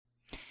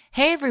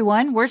Hey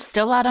everyone, we're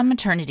still out on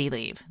maternity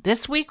leave.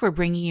 This week we're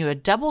bringing you a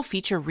double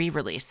feature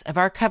re-release of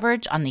our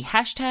coverage on the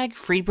hashtag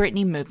Free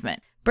Britney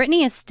movement.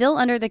 Britney is still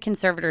under the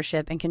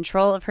conservatorship and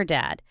control of her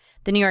dad.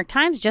 The New York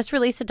Times just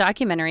released a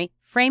documentary,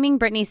 Framing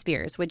Britney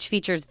Spears, which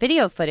features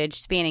video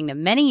footage spanning the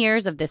many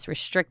years of this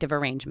restrictive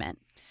arrangement.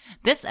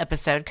 This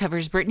episode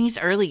covers Britney's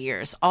early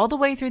years, all the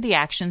way through the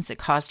actions that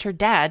caused her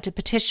dad to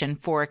petition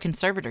for a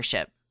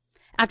conservatorship.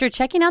 After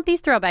checking out these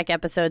throwback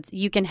episodes,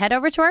 you can head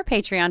over to our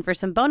Patreon for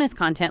some bonus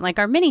content like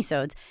our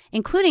minisodes,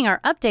 including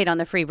our update on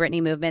the Free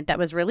Britney movement that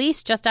was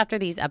released just after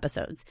these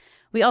episodes.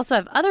 We also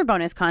have other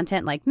bonus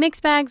content like mix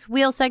bags,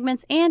 wheel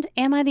segments, and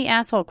Am I the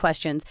Asshole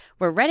questions,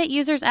 where Reddit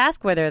users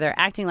ask whether they're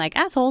acting like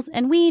assholes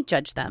and we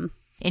judge them.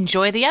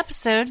 Enjoy the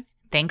episode.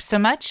 Thanks so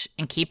much,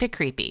 and keep it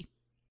creepy.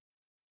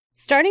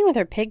 Starting with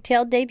her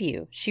pigtailed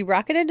debut, she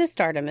rocketed to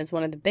stardom as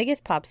one of the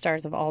biggest pop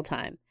stars of all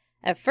time.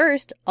 At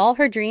first, all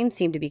her dreams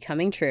seemed to be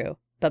coming true,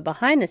 but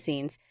behind the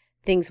scenes,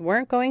 things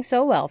weren't going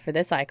so well for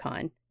this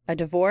icon. A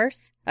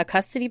divorce, a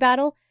custody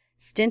battle,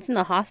 stints in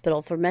the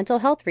hospital for mental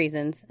health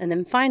reasons, and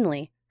then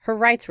finally, her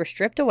rights were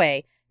stripped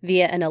away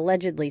via an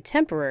allegedly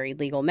temporary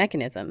legal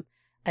mechanism.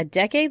 A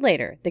decade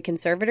later, the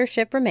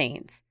conservatorship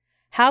remains.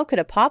 How could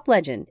a pop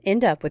legend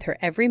end up with her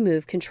every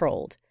move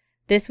controlled?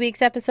 This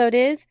week's episode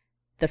is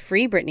The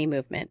Free Britney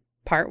Movement,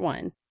 Part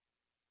 1.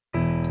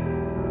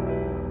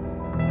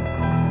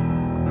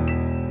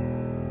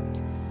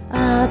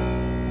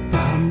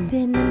 Bump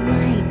in the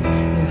night,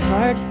 your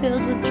heart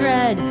fills with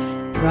dread.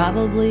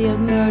 Probably a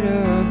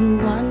murderer who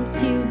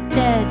wants you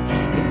dead.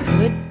 It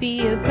could be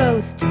a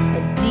ghost,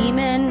 a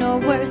demon, or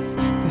worse.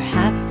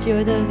 Perhaps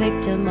you're the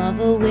victim of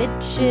a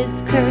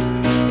witch's curse.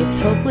 It's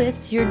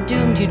hopeless, you're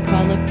doomed. You'd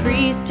call a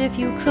priest if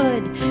you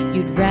could.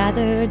 You'd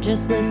rather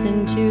just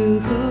listen to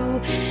who?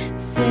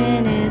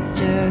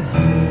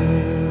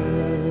 Sinisterhood.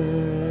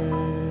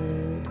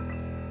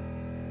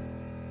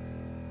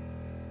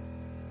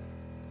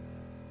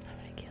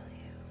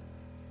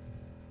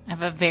 I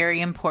have a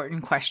very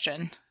important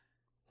question.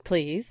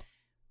 Please.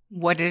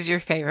 What is your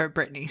favorite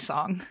Britney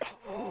song?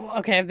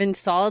 Okay, I've been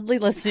solidly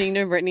listening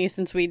to Britney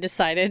since we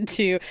decided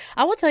to.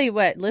 I will tell you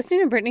what,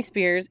 listening to Britney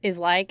Spears is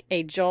like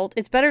a jolt.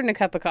 It's better than a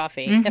cup of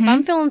coffee. Mm-hmm. If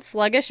I'm feeling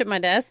sluggish at my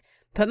desk,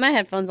 put my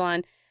headphones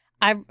on.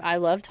 I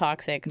love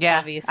Toxic,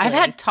 obviously. I've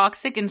had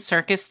Toxic and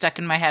Circus stuck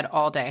in my head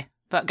all day,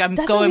 but I'm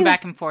going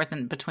back and forth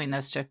in between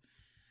those two.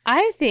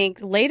 I think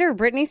later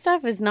Britney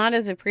stuff is not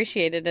as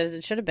appreciated as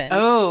it should have been.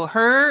 Oh,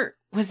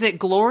 was it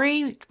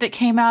Glory that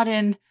came out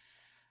in,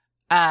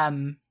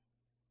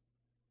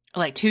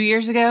 like 2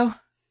 years ago?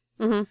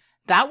 Mm-hmm.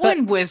 That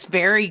one was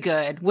very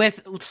good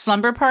with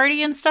Slumber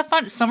Party and stuff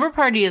on. Slumber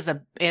Party is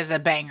a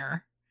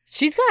banger.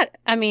 She's got,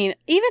 I mean,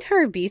 even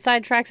her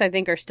B-side tracks I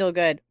think are still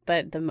good,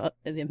 but the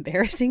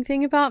embarrassing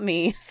thing about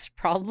me is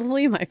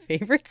probably my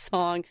favorite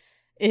song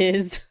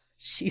is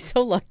She's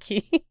So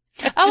Lucky.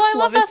 I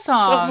love that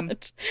song. So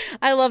much.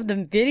 I love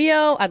the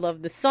video. I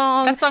love the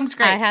song. That song's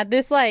great. I had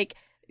this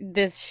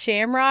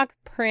Shamrock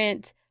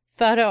print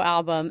photo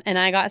album, and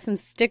I got some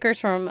stickers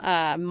from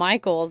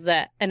Michaels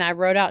and I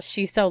wrote out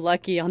 "She's So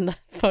Lucky" on the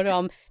photo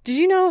album. Did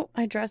you know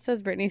I dressed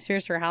as Britney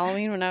Spears for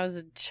Halloween when I was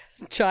a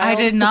child? I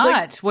did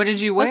not. What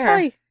did you wear? I was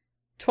probably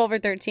 12 or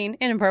 13.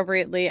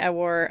 Inappropriately, I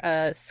wore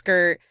a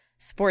skirt,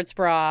 sports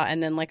bra,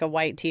 and then like a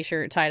white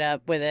t-shirt tied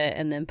up with it,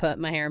 and then put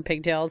my hair in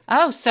pigtails.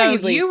 Oh, so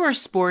you were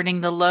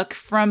sporting the look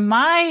from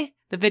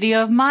the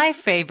video of my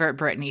favorite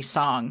Britney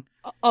song.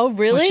 Oh,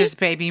 really? Which is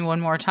 "Baby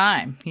One More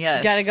Time."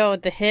 Yes. Gotta go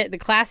with the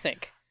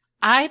classic.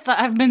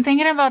 I've been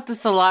thinking about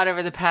this a lot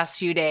over the past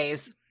few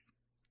days.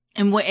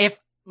 And if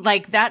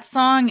like that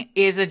song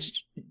is a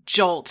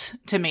jolt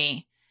to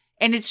me,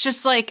 and it's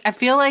just like, I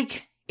feel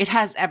like it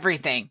has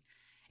everything.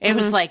 It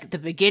was like the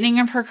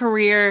beginning of her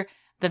career.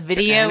 The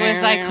video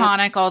is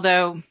iconic,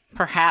 although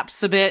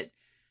perhaps a bit,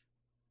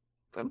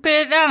 I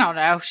don't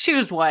know. She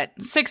was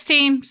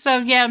 16? So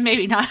yeah,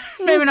 maybe not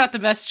the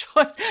best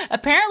choice.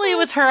 Apparently it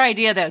was her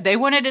idea though. They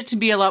wanted it to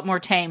be a lot more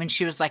tame, and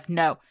she was like,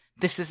 no,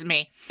 this is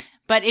me.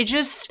 But it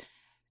just,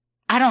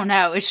 I don't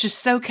know. It's just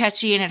so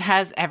catchy, and it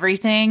has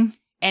everything.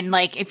 And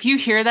like, if you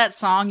hear that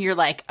song, you're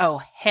like,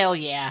 oh, hell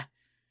yeah.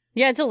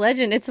 Yeah, it's a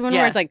legend. It's the one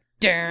where it's like,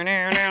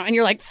 and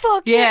you're like,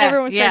 fuck yeah.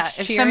 Everyone starts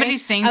cheering. If somebody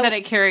sings that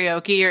at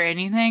karaoke or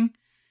anything.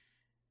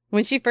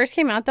 When she first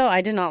came out, though,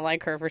 I did not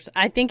like her.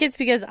 I think it's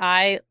because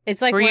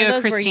it's like, were one you of a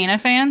those Christina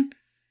fan?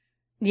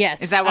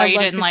 Yes. Is that why you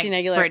didn't Christina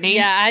like Aguilera. Britney?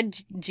 Yeah, I had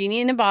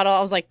Genie in a Bottle.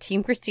 I was like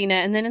Team Christina.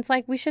 And then it's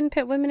like, we shouldn't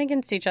pit women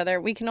against each other.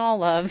 We can all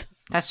love.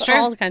 That's true.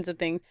 All kinds of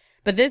things.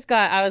 But this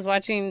guy, I was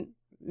watching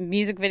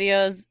music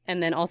videos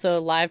and then also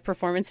live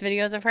performance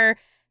videos of her.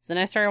 So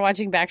then I started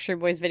watching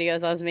Backstreet Boys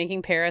videos. I was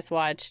making Paris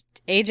watch.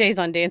 AJ's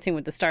on Dancing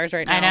with the Stars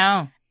right now. I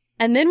know.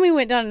 And then we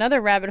went down another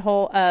rabbit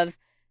hole of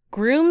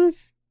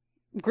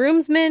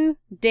groomsmen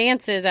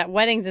dances at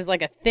weddings is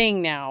like a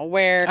thing now,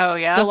 where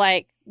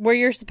where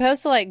you're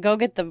supposed to like go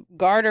get the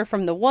garter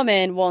from the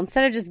woman. Well,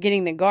 instead of just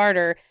getting the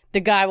garter,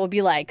 the guy will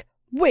be like,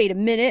 wait a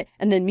minute,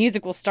 and then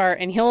music will start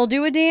and he'll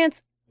do a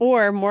dance,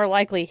 or more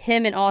likely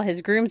him and all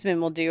his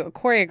groomsmen will do a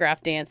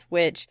choreographed dance,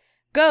 which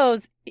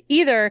goes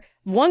either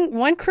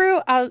one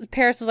crew,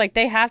 Paris was like,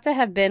 they have to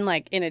have been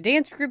like in a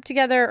dance group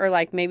together, or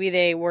like maybe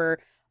they were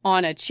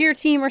on a cheer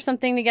team or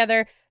something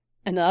together.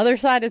 And the other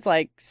side is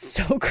like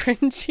so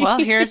cringy. Well,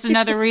 here's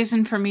another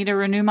reason for me to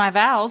renew my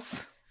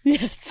vows.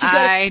 Yes,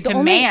 I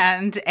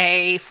demand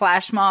a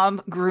flash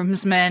mob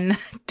groomsman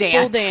dance.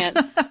 Full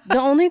dance. The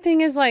only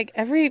thing is like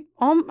I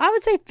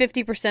would say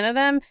 50% of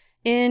them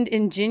end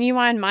in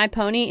Genuine My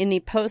Pony in the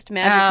post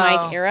Magic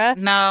Mike era.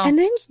 No. And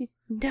then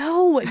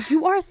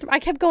you are. I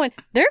kept going.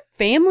 Their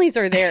families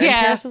are there. Yeah.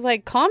 And Paris was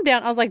like, "Calm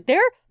down." I was like,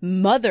 their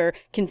mother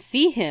can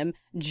see him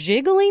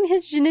jiggling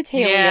his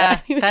genitalia. Yeah,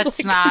 He was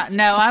that's like, not.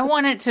 No, I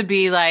want it to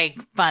be like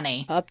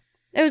funny.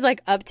 It was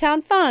like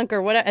Uptown Funk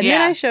or whatever. And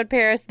then Yeah. I showed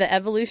Paris the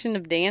Evolution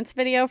of Dance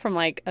video from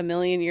like a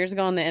million years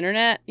ago on the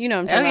internet. You know,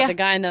 I'm talking about the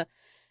guy in the.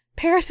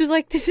 Paris was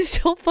like, "This is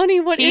so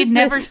funny. What is this?" He'd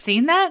never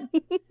seen that?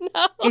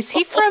 No. Is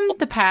he from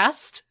the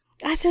past?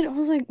 I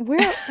was like,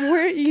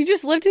 where you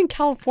just lived in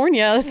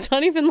California. It's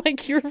not even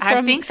like you're from.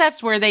 I think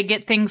that's where they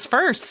get things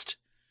first.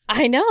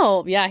 I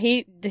know. Yeah,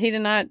 he did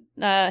not.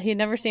 He'd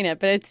never seen it,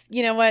 but it's,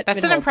 you know what? That's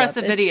It an holds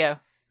impressive up. video.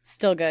 It's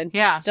still good.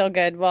 Yeah. Still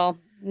good. Well,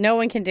 no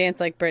one can dance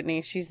like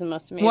Britney. She's the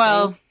most amazing.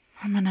 Well,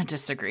 I'm going to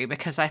disagree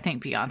because I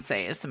think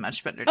Beyonce is a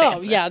much better dancer.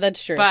 Oh, yeah,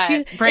 that's true. But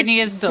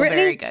Britney is still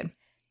very good.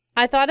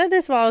 I thought of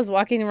this while I was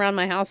walking around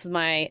my house with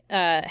my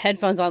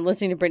headphones on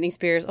listening to Britney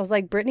Spears. I was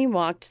like, Britney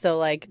walked so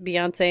like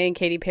Beyonce and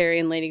Katy Perry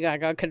and Lady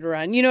Gaga could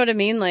run. You know what I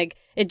mean? Like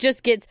it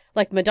just gets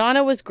like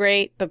Madonna was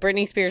great, but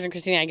Britney Spears and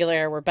Christina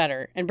Aguilera were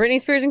better. And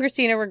Britney Spears and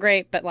Christina were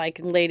great, but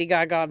like Lady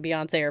Gaga and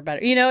Beyonce are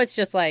better. You know, it's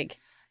just like.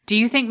 Do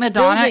you think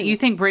Madonna, you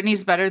think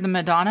Britney's better than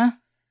Madonna?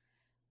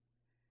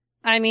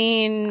 I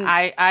mean,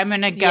 I'm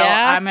going to go,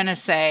 yeah. I'm going to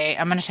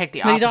take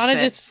the Madonna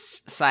opposite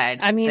side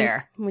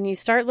there. When you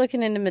start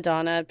looking into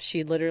Madonna,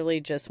 she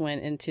literally just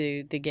went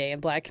into the gay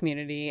and black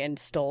community and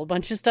stole a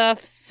bunch of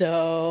stuff.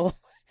 So,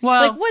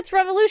 well, like, what's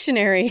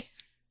revolutionary?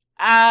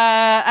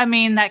 I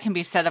mean, that can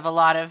be said of a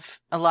lot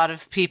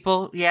of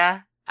people.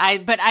 Yeah.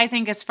 But I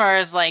think as far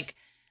as like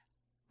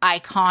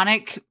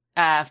iconic,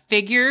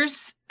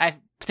 figures, I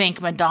think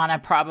Madonna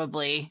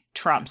probably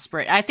trumps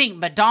Brit. I think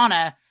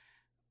Madonna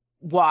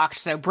walked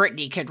so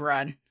Britney could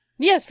run.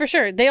 Yes, for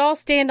sure. They all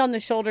stand on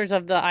the shoulders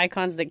of the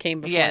icons that came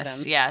before them.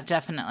 Yes, yeah,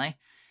 definitely.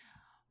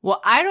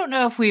 Well, I don't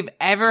know if we've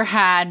ever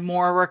had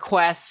more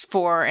requests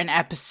for an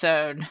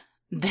episode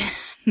than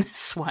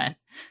this one.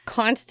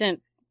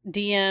 Constant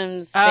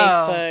DMs,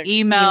 Facebook,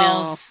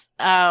 emails.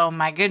 Oh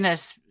my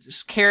goodness.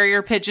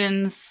 Carrier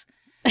pigeons.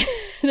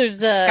 There's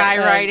the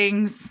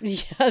skywritings.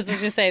 Yeah, I was going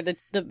to say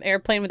the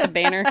airplane with the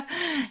banner.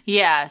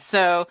 Yeah,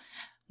 so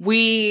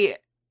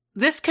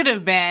this could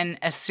have been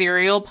a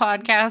serial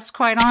podcast,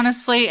 quite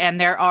honestly,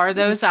 and there are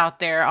those out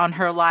there on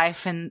her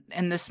life and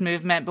this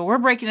movement, but we're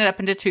breaking it up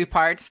into two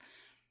parts.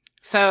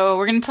 So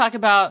we're going to talk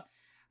about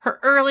her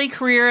early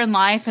career in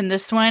life in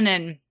this one,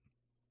 and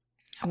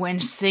when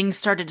things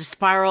started to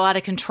spiral out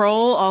of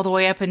control all the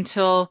way up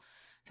until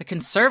the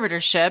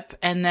conservatorship.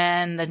 And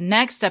then the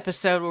next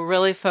episode will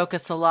really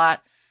focus a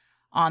lot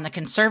on the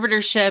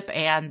conservatorship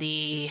and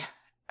the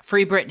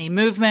Free Britney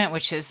movement,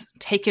 which has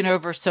taken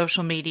over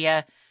social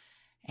media.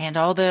 And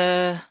all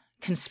the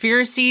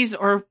conspiracies,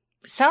 or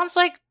sounds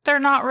like they're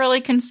not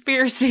really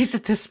conspiracies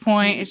at this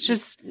point. It's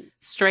just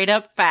straight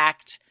up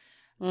fact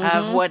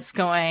of what's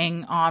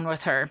going on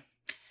with her.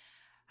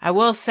 I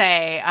will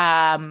say,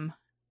 I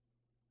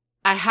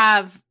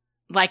have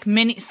like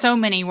so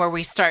many where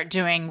we start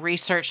doing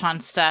research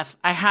on stuff.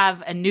 I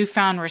have a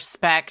newfound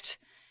respect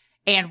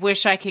and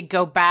wish I could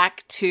go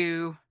back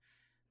to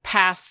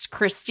past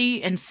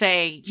Christy and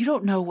say, you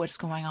don't know what's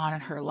going on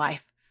in her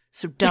life,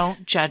 so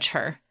don't judge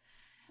her.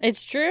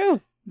 It's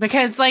true.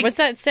 Because, like... What's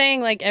that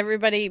saying? Like,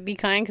 everybody be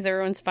kind because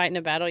everyone's fighting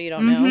a battle you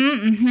don't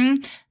know?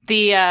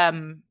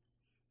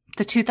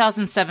 The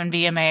 2007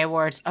 VMA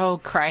Awards. Oh,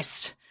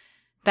 Christ.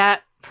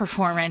 That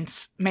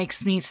performance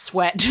makes me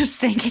sweat just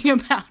thinking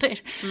about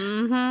it.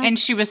 And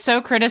she was so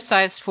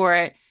criticized for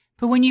it.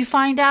 But when you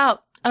find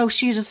out, oh,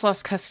 she just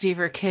lost custody of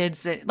her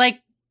kids.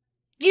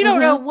 You don't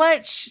know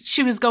what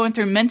she was going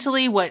through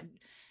mentally, what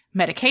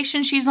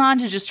medication she's on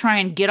to just try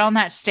and get on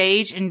that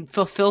stage and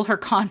fulfill her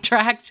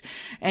contract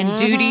and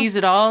duties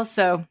at all.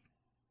 So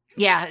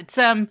yeah, it's,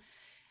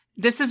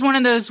 this is one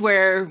of those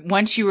where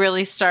once you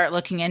really start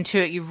looking into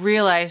it, you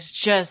realize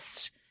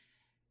just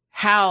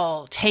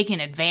how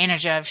taken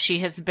advantage of she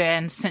has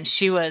been since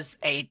she was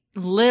a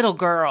little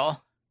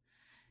girl.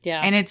 Yeah.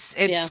 And it's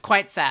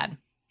quite sad.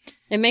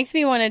 It makes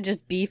me want to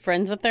just be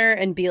friends with her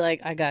and be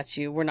like, I got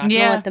you. We're not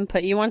going to let them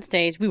put you on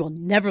stage. We will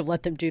never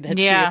let them do that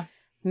to you.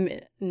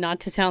 Not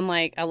to sound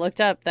like I looked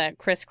up that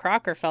Chris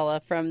Crocker fella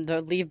from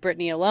the Leave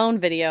Britney Alone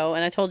video,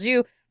 and I told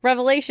you,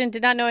 revelation,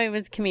 did not know he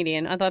was a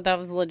comedian. I thought that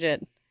was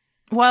legit.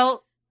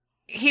 Well,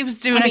 he was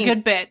doing a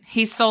good bit.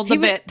 He sold the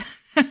bit.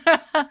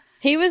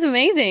 He was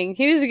amazing.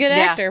 He was a good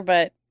actor,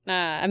 but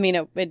I mean,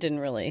 it didn't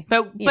really.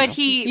 But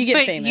you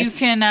get famous.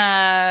 You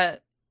can.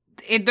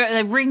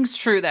 It rings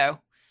true though.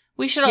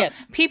 We should.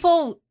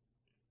 People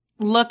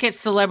look at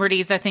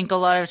celebrities, I think, a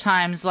lot of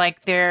times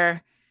like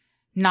they're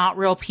not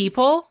real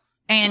people.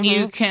 and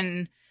you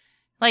can,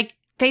 like,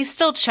 they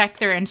still check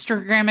their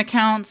Instagram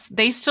accounts.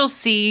 They still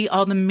see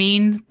all the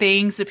mean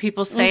things that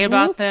people say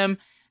about them.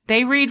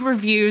 They read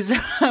reviews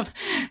of,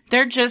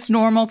 they're just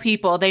normal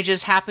people. They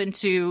just happen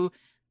to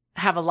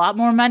have a lot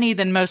more money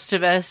than most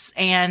of us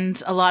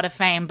and a lot of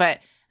fame. But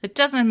it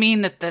doesn't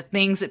mean that the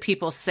things that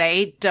people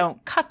say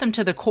don't cut them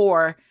to the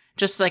core,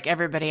 just like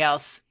everybody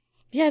else.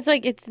 Yeah, it's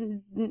like,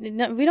 people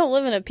don't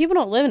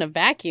live in a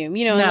vacuum,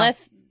 you know,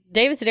 unless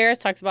David Sedaris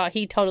talks about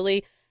he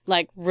totally,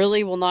 like,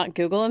 really will not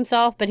Google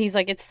himself. But he's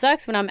like, it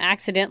sucks when I'm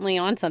accidentally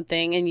on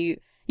something and you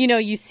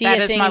see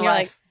that a is thing my and you're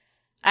life.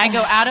 like, I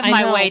go out of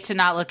my way to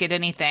not look at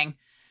anything.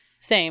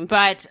 Same.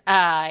 But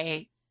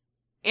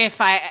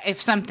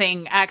if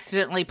something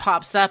accidentally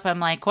pops up, I'm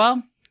like,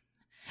 well,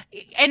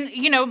 and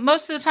you know,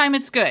 most of the time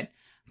it's good.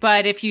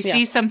 But if you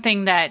see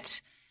something that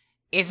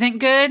isn't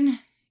good,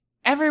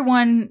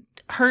 everyone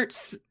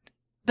hurts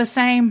the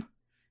same.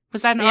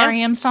 Was that an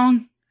REM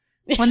song?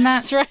 Wasn't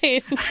that? That's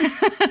right.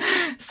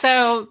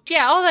 So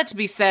yeah, all that to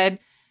be said,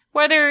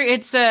 whether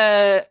it's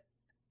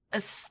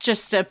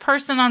just a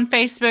person on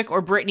Facebook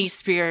or Britney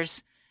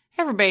Spears,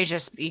 everybody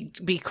just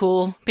be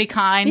cool, be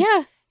kind.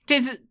 Yeah.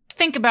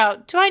 Think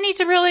about, do I need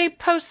to really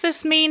post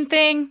this mean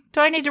thing?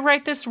 Do I need to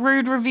write this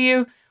rude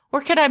review? Or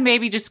could I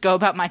maybe just go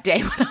about my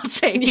day without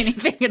saying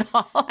anything at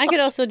all? I could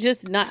also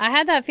just not. I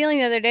had that feeling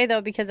the other day,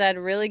 though, because I had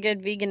really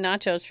good vegan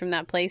nachos from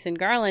that place in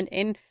Garland,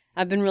 and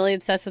I've been really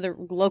obsessed with the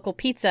local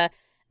pizza.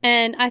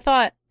 And I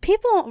thought,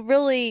 people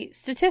really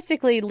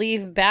statistically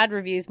leave bad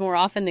reviews more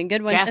often than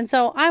good ones. Yeah. And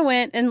so I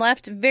went and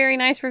left very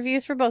nice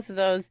reviews for both of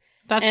those.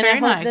 That's and very I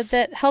hope nice.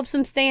 that helps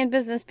them stay in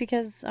business,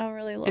 because I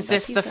really love Is that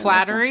this pizza the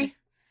Flattery?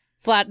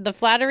 The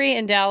Flattery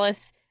in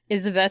Dallas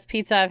is the best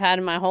pizza I've had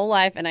in my whole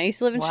life. And I used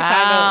to live in Wow.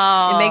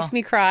 Chicago. It makes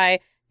me cry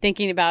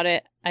thinking about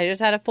it. I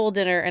just had a full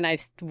dinner and I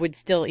would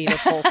still eat a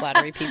full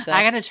Flattery pizza.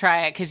 I got to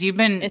try it because you've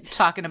been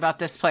talking about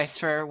this place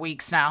for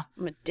weeks now.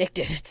 I'm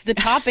addicted. It's the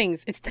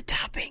toppings. It's the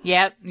toppings.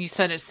 Yep. You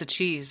said it's the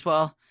cheese.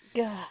 Well,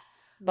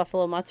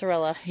 buffalo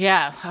mozzarella.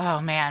 Yeah.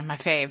 Oh, man. My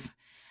fave.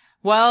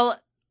 Well,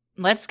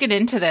 let's get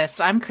into this.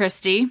 I'm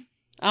Christy.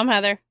 I'm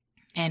Heather.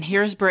 And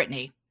here's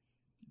Brittany.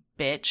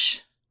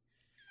 Bitch.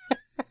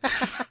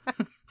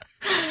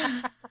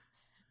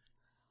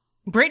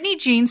 Brittany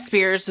Jean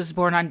Spears was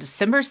born on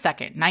December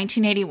 2nd,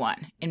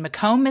 1981, in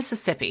Macomb,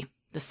 Mississippi,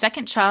 the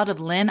second child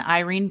of Lynn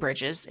Irene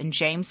Bridges and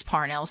James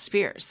Parnell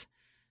Spears.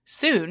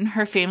 Soon,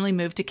 her family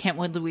moved to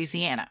Kentwood,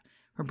 Louisiana,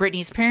 where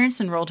Brittany's parents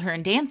enrolled her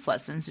in dance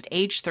lessons at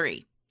age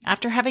 3,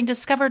 after having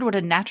discovered what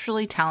a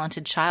naturally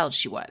talented child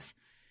she was.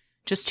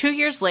 Just 2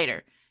 years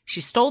later,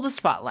 she stole the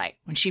spotlight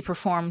when she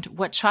performed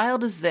What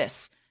Child Is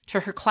This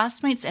to her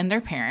classmates and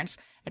their parents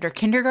at her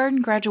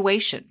kindergarten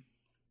graduation.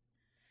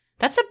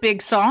 That's a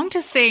big song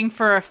to sing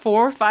for a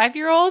 4 or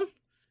 5-year-old.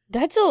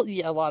 That's a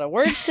lot of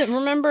words to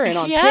remember and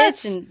on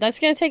Yes. pitch, and that's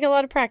going to take a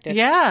lot of practice.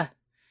 Yeah.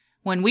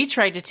 When we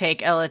tried to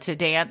take Ella to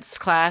dance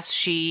class,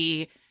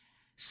 she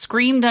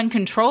screamed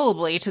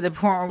uncontrollably to the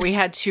point where we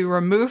had to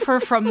remove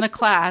her from the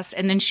class,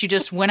 and then she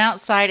just went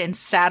outside and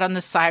sat on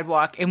the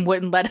sidewalk and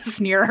wouldn't let us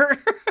near her.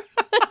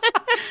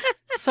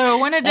 So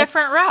it went a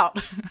different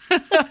route.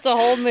 That's a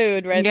whole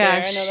mood right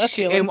there. I know that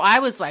feeling. And I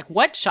was like,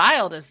 what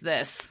child is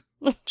this?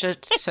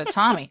 Just to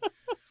Tommy.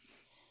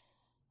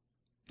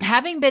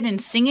 Having been in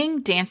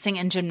singing, dancing,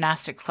 and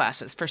gymnastics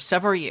classes for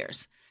several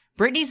years,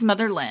 Brittany's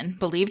mother, Lynn,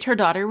 believed her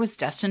daughter was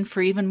destined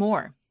for even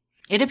more.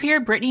 It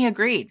appeared Brittany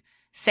agreed,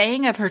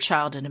 saying of her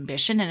childhood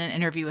ambition in an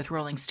interview with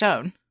Rolling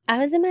Stone, I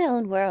was in my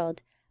own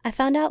world. I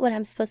found out what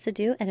I'm supposed to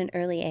do at an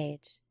early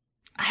age.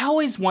 I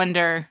always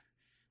wonder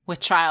with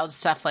child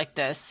stuff like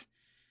this,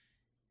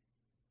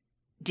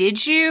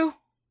 did you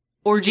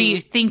or do you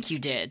think you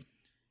did?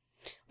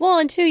 Well,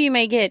 and two, you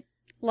may get,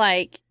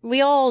 like,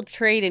 we all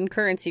trade in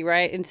currency,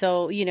 right? And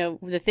so, you know,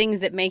 the things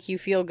that make you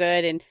feel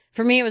good. And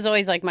for me, it was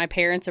always like my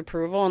parents'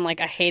 approval. And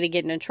like, I hated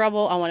getting in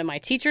trouble. I wanted my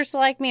teachers to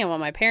like me. I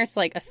wanted my parents to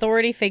like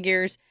authority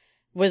figures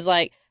was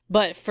like,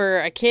 but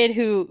for a kid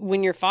who,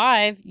 when you're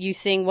 5, you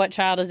sing What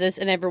Child Is This?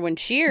 And everyone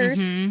cheers.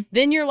 Mm-hmm.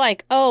 Then you're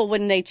like, oh,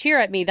 when they cheer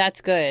at me,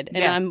 that's good. And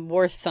Yeah. I'm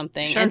worth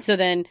something. Sure. And so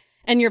then,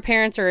 and your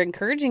parents are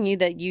encouraging you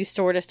that you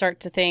sort of start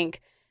to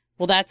think,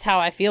 well, that's how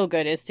I feel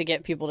good, is to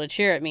get people to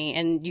cheer at me.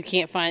 And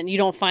you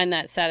don't find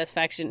that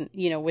satisfaction,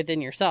 you know,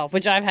 within yourself,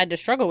 which I've had to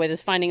struggle with,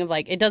 is finding of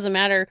like, it doesn't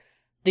matter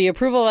the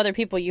approval of other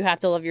people. You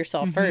have to love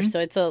yourself first.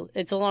 So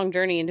it's a long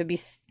journey, and to be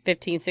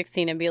 15,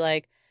 16 and be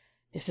like,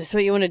 is this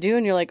what you want to do?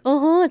 And you're like,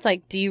 it's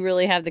like, do you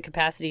really have the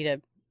capacity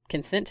to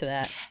consent to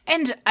that?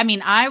 And I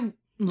mean, I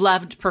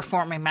loved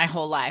performing my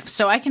whole life,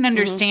 so I can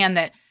understand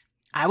that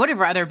I would have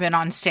rather been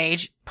on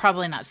stage,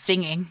 probably not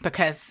singing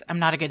because I'm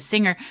not a good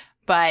singer,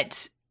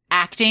 but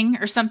acting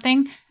or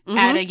something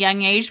at a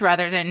young age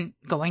rather than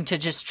going to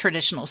just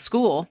traditional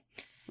school.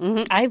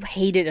 I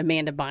hated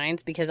Amanda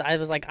Bynes because I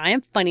was like, I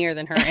am funnier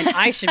than her and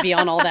I should be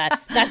on all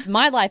that. That's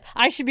my life.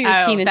 I should be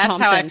with Kenan that's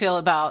Thompson. how I feel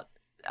about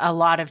a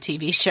lot of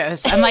TV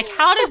shows. I'm like,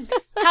 how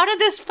did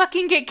this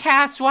fucking get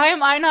cast? Why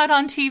am I not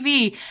on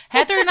TV?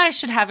 Heather and I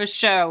should have a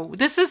show.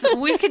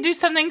 We could do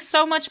something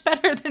so much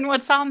better than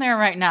what's on there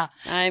right now.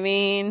 I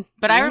mean,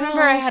 but I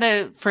remember I had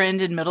a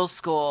friend in middle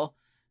school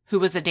who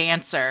was a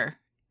dancer,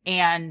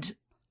 and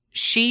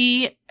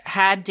she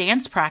had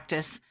dance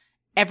practice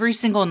every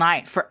single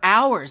night for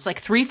hours,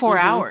 like 3-4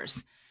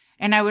 hours.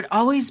 And I would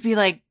always be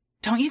like,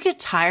 don't you get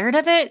tired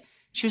of it?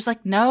 She was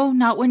like, no,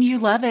 not when you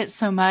love it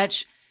so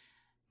much.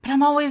 But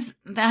I'm always,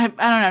 I don't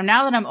know,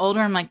 now that I'm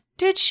older, I'm like,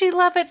 did she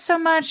love it so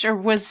much? Or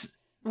was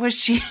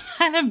she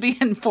kind of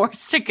being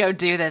forced to go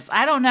do this?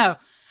 I don't know.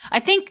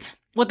 I think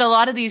with a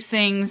lot of these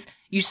things,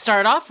 you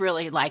start off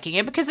really liking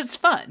it because it's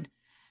fun.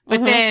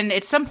 But then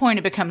at some point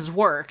it becomes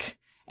work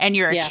and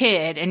you're a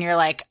kid and you're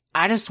like,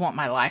 I just want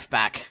my life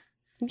back.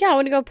 Yeah, I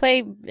want to go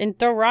play and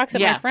throw rocks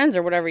at my friends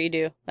or whatever you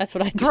do. That's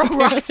what I do. Throw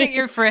rocks at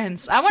your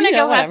friends. I want to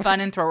go have fun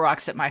and throw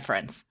rocks at my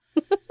friends.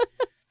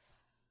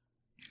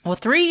 Well,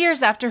 3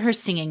 years after her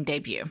singing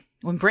debut,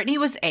 when Britney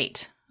was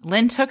 8,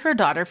 Lynn took her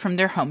daughter from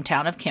their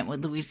hometown of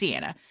Kentwood,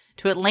 Louisiana,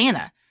 to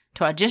Atlanta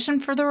to audition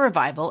for the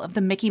revival of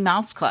the Mickey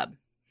Mouse Club.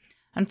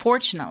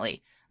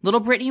 Unfortunately, little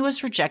Britney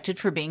was rejected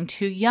for being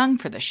too young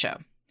for the show.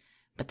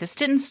 But this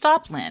didn't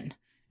stop Lynn.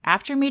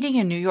 After meeting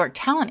a New York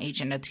talent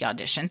agent at the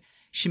audition,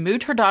 she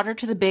moved her daughter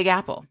to the Big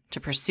Apple to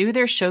pursue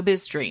their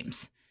showbiz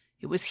dreams.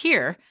 It was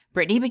here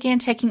Britney began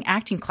taking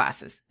acting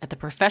classes at the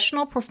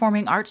Professional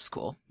Performing Arts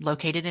School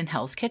located in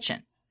Hell's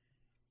Kitchen.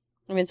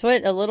 I mean, it's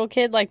what a little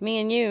kid like me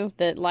and you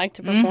that like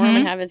to perform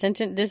and have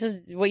attention. This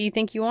is what you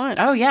think you want.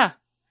 Oh, yeah.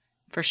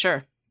 For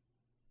sure.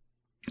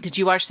 Did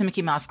you watch the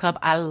Mickey Mouse Club?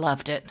 I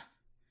loved it.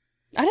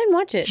 I didn't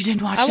watch it. You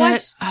didn't watch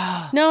it?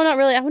 Oh. No, not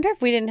really. I wonder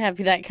if we didn't have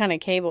that kind of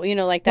cable,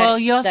 like that,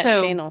 that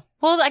channel.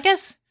 Well, I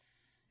guess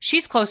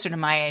she's closer to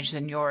my age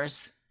than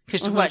yours.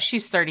 Because what,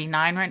 she's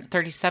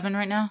 37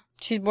 right now?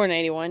 She's born in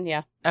 81,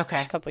 yeah. Okay.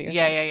 Just a couple years.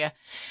 Yeah.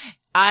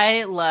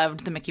 I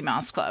loved the Mickey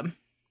Mouse Club.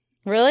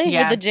 Really?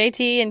 Yeah. With the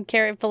JT and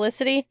Carrie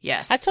Felicity?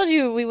 Yes. I told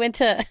you we went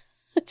to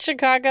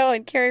Chicago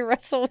and Carrie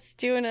Russell was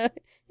doing an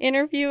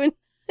interview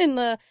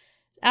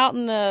out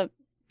in the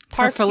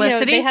park. For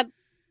Felicity? They had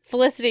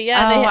Felicity,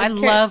 yeah. I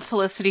love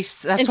Felicity.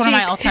 That's one of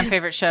my all-time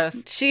favorite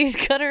shows. She's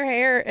cut her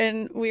hair,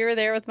 and we were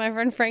there with my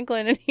friend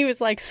Franklin, and he was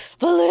like,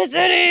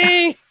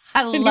 Felicity!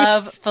 I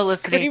love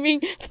Felicity.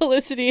 Screaming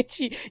Felicity,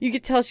 and you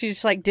could tell she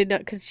just did not,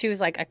 because she was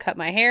like, I cut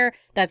my hair.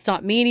 That's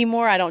not me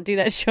anymore. I don't do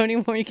that show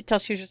anymore. You could tell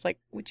she was just like,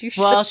 would you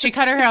shut Well, she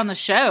cut her hair on the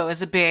show. It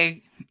was a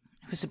big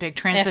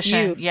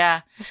transition.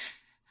 Yeah.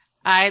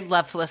 I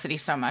love Felicity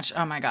so much.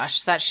 Oh my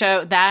gosh. That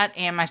show, that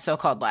and My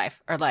So-Called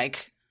Life are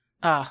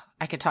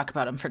I could talk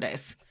about them for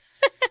days.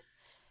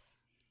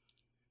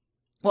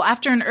 Well,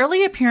 after an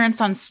early appearance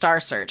on Star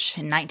Search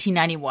in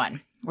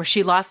 1991, where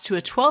she lost to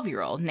a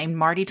 12-year-old named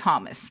Marty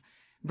Thomas,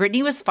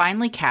 Britney was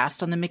finally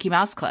cast on the Mickey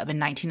Mouse Club in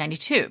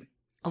 1992,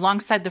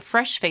 alongside the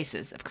fresh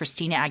faces of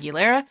Christina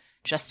Aguilera,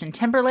 Justin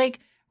Timberlake,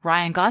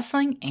 Ryan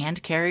Gosling,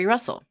 and Carrie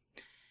Russell.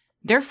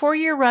 Their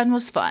 4-year run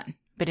was fun,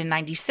 but in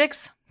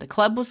 96, the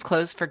club was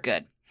closed for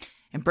good,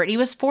 and Britney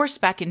was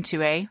forced back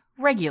into a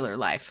regular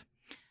life.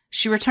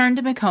 She returned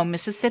to Macomb,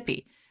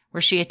 Mississippi,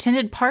 where she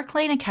attended Park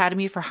Lane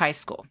Academy for high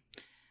school.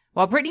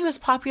 While Britney was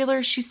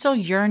popular, she still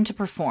yearned to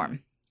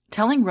perform,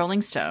 telling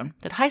Rolling Stone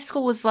that high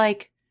school was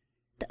like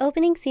the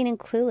opening scene in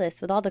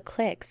Clueless with all the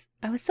cliques.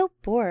 I was so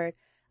bored.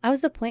 I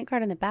was the point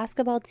guard on the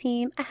basketball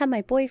team. I had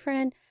my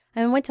boyfriend.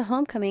 I went to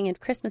homecoming and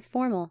Christmas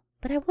formal,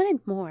 but I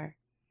wanted more.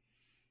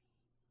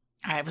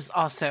 I was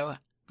also a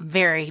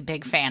very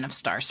big fan of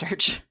Star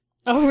Search.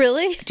 Oh,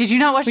 really? Did you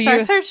not watch Star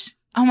Search?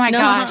 Oh my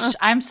gosh. Uh-uh.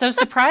 I'm so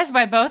surprised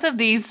by both of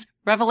these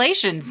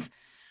revelations.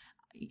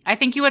 I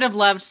think you would have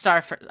loved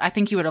Star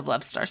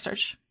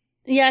Search.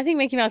 Yeah, I think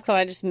Mickey Mouse Club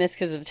I just missed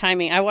because of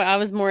timing. I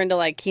was more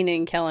into Kenan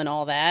and Kel and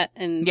all that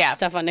and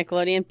stuff on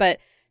Nickelodeon. But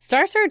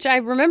Star Search, I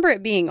remember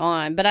it being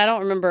on, but I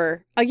don't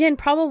remember. Again,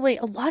 probably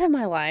a lot of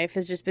my life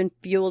has just been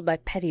fueled by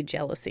petty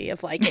jealousy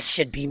of it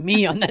should be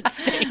me on that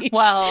stage.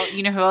 Well,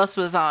 you know who else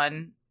was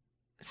on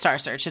Star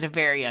Search at a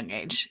very young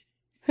age?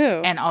 Who?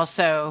 And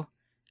also,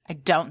 I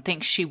don't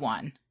think she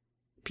won.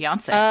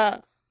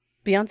 Beyonce.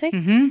 Beyonce?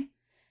 Mm-hmm.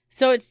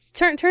 So it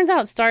turns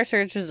out Star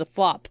Search was a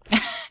flop.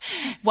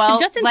 Well,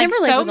 and Justin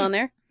Timberlake was on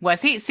there.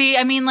 Was he? See,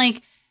 I mean,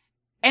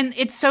 and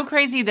it's so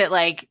crazy that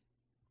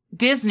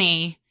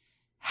Disney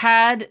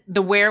had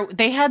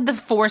they had the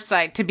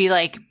foresight to be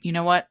you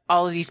know what,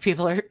 all of these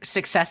people are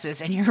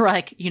successes, and you're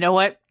like, you know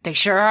what, they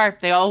sure are.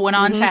 They all went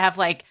on to have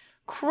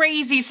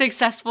crazy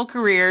successful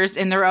careers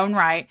in their own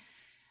right.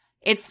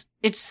 It's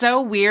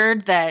so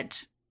weird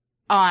that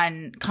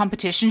on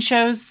competition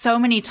shows, so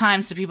many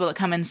times the people that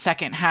come in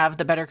second have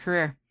the better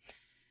career.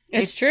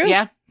 It's true.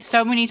 Yeah.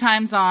 So many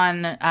times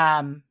on,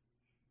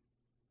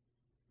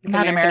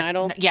 American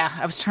Idol. Yeah.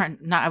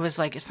 I was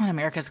like, it's not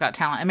America's Got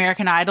Talent.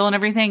 American Idol and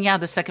everything. Yeah.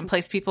 The second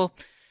place people.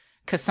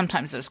 Cause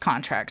sometimes those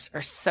contracts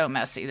are so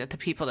messy that the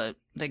people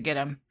that get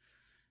them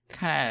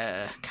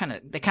kind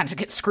of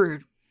get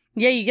screwed.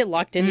 Yeah. You get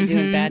locked into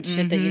doing bad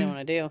shit that you don't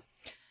want to do.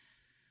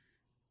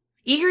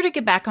 Eager to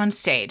get back on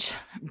stage,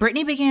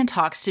 Britney began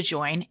talks to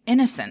join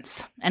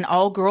Innocence, an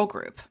all-girl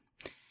group.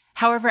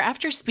 However,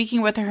 after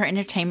speaking with her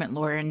entertainment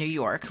lawyer in New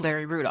York,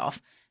 Larry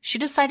Rudolph, she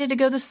decided to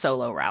go the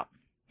solo route.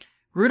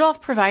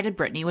 Rudolph provided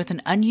Britney with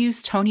an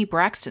unused Toni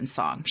Braxton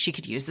song she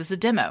could use as a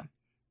demo.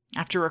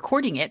 After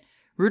recording it,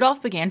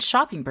 Rudolph began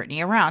shopping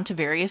Britney around to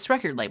various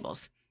record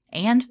labels.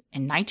 And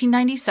in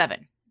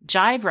 1997,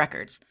 Jive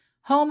Records,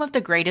 home of the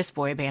greatest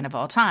boy band of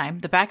all time,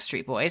 the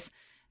Backstreet Boys,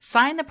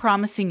 signed the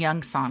promising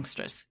young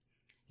songstress.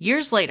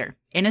 Years later,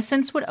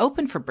 Innocence would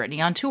open for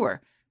Britney on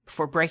tour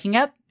before breaking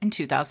up in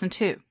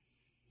 2002.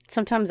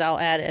 Sometimes I'll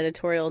add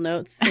editorial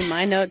notes in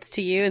my notes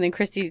to you, and then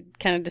Christy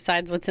kind of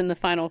decides what's in the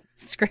final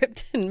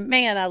script. And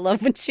man, I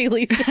love when she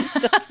leaves and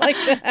stuff like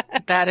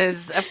that. That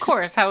is, of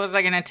course. How was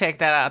I going to take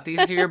that out?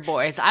 These are your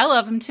boys. I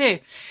love them too.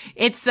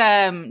 It's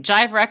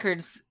Jive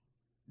Records.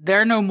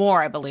 They're no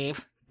more, I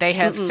believe. They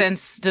have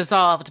since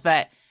dissolved,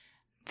 but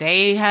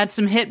they had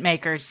some hit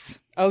makers.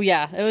 Oh,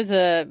 yeah. It was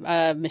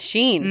a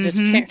machine, just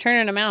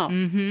turning them out.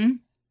 Mm-hmm.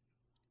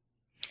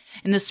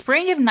 In the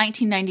spring of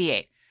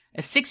 1998,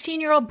 a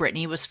 16-year-old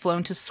Britney was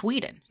flown to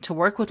Sweden to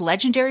work with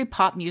legendary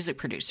pop music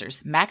producers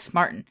Max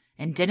Martin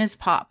and Dennis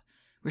Pop,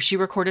 where she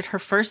recorded her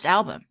first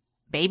album,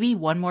 Baby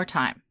One More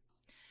Time.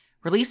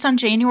 Released on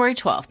January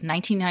 12,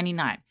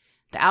 1999,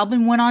 the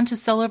album went on to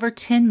sell over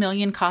 10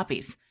 million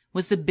copies,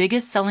 was the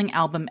biggest selling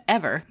album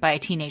ever by a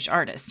teenage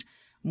artist,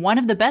 one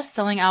of the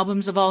best-selling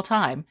albums of all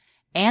time,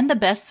 and the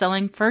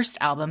best-selling first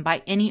album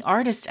by any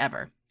artist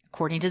ever,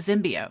 according to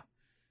Zimbio.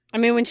 I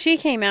mean, when she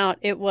came out,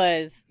 it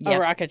was a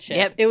rocket ship.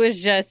 Yep. It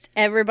was just,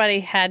 everybody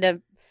had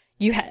to,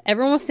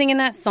 everyone was singing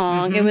that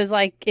song. It was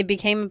like, it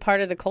became a part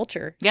of the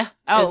culture. Yeah.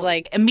 It was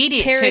like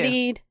immediate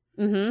parodied.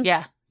 Too.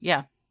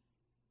 Yeah.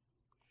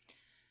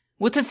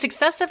 With the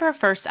success of her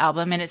first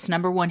album and its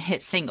 #1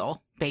 hit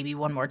single, Baby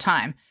One More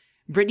Time,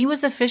 Britney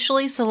was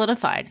officially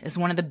solidified as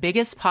one of the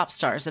biggest pop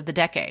stars of the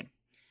decade.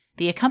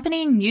 The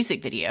accompanying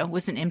music video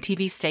was an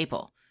MTV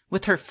staple,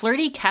 with her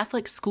flirty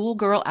Catholic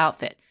schoolgirl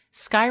outfit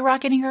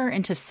skyrocketing her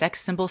into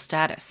sex symbol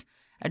status,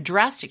 a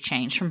drastic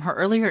change from her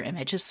earlier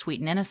image as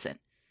sweet and innocent.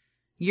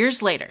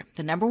 Years later,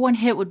 the #1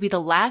 hit would be the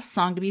last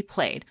song to be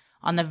played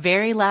on the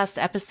very last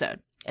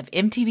episode of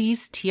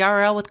MTV's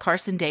TRL with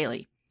Carson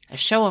Daly, a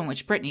show on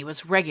which Britney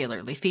was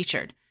regularly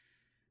featured.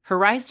 Her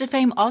rise to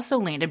fame also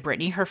landed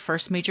Britney her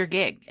first major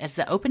gig as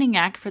the opening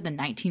act for the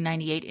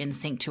 1998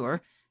 NSYNC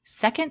tour,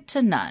 Second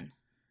to None.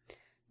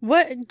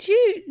 What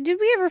did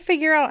we ever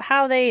figure out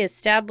how they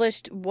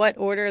established what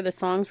order the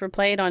songs were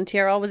played on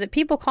TRL? Was it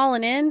people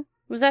calling in?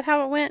 Was that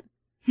how it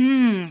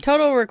went?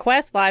 Total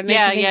Request Live makes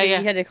you think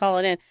you had to call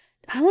it in.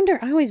 I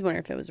always wonder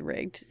if it was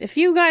rigged. If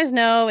you guys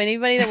know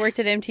anybody that worked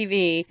at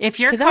MTV, if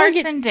you're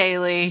Carson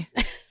Daly,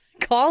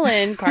 call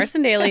in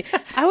Carson Daly.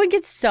 I would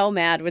get so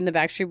mad when the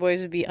Backstreet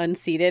Boys would be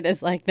unseated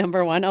as like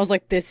 #1. I was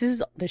like, this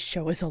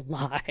show is a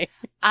lie.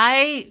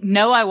 I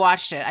know I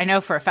watched it. I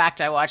know for a fact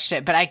I watched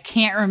it, but I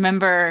can't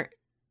remember.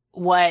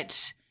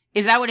 What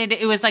is that? What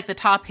it was like the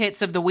top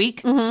hits of the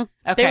week? Mm-hmm.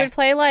 Okay. They would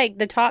play like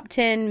the top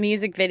 10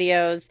 music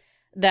videos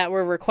that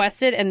were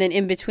requested, and then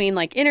in between,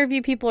 like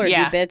interview people or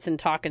do bits and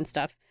talk and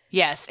stuff.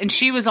 Yes, and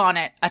she was on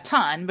it a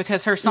ton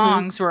because her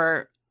songs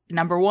were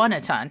 #1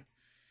 a ton.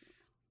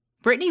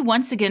 Britney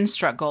once again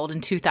struck gold in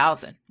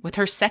 2000 with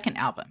her second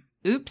album,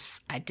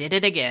 Oops, I Did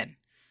It Again,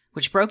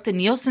 which broke the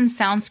Nielsen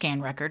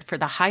SoundScan record for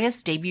the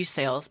highest debut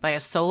sales by a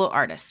solo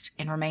artist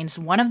and remains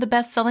one of the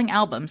best-selling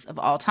albums of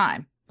all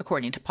time,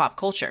 according to Pop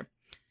Culture.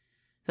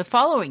 The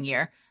following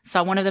year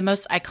saw one of the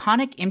most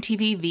iconic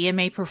MTV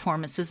VMA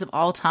performances of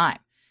all time,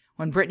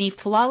 when Britney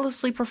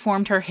flawlessly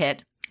performed her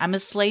hit, I'm a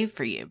Slave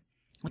for You,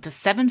 with a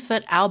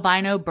 7-foot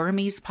albino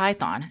Burmese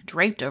python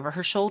draped over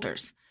her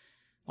shoulders.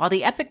 While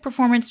the epic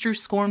performance drew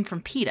scorn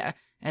from PETA,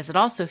 as it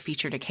also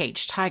featured a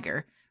caged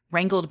tiger,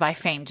 wrangled by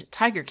famed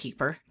tiger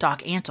keeper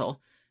Doc Antle,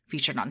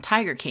 featured on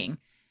Tiger King,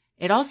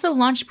 it also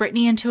launched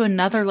Britney into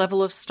another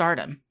level of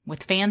stardom,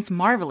 with fans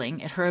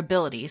marveling at her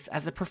abilities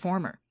as a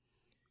performer.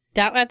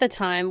 That at the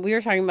time, we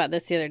were talking about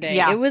this the other day.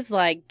 Yeah. It was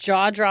like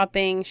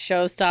jaw-dropping,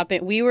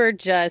 show-stopping. We were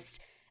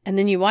just, and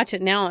then you watch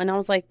it now, and I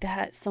was like,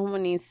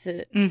 someone needs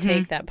to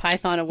take that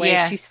python away.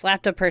 Yeah. She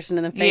slapped a person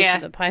in the face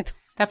with the python.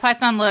 That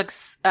python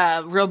looks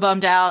real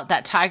bummed out.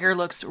 That tiger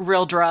looks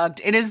real drugged.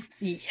 It is,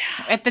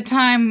 at the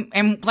time,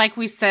 and like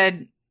we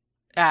said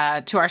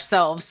to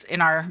ourselves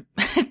in our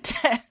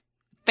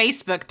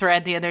Facebook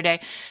thread the other day,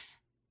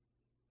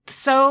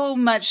 so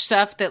much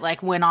stuff that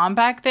like went on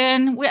back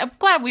then. I'm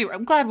glad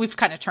we've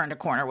kind of turned a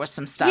corner with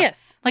some stuff.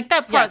 Yes, like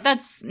that.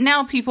 That's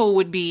now people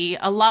would be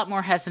a lot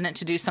more hesitant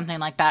to do something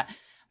like that.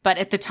 But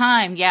at the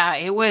time,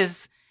 it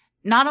was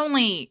not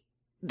only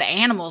the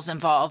animals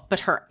involved,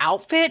 but her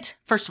outfit.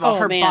 First of all,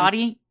 her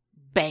body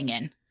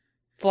banging,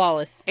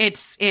 flawless.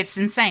 It's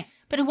insane.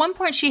 But at one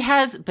point, she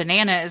has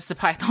Banana is the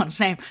python's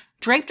name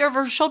draped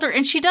over her shoulder,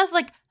 and she does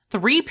like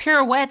 3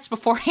 pirouettes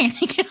before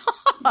handing it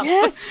off.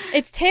 Yes,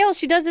 it's tail.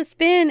 She does a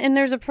spin, and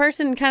there's a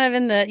person kind of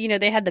in the,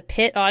 they had the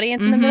pit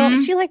audience in the middle,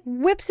 and she like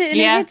whips it and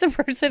it hits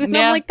a person. And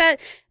I'm like, that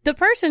the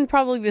person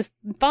probably was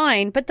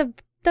fine, but the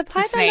The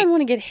python snake. doesn't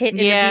want to get hit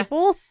into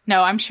people.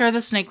 No, I'm sure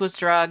the snake was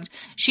drugged.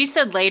 She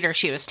said later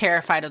she was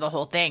terrified of the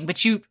whole thing,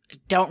 but you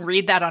don't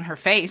read that on her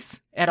face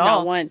at all.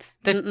 Not once.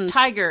 The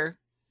tiger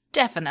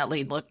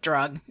definitely looked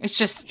drugged. It's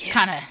just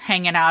kind of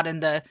hanging out in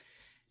the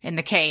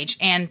cage.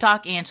 And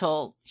Doc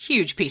Antle,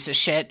 huge piece of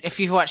shit. If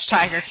you've watched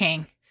Tiger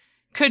King,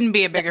 couldn't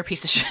be a bigger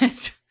piece of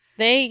shit.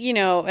 They,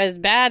 as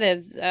bad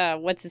as,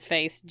 what's his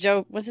face?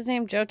 What's his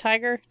name? Joe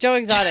Tiger? Joe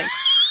Exotic.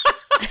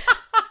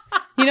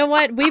 You know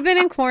what? We've been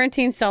in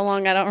quarantine so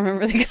long, I don't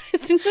remember the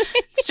guy's name.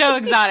 It's Joe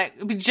Exotic.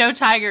 But Joe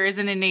Tiger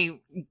isn't any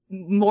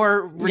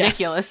more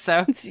ridiculous,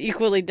 so. It's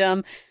equally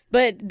dumb.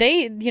 But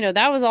they,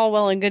 that was all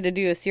well and good to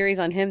do a series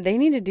on him. They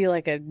need to do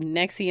like a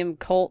NXIVM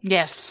cult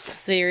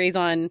series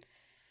on,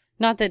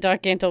 not that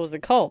Doc Antle was a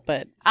cult,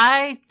 but.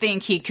 I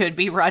think he could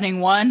be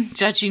running one,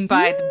 judging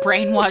by the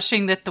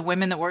brainwashing that the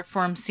women that work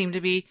for him seem to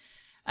be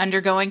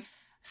undergoing.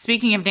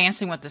 Speaking of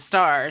Dancing with the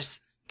Stars,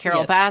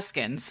 Carol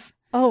Baskins.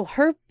 Oh,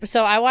 her.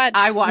 So I watched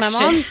my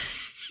mom, it.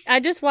 I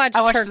just watched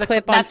her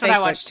clip on Facebook. That's what I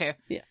watched too.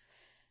 Yeah.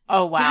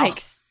 Oh, wow.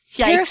 Yikes.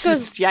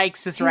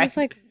 Yikes is right. He was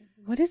like,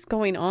 what is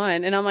going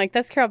on? And I'm like,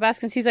 that's Carol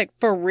Baskins. He's like,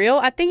 for real?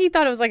 I think he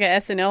thought it was like an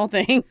SNL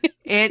thing.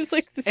 It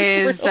like,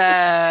 is,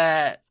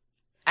 I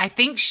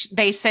think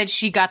they said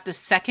she got the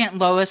second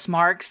lowest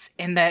marks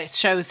in the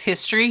show's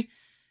history.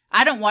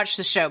 I don't watch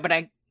the show, but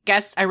I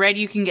guess I read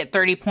you can get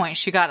 30 points.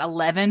 She got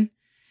 11.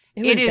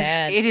 It is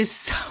bad. It is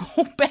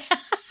so bad.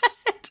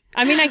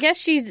 I mean, I guess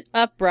she's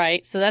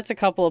upright, so that's a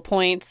couple of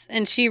points.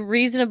 And she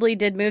reasonably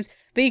did moves,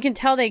 but you can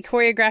tell they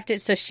choreographed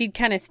it so she'd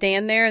kind of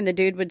stand there and the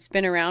dude would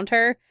spin around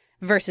her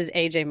versus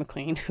AJ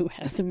McLean, who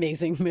has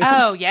amazing moves.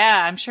 Oh,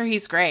 yeah. I'm sure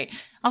he's great.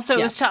 Also,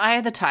 it was to Eye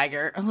of the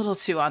Tiger, a little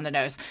too on the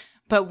nose.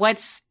 But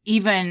what's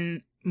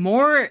even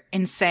more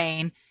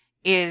insane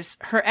is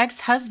her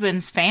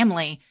ex-husband's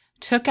family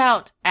took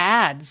out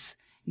ads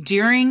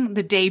during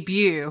the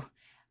debut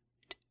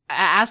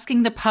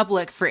asking the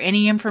public for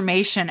any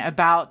information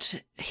about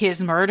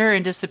his murder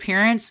and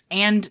disappearance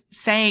and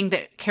saying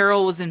that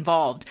Carol was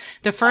involved.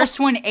 The first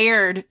one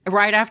aired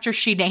right after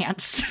she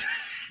danced.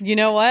 You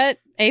know what?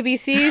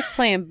 ABC's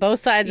playing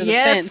both sides of the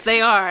fence. Yes, they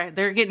are.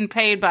 They're getting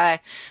paid by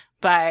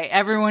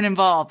everyone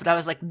involved. But I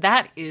was like,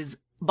 that is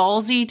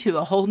ballsy to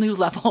a whole new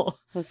level.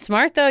 Well,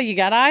 smart, though. You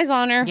got eyes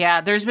on her.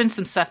 Yeah, there's been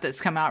some stuff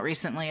that's come out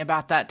recently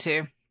about that,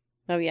 too.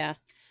 Oh, yeah.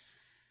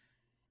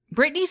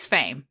 Britney's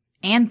fame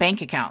and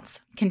bank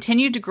accounts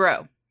continued to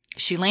grow.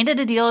 She landed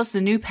a deal as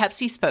the new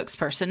Pepsi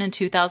spokesperson in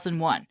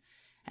 2001,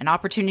 an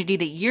opportunity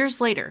that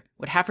years later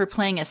would have her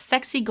playing a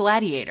sexy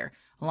gladiator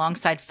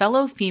alongside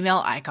fellow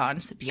female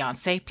icons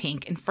Beyonce,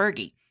 Pink, and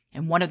Fergie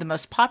in one of the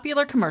most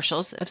popular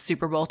commercials of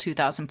Super Bowl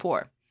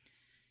 2004.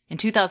 In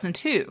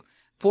 2002,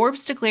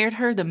 Forbes declared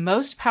her the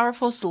most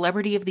powerful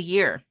celebrity of the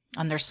year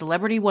on their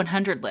Celebrity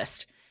 100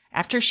 list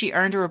after she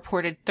earned a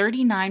reported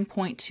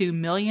 $39.2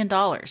 million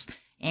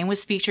and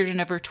was featured in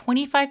over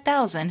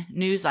 25,000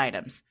 news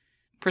items.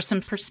 For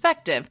some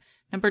perspective,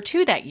 number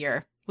 2 that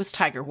year was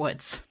Tiger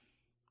Woods.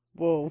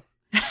 Whoa.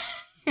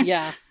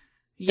 Yeah.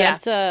 Yeah.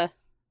 That's,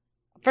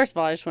 first of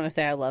all, I just want to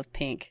say I love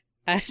Pink.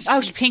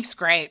 Pink's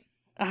great.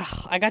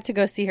 I got to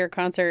go see her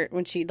concert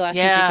when last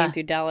time she came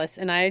through Dallas,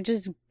 and I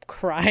just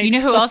cried. You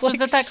know who else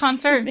was at that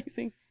concert?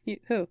 Amazing.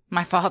 Who?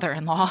 My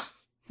father-in-law.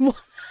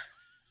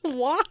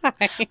 Why?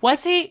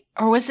 Was he,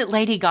 or was it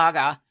Lady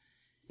Gaga?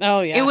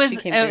 Oh, yeah. It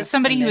was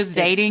somebody he was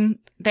dating.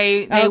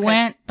 They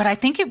went, but I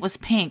think it was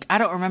Pink. I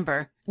don't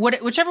remember.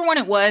 Whichever one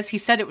it was, he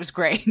said it was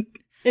great.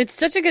 It's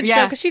such a good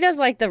show because she does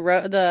like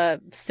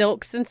the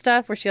silks and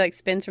stuff where she like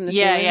spins from the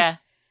ceiling. Yeah.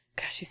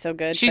 Gosh, she's so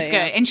good. She's good.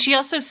 And she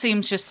also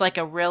seems just like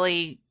a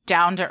really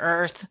down to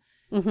earth,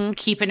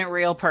 keeping it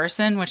real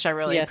person, which I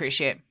really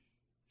appreciate.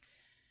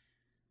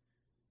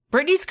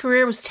 Britney's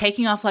career was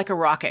taking off like a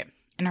rocket,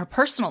 and her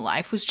personal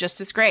life was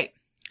just as great.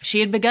 She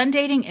had begun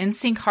dating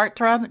NSYNC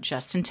heartthrob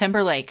Justin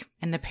Timberlake,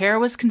 and the pair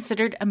was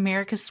considered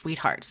America's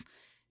sweethearts.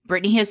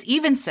 Britney has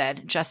even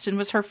said Justin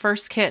was her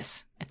first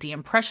kiss at the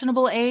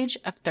impressionable age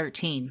of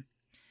 13.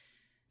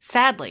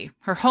 Sadly,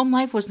 her home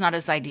life was not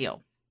as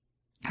ideal.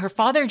 Her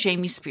father,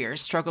 Jamie Spears,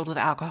 struggled with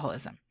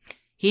alcoholism.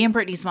 He and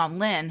Britney's mom,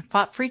 Lynn,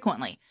 fought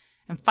frequently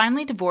and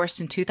finally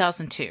divorced in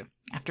 2002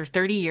 after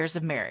 30 years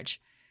of marriage.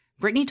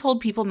 Britney told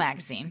People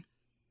magazine,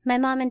 "My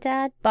mom and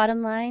dad,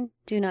 bottom line,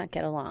 do not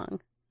get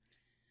along."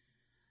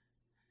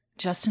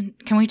 Justin,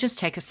 can we just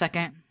take a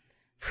second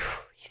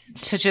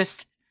to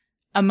just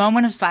a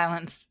moment of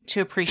silence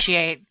to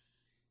appreciate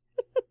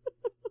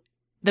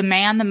the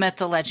man, the myth,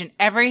 the legend,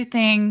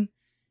 everything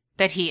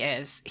that he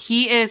is.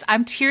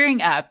 I'm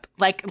tearing up,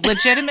 like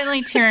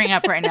legitimately tearing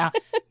up right now,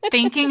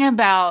 thinking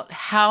about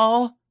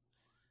how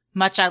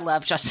much I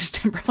love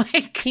Justin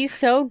Timberlake. He's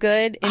so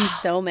good in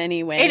so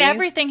many ways. In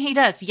everything he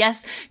does.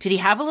 Yes. Did he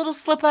have a little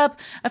slip up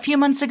a few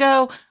months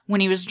ago when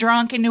he was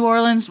drunk in New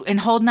Orleans and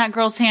holding that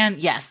girl's hand?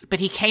 Yes.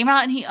 But he came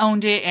out and he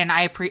owned it, and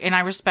I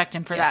respect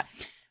him for that.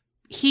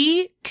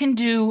 He can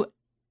do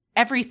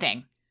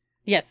everything.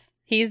 Yes.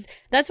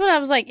 That's what I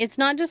was like. It's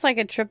not just like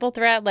a triple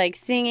threat, like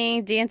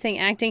singing, dancing,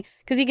 acting,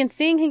 because he can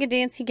sing, he can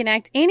dance, he can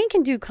act, and he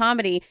can do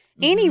comedy,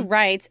 and he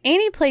writes,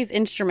 and he plays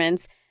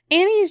instruments,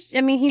 and he's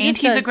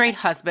a great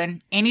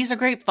husband, and he's a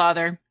great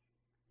father.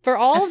 For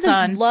all of the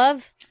son.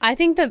 love, I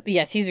think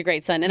yes, he's a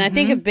great son. And I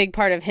think a big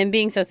part of him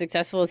being so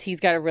successful is he's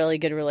got a really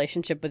good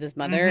relationship with his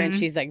mother, and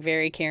she's like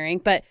very caring.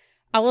 But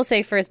I will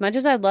say, for as much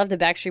as I love the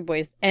Backstreet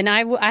Boys, and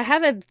I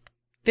have a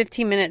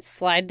 15-minute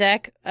slide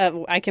deck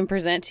I can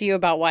present to you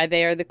about why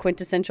they are the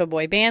quintessential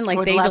boy band.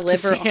 Like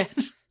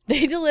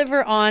they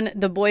deliver on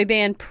the boy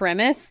band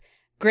premise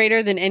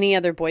greater than any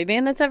other boy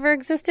band that's ever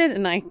existed.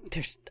 And I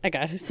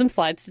got some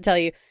slides to tell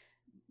you.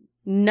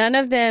 None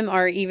of them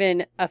are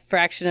even a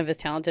fraction of as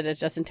talented as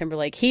Justin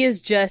Timberlake. He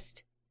is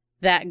just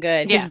that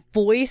good. Yeah. His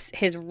voice,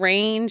 his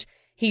range,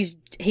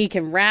 he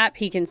can rap,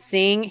 he can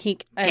sing,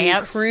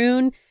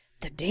 croon.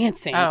 The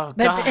dancing. Oh,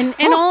 but God.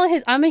 And all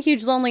his, I'm a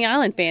huge Lonely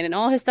Island fan, and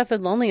all his stuff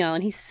with Lonely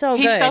Island, he's so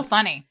good. He's so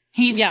funny.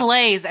 He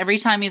slays every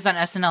time he's on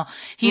SNL.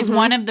 He's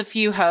one of the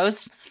few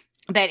hosts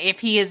that if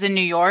he is in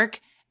New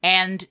York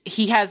and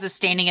he has a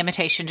standing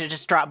invitation to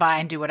just drop by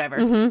and do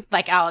whatever,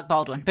 like Alec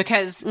Baldwin,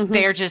 because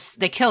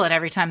they kill it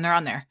every time they're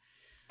on there.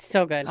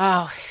 So good.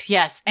 Oh,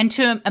 yes. And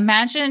to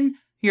imagine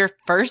your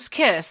first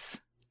kiss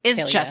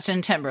is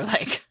Justin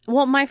Timberlake.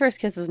 Well, my first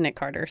kiss was Nick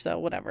Carter, so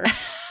whatever.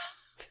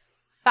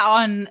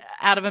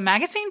 Out of a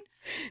magazine?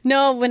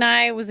 No, when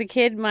I was a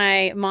kid,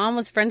 my mom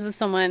was friends with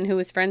someone who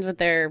was friends with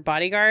their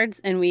bodyguards,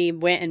 and we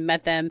went and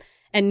met them.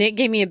 And Nick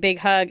gave me a big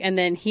hug, and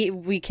then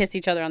we kissed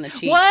each other on the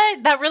cheek.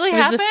 What? That really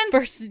happened?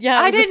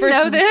 I didn't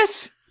know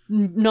this.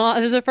 No, it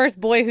was the first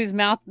boy whose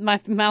my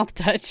mouth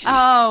touched.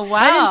 Oh,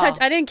 wow.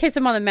 I didn't kiss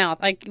him on the mouth.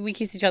 We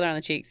kissed each other on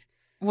the cheeks.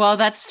 Well,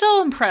 that's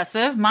still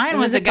impressive. Mine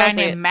was a guy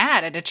named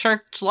Matt at a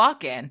church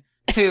lock-in.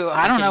 Who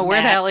I don't know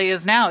where the hell he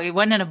is now. He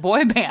wasn't in a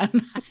boy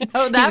band. I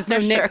know that. He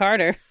was Nick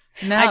Carter.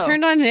 No. I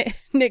turned on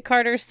Nick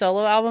Carter's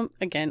solo album.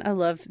 Again, I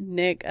love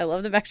Nick. I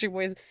love the Backstreet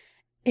Boys.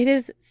 It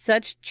is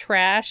such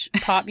trash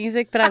pop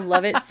music, but I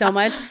love it so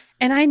much.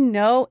 And I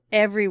know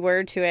every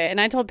word to it.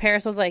 And I told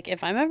Paris, I was like,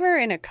 if I'm ever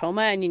in a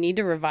coma and you need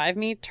to revive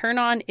me, turn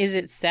on Is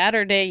It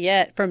Saturday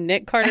Yet from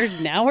Nick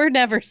Carter's Now or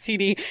Never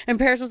CD. And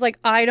Paris was like,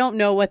 I don't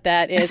know what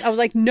that is. I was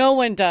like, no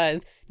one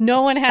does.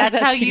 No one has That's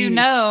that how CD. you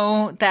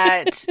know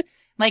that...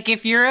 Like,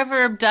 if you're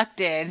ever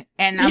abducted,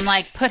 and I'm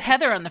like, put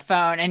Heather on the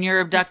phone, and your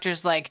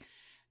abductor's like,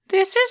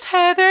 this is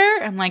Heather.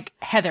 I'm like,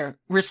 Heather,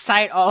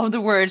 recite all of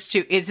the words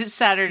to Is It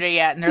Saturday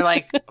Yet? And they're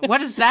like,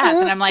 what is that?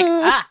 And I'm like,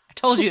 I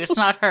told you, it's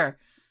not her.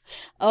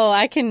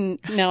 Oh,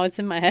 no, it's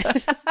in my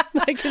head.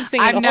 I can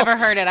sing it I've never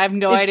heard it. I have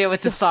no idea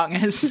what the song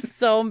is. It's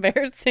so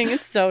embarrassing.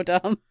 It's so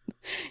dumb.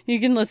 You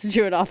can listen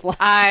to it offline.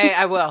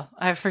 I will.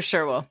 I for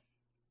sure will.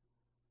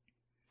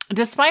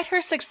 Despite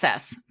her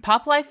success,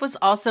 pop life was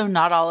also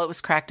not all it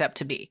was cracked up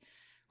to be.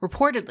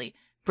 Reportedly,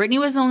 Britney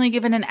was only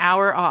given an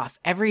hour off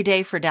every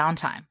day for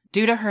downtime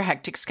due to her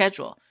hectic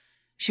schedule.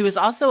 She was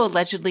also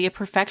allegedly a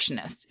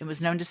perfectionist and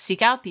was known to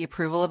seek out the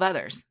approval of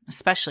others,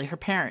 especially her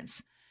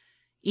parents.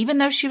 Even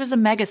though she was a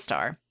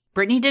megastar,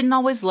 Britney didn't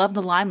always love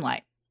the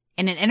limelight.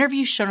 In an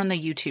interview shown on the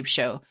YouTube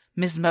show,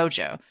 Ms.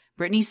 Mojo,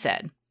 Britney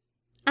said,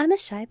 I'm a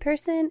shy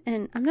person,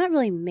 and I'm not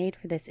really made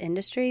for this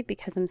industry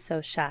because I'm so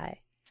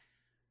shy.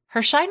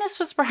 Her shyness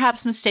was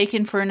perhaps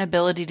mistaken for an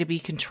ability to be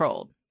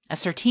controlled,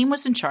 as her team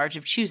was in charge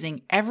of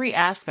choosing every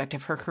aspect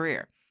of her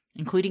career,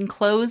 including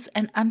clothes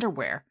and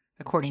underwear,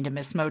 according to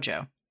Miss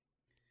Mojo.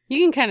 You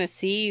can kind of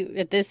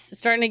see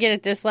starting to get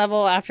at this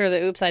level after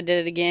the Oops, I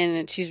Did It Again,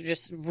 and she's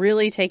just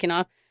really taken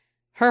off.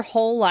 Her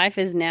whole life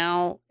is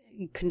now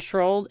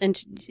controlled,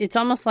 and it's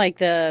almost like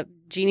the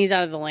genie's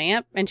out of the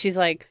lamp, and she's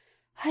like,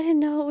 I didn't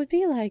know it would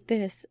be like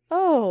this.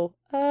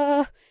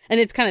 And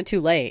it's kind of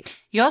too late.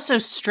 You also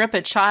strip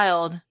a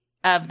child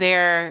of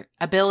their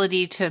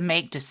ability to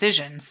make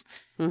decisions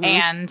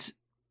and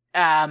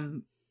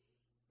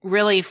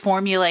really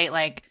formulate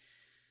like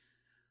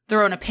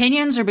their own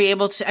opinions or be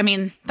able to, I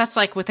mean, that's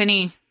like with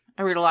I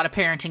read a lot of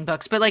parenting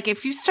books, but like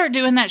if you start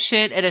doing that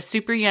shit at a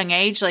super young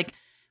age, like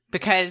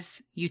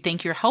because you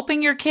think you're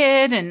helping your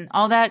kid and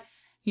all that,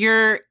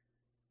 you're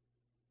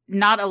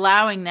not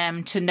allowing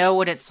them to know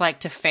what it's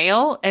like to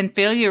fail, and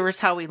failure is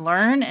how we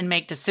learn and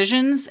make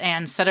decisions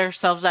and set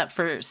ourselves up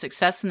for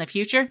success in the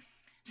future.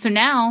 So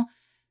now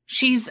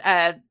she's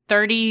a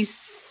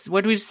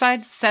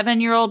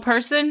 7-year-old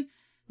person,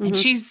 and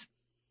she's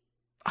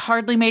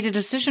hardly made a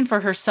decision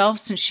for herself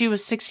since she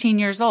was 16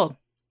 years old.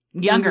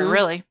 Younger,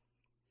 really.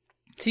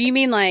 So you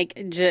mean like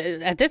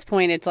at this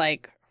point, it's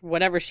like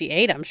whatever she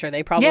ate, I'm sure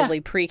they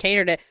probably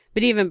pre-catered it.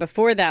 But even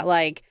before that,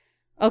 like,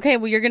 okay,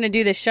 well, you're going to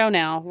do this show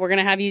now. We're going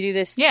to have you do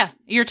this. Yeah.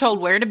 You're told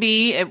where to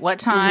be, at what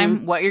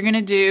time, what you're going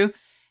to do.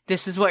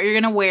 This is what you're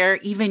going to wear,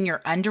 even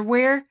your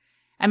underwear.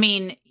 I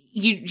mean,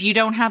 you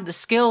don't have the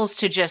skills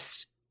to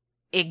just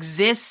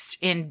exist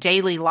in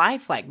daily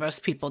life like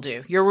most people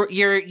do.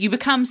 You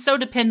become so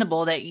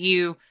dependable that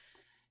you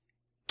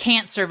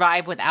can't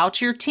survive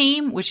without your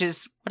team, which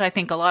is what I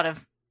think a lot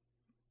of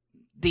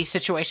these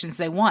situations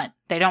they want.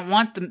 They don't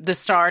want the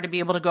star to be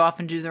able to go off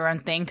and do their own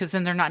thing because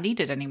then they're not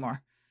needed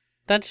anymore.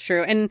 That's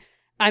true. And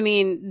I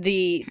mean,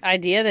 the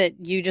idea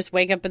that you just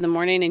wake up in the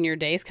morning and your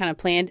day's kind of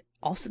planned,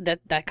 also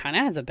that kind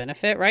of has a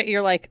benefit, right?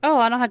 You're like, oh,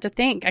 I don't have to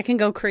think. I can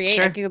go create.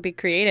 Sure. I can go be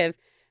creative.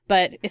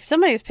 But if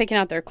somebody's picking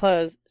out their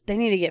clothes, they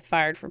need to get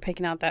fired for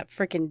picking out that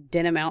freaking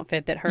denim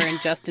outfit that her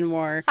and Justin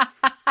wore.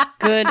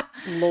 Good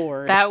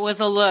Lord. That was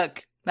a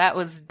look. That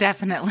was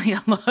definitely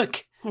a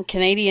look. A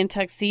Canadian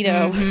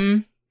tuxedo. Mm-hmm.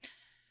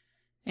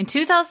 In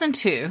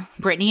 2002,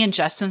 Britney and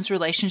Justin's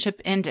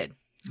relationship ended,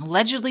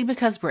 allegedly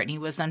because Britney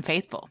was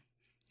unfaithful.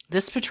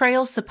 This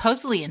portrayal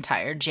supposedly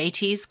entitled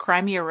JT's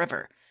Cry Me a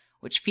River,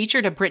 which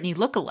featured a Britney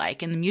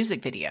lookalike in the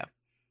music video.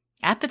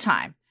 At the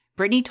time,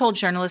 Britney told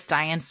journalist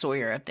Diane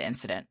Sawyer of the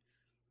incident.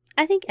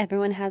 I think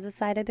everyone has a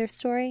side of their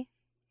story.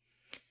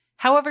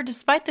 However,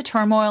 despite the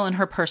turmoil in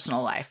her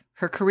personal life,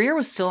 her career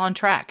was still on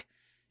track.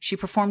 She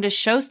performed a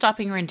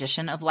show-stopping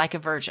rendition of Like a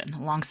Virgin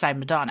alongside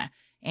Madonna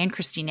and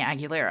Christina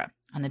Aguilera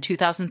on the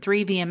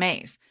 2003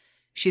 VMAs.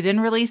 She then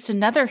released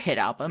another hit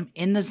album,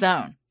 In the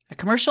Zone, a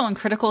commercial and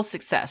critical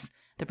success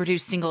that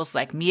produced singles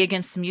like Me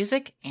Against the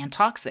Music and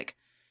Toxic.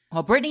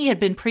 While Britney had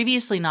been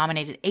previously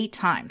nominated 8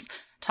 times,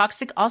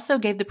 Toxic also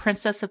gave the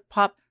Princess of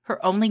Pop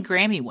her only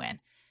Grammy win,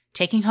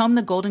 taking home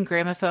the Golden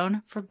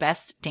Gramophone for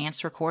Best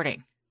Dance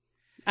Recording.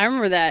 I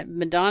remember that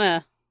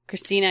Madonna,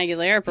 Christina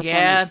Aguilera performance.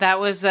 Yeah, that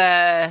was,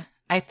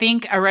 I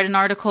think I read an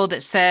article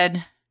that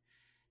said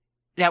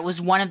that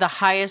was one of the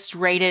highest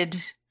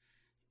rated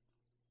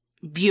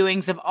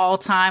viewings of all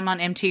time on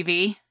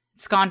MTV.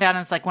 It's gone down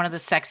as like one of the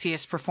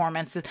sexiest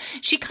performances.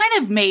 She kind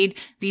of made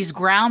these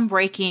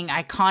groundbreaking,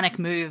 iconic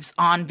moves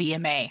on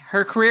VMA.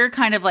 Her career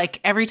kind of like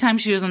every time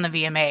she was on the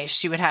VMA,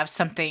 she would have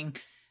something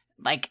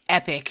like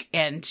epic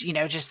and, you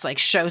know, just like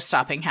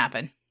show-stopping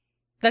happen.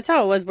 That's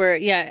how it was where,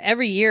 yeah,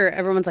 every year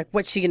everyone's like,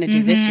 what's she going to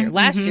do this year?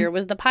 Last year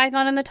was the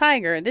Python and the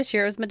Tiger. This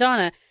year it was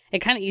Madonna. It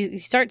kind of, you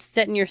start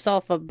setting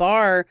yourself a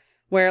bar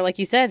where, like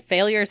you said,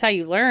 failure is how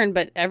you learn,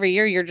 but every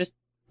year you're just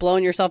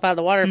blowing yourself out of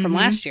the water from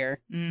last year.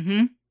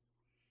 Mm-hmm.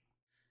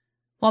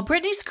 While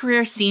Britney's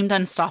career seemed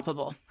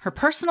unstoppable, her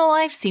personal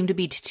life seemed to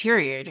be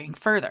deteriorating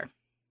further.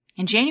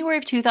 In January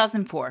of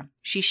 2004,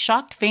 she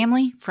shocked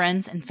family,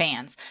 friends, and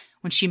fans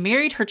when she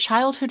married her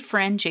childhood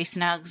friend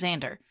Jason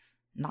Alexander,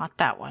 not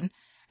that one,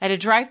 at a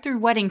drive-through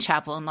wedding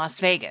chapel in Las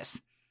Vegas.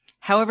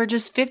 However,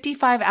 just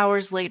 55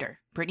 hours later,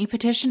 Britney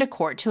petitioned a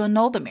court to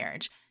annul the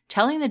marriage,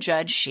 telling the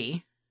judge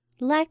she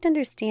lacked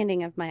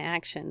understanding of my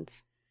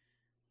actions.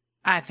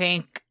 I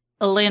think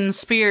Lynn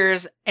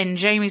Spears and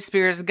Jamie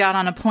Spears got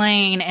on a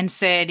plane and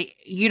said,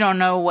 you don't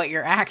know what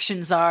your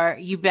actions are.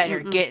 You better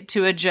get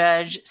to a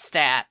judge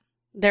stat.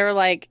 They were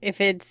like, if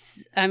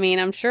it's, I mean,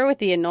 I'm sure with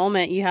the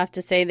annulment, you have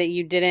to say that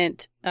you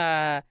didn't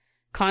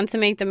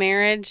consummate the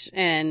marriage.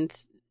 And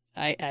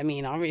I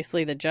mean,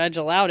 obviously the judge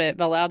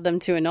allowed them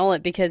to annul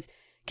it because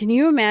can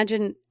you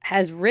imagine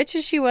as rich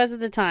as she was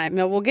at the time?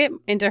 Now, we'll get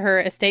into her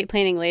estate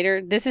planning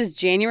later. This is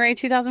January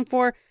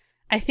 2004.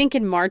 I think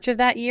in March of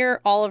that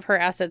year, all of her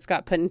assets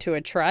got put into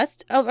a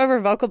trust, a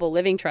revocable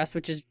living trust,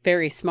 which is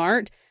very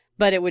smart,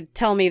 but it would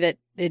tell me that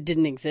it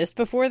didn't exist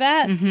before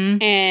that.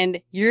 Mm-hmm.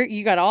 And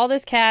you got all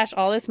this cash,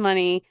 all this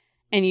money,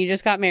 and you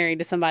just got married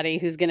to somebody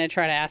who's going to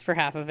try to ask for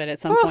half of it at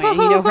some point. And,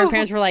 you know, her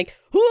parents were like,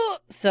 whoa!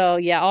 So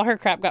yeah, all her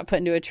crap got put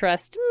into a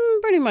trust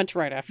pretty much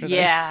right after this.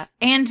 Yeah.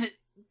 And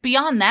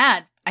beyond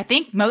that, I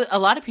think a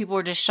lot of people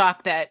were just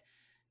shocked that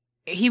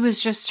he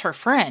was just her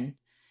friend.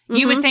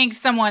 You would think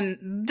someone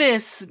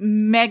this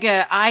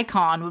mega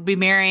icon would be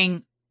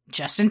marrying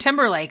Justin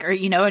Timberlake or,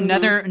 you know,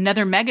 another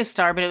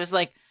megastar. But it was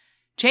like,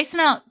 Jason,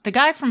 the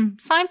guy from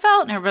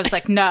Seinfeld? And everybody's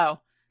like,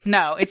 no,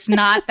 it's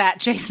not that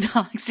Jason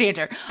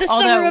Alexander. The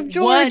Summer of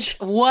George.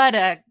 What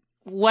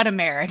a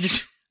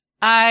marriage.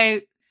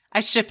 I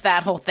ship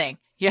that whole thing.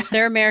 Yeah.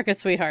 They're America's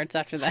sweethearts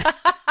after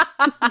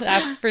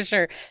that. For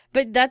sure.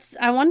 But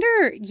I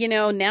wonder, you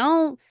know,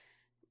 now...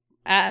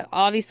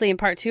 obviously in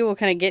part 2 we'll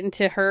kind of get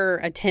into her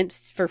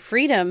attempts for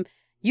freedom.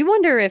 You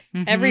wonder if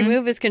every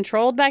move is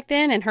controlled back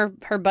then and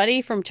her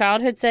buddy from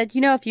childhood said, you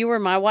know, if you were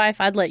my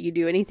wife, I'd let you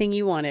do anything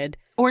you wanted.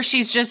 Or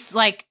she's just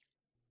like,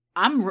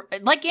 I'm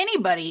like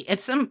anybody.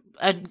 It's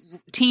a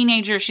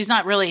teenager. She's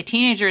not really a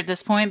teenager at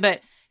this point,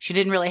 but she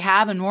didn't really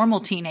have a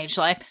normal teenage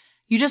life.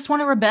 You just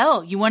want to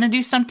rebel. You want to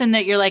do something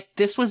that you're like,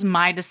 this was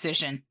my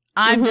decision.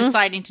 I'm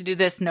deciding to do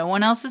this. No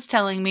one else is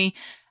telling me.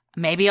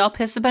 Maybe I'll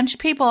piss a bunch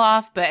of people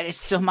off, but it's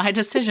still my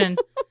decision.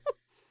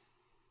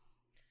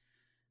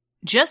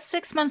 Just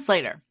 6 months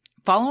later,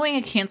 following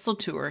a canceled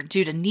tour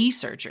due to knee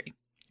surgery,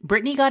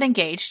 Britney got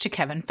engaged to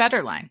Kevin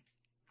Federline,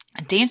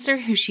 a dancer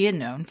who she had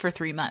known for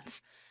 3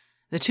 months.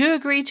 The two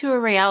agreed to a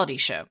reality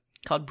show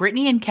called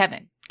Britney and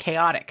Kevin,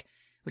 Chaotic,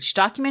 which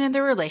documented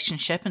their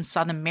relationship and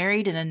saw them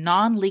married in a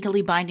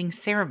non-legally binding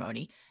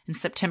ceremony in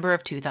September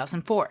of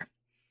 2004.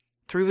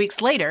 3 weeks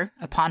later,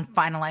 upon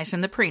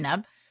finalizing the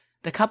prenup,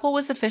 the couple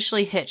was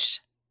officially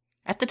hitched.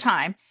 At the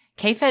time,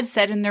 K-Fed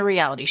said in their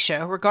reality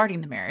show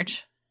regarding the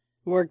marriage,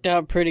 worked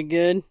out pretty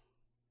good.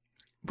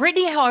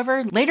 Britney,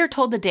 however, later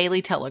told the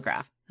Daily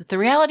Telegraph that the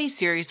reality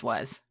series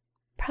was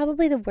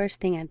probably the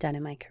worst thing I've done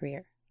in my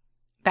career.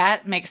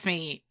 That makes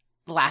me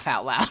laugh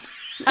out loud.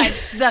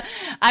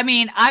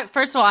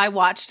 First of all, I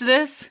watched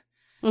this.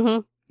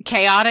 Mm-hmm.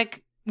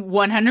 Chaotic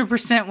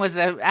 100% was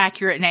an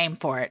accurate name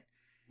for it.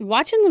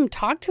 Watching them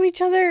talk to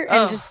each other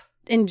and just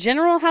in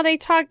general how they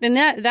talked. And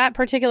that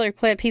particular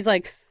clip, he's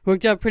like,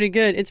 worked out pretty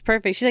good. It's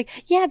perfect. She's like,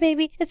 yeah,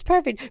 baby, it's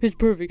perfect. It's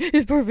perfect.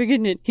 It's perfect,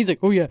 isn't it? He's like,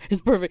 oh, yeah,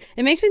 it's perfect.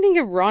 It makes me think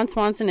of Ron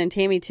Swanson and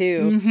Tammy,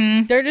 too.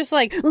 Mm-hmm. They're just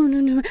like, oh,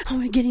 no, I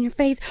want to get in your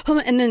face. Oh,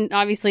 and then,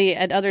 obviously,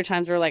 at other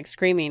times, we're like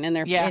screaming and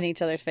they're in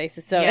each other's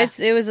faces.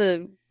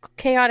 So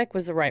chaotic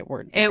was the right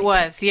word. It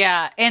was,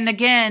 yeah. And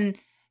again,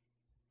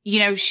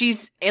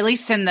 she's, at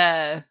least in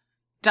the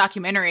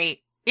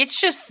documentary,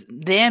 it's just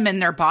them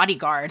and their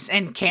bodyguards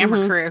and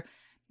camera crew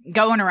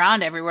going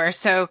around everywhere.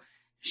 So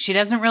she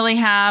doesn't really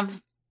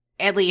have,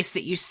 at least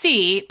that you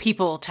see,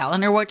 people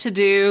telling her what to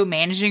do,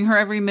 managing her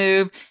every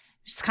move.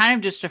 It's kind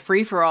of just a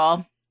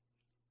free-for-all.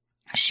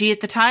 She,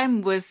 at the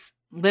time, was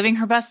living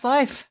her best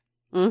life.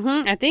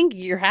 Mm-hmm. I think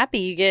you're happy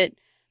you get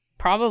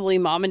probably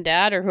mom and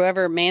dad or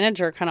whoever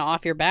manager kind of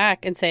off your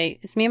back and say,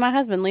 it's me and my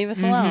husband, leave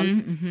us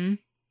alone. Mm-hmm.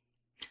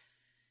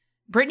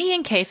 Brittany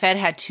and K-Fed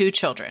had 2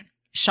 children,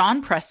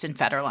 Sean Preston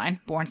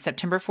Federline, born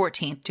September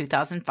 14th,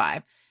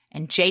 2005,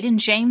 and Jaden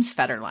James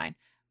Federline,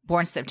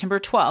 born September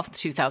 12th,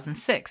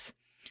 2006.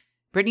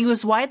 Brittany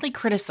was widely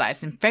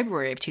criticized in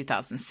February of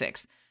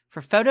 2006 for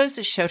photos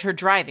that showed her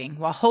driving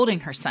while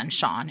holding her son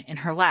Sean in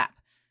her lap,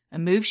 a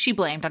move she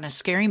blamed on a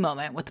scary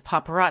moment with the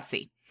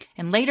paparazzi,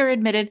 and later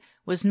admitted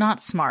was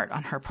not smart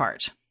on her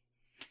part.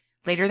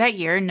 Later that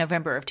year, in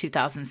November of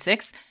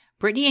 2006,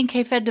 Brittany and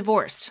K-Fed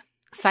divorced,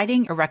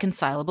 citing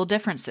irreconcilable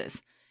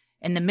differences.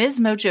 In the Ms.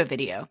 Mojo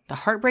video, The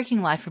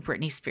Heartbreaking Life of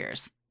Britney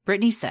Spears,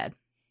 Brittany said,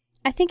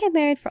 I think I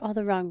married for all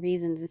the wrong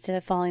reasons instead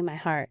of following my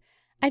heart.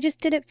 I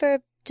just did it for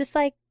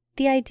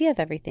the idea of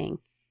everything.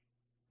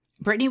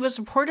 Brittany was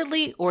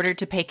reportedly ordered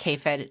to pay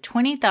K-Fed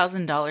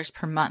 $20,000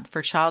 per month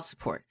for child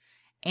support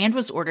and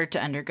was ordered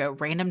to undergo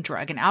random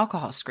drug and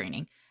alcohol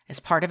screening as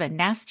part of a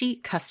nasty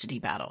custody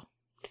battle.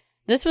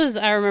 This was,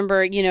 I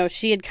remember,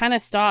 she had kind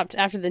of stopped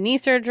after the knee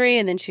surgery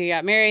and then she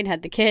got married,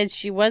 had the kids.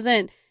 She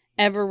wasn't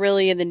ever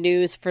really in the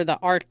news for the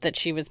art that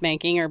she was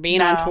making or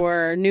being on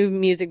tour or new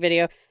music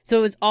video. So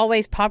it was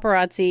always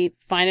paparazzi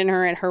finding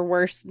her at her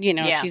worst,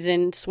 she's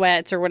in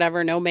sweats or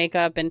whatever, no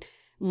makeup and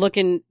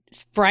looking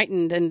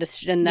frightened. And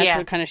that's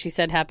what kind of she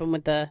said happened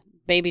with the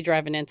baby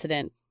driving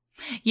incident.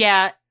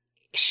 Yeah,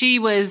 she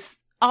was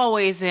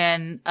always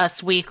in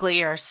Us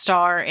Weekly or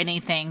Star,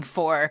 anything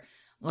for,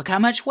 look how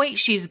much weight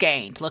she's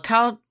gained. Look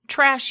how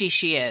trashy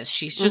she is.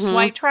 She's just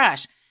white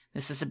trash.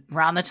 This is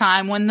around the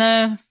time when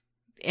the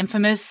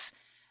infamous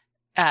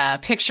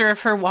picture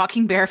of her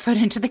walking barefoot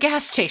into the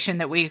gas station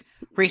that we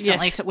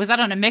recently... Yes. Was that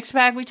on a mixed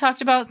bag we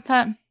talked about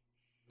that?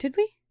 Did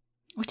we?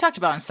 We talked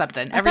about on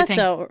something. I Everything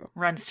thought so.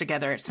 Runs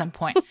together at some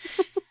point.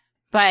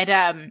 But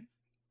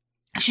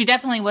she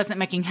definitely wasn't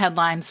making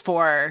headlines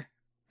for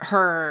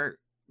her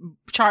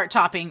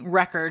chart-topping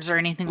records or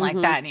anything like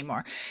that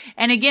anymore.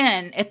 And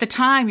again, at the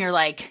time, you're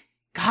like,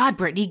 God,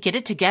 Brittany, get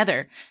it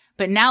together.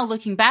 But now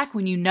looking back,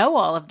 when you know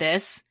all of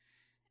this,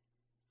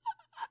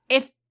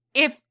 if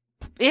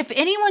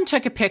anyone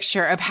took a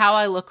picture of how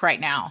I look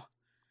right now,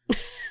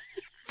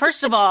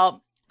 first of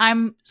all,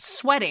 I'm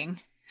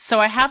sweating. So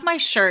I have my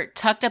shirt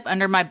tucked up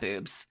under my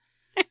boobs.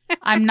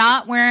 I'm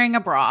not wearing a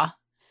bra.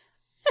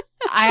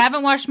 I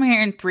haven't washed my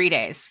hair in 3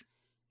 days.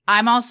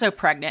 I'm also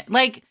pregnant.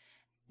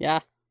 Yeah.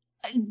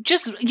 You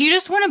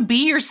just want to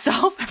be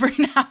yourself every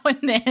now and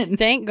then.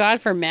 Thank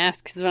God for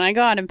masks. Because when I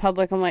go out in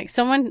public, I'm like,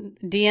 someone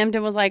DM'd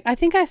and was like, I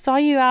think I saw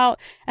you out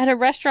at a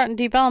restaurant in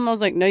Deep Ellum. I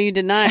was like, no, you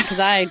did not. Because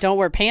I don't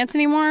wear pants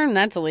anymore. And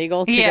that's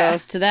illegal to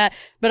go to that.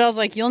 But I was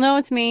like, you'll know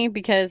it's me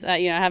because, I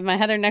have my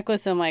Heather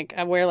necklace. And I'm like,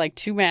 I wear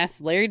 2 masks,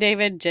 Larry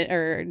David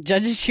or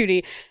Judge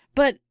Judy.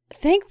 But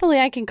thankfully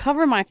I can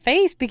cover my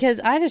face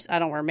because I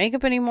don't wear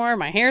makeup anymore.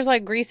 My hair's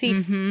greasy.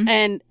 Mm-hmm.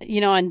 And,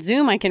 on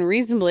Zoom, I can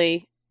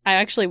reasonably...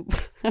 I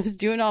was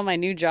doing all my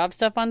new job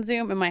stuff on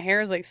Zoom and my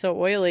hair is so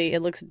oily.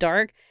 It looks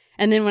dark.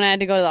 And then when I had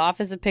to go to the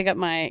office to pick up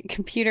my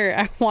computer,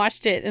 I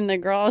watched it and the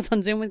girl I was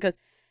on Zoom with goes,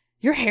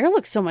 your hair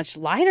looks so much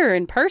lighter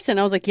in person.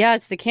 I was like, yeah,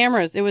 it's the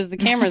cameras. It was the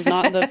cameras,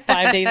 not the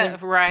 5 days of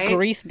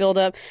grease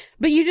buildup.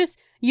 But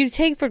you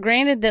take for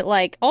granted that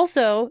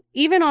also,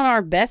 even on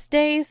our best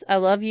days, I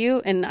love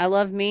you and I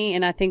love me.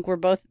 And I think we're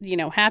both,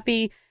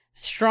 happy,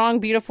 strong,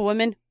 beautiful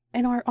women.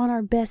 And on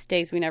our best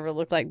days, we never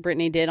look like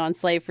Brittany did on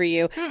Slave for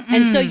You. Mm-mm.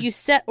 And so you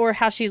set, or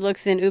how she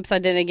looks in Oops, I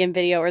Did It Again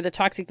video or the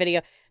Toxic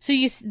video. So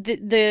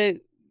the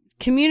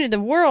community,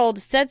 the world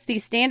sets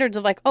these standards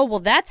of oh, well,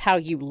 that's how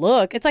you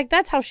look. It's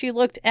that's how she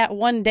looked at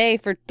one day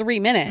for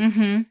 3 minutes.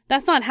 Mm-hmm.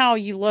 That's not how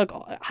you look.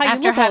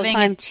 After having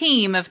a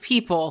team of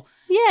people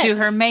do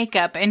her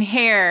makeup and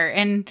hair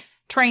and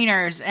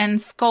trainers and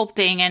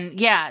sculpting and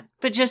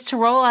but just to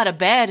roll out of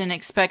bed and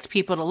expect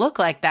people to look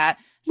like that.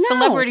 No.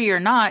 Celebrity or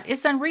not,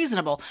 it's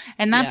unreasonable.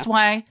 And that's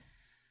why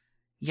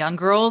young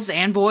girls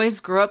and boys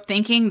grow up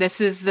thinking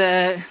this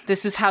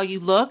is how you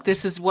look.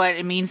 This is what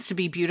it means to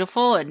be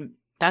beautiful. And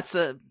that's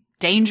a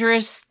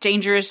dangerous,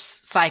 dangerous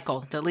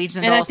cycle that leads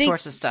into all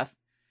sorts of stuff.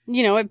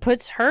 it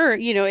puts her,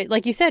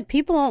 like you said,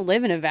 people don't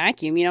live in a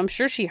vacuum. I'm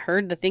sure she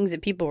heard the things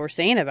that people were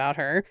saying about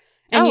her.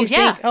 And you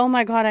think, oh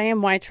my God, I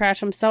am white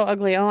trash. I'm so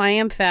ugly. Oh, I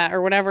am fat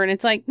or whatever. And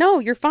it's like, no,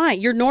 you're fine.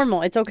 You're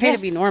normal. It's okay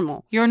to be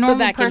normal. You're a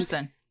normal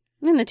person.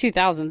 In the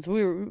 2000s,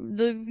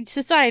 the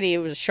society, it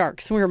was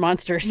sharks. We were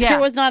monsters. Yeah. There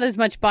was not as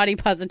much body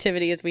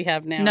positivity as we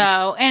have now.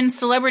 No. And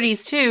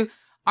celebrities, too,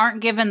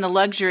 aren't given the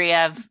luxury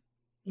of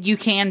you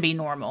can be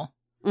normal.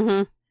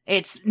 Mm-hmm.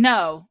 It's,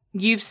 no,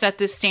 you've set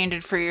this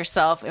standard for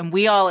yourself, and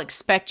we all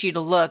expect you to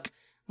look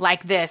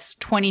like this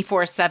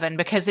 24/7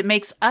 because it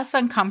makes us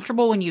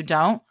uncomfortable when you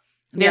don't.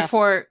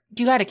 Therefore,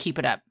 you got to keep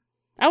it up.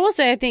 I will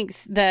say I think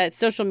that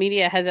social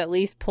media has at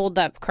least pulled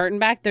that curtain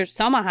back. There's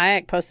Salma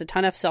Hayek posts a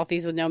ton of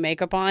selfies with no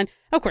makeup on.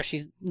 Of course,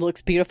 she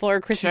looks beautiful,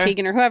 or Chrissy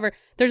Teigen or whoever.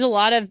 There's a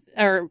lot of,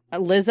 or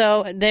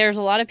Lizzo, there's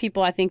a lot of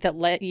people I think that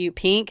let you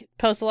Pink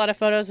post a lot of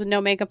photos with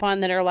no makeup on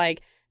that are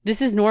like,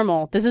 this is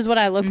normal. This is what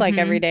I look like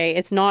every day.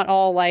 It's not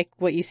all like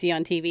what you see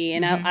on TV.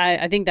 And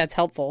I think that's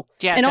helpful.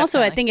 Yeah, and definitely. Also,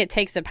 I think it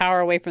takes the power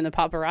away from the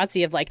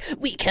paparazzi of like,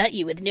 we cut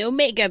you with no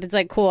makeup. It's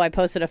like, cool, I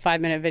posted a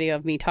 5-minute video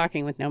of me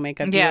talking with no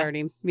makeup. Yeah. You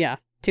already,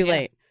 too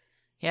late.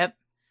 Yep.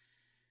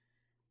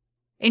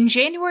 In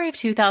January of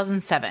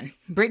 2007,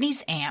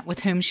 Britney's aunt,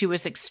 with whom she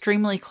was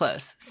extremely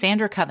close,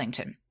 Sandra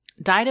Covington,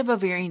 died of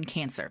ovarian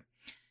cancer.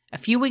 A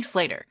few weeks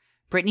later,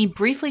 Britney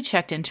briefly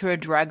checked into a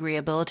drug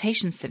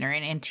rehabilitation center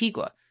in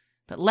Antigua,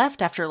 but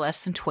left after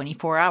less than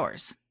 24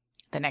 hours.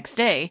 The next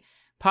day,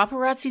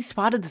 paparazzi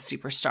spotted the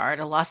superstar at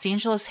a Los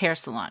Angeles hair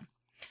salon.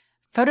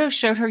 Photos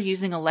showed her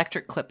using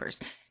electric clippers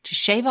to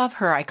shave off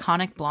her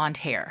iconic blonde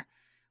hair.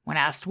 When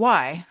asked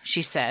why,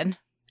 she said,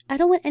 I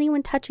don't want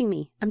anyone touching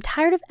me. I'm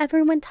tired of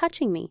everyone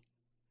touching me.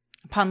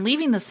 Upon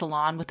leaving the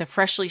salon with a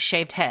freshly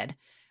shaved head,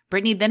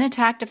 Britney then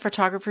attacked a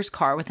photographer's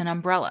car with an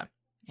umbrella,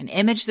 an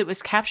image that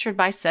was captured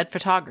by said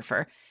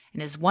photographer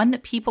and is one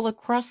that people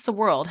across the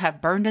world have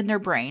burned in their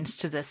brains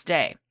to this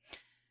day.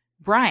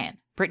 Brian,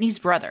 Britney's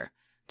brother,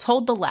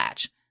 told The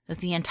Latch that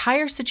the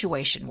entire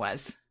situation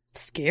was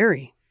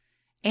scary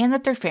and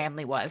that their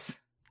family was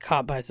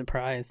caught by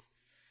surprise.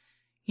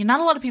 Not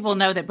a lot of people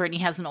know that Britney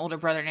has an older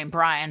brother named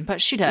Brian,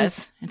 but she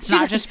does. It's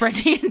not just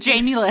Britney and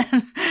Jamie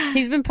Lynn.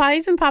 He's been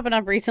popping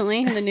up recently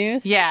in the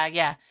news.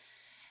 Yeah.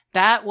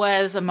 That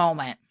was a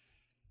moment.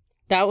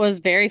 That was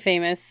very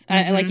famous.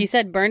 Like you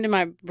said, burned in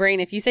my brain.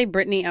 If you say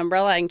Britney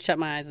umbrella, I can shut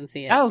my eyes and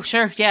see it. Oh,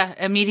 sure. Yeah,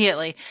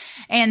 immediately.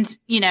 And,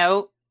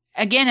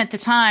 again, at the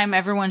time,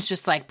 everyone's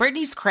just like,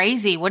 Britney's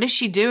crazy. What is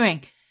she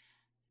doing?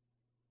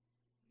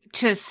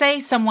 To see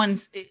someone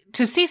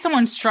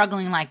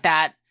struggling like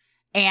that,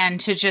 and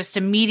to just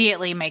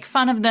immediately make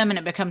fun of them and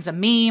it becomes a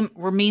meme.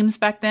 Were memes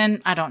back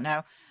then? I don't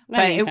know.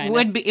 But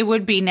it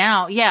would be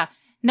now. Yeah.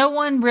 No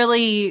one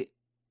really,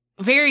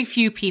 very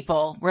few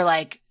people were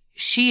like,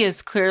 she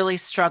is clearly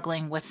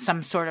struggling with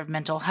some sort of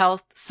mental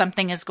health.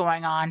 Something is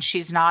going on.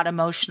 She's not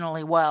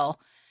emotionally well.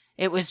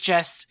 It was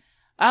just,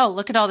 oh,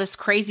 look at all this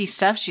crazy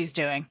stuff she's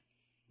doing.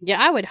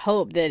 Yeah, I would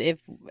hope that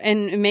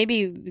and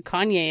maybe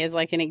Kanye is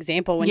like an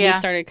example when he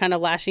started kind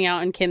of lashing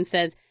out and Kim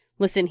says,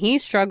 listen,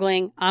 he's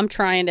struggling. I'm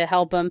trying to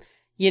help him.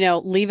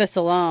 Leave us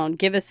alone.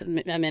 Give us a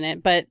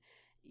minute. But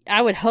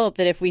I would hope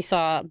that if we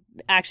saw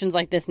actions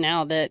like this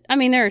now that,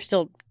 there are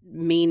still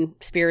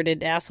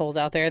mean-spirited assholes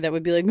out there that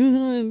would be like,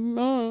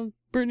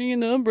 Britney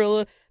and the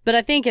umbrella. But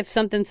I think if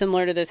something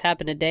similar to this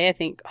happened today, I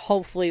think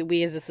hopefully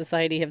we as a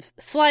society have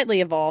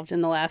slightly evolved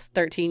in the last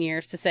 13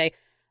 years to say,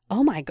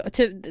 oh my God,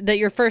 that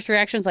your first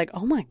reaction is like,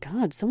 oh my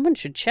God, someone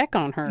should check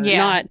on her. Yeah.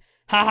 Not,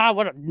 haha,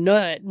 what a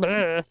nut.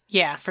 Bleh.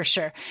 Yeah, for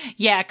sure.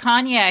 Yeah,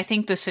 Kanye, I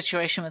think the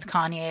situation with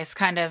Kanye is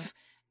kind of,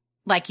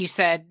 like you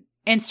said,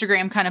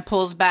 Instagram kind of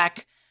pulls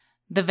back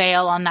the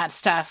veil on that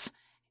stuff,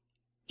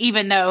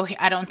 even though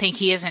I don't think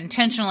he is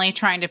intentionally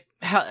trying to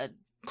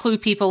clue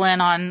people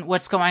in on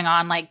what's going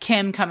on, like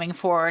Kim coming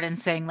forward and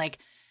saying, like,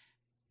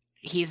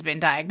 he's been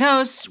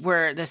diagnosed,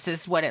 where this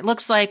is what it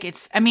looks like.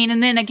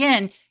 And then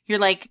again, you're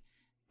like,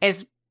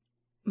 as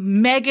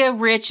mega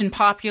rich and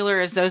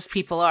popular as those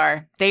people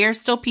are, they are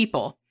still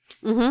people.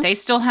 Mm-hmm. They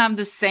still have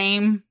the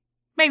same,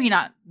 maybe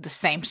not the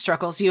same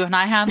struggles you and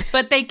I have,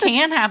 but they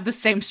can have the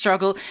same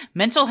struggle.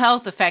 Mental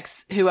health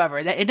affects whoever.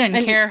 It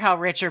doesn't care how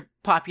rich or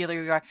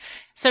popular you are.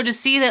 So to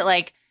see that,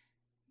 like,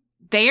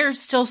 they are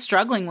still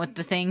struggling with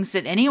the things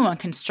that anyone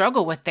can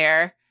struggle with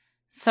there.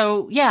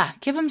 So yeah,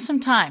 give them some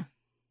time.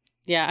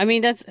 Yeah,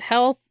 that's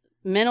health,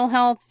 mental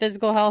health,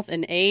 physical health,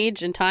 and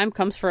age and time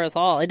comes for us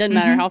all. It doesn't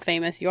matter how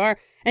famous you are.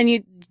 And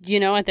you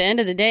know, at the end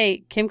of the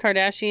day, Kim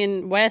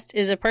Kardashian West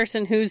is a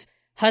person whose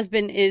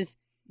husband is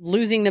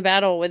losing the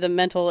battle with a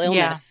mental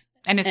illness.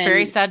 Yeah. And it's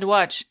very sad to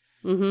watch.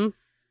 Mm-hmm.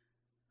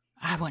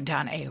 I went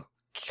down a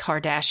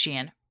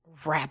Kardashian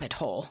rabbit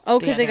hole. Oh,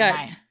 because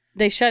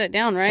they shut it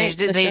down, right?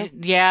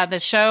 The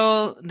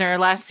show, their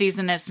last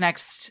season is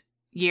next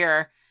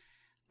year.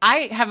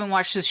 I haven't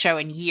watched this show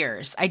in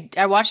years.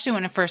 I watched it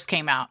when it first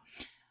came out.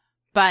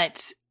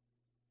 But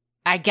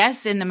I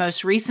guess in the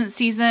most recent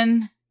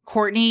season,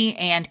 Kourtney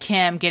and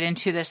Kim get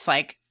into this,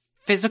 like,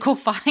 physical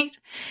fight.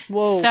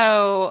 Whoa.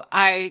 So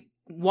I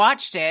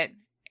watched it,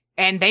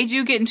 and they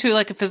do get into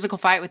like a physical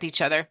fight with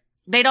each other.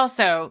 They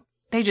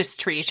just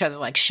treat each other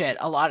like shit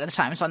a lot of the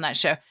times on that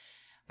show.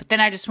 But then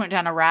I just went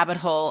down a rabbit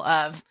hole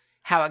of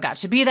how it got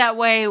to be that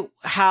way,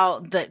 how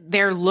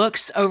their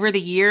looks over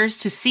the years,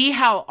 to see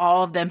how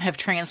all of them have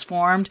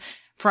transformed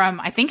from,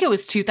 I think it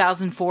was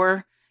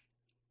 2004,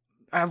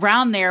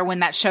 around there when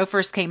that show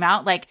first came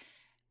out. Like,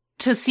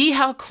 to see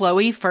how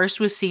Khloe first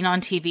was seen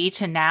on TV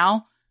to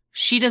now,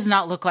 she does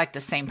not look like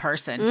the same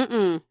person.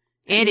 Mm-mm.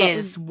 It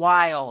is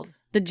wild.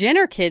 The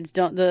Jenner kids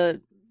don't,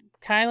 the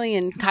Kylie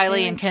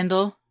and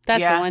Kendall.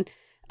 That's the one.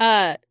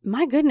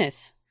 My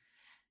goodness.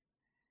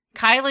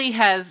 Kylie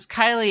has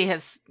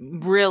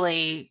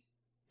really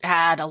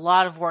had a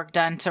lot of work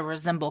done to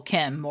resemble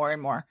Kim more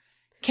and more.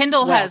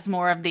 Kendall has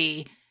more of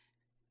the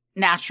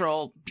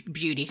natural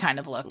beauty kind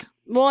of look.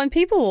 Well, and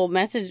people will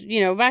message,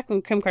 back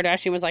when Kim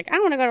Kardashian was like, I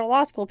want to go to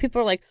law school,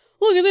 people are like,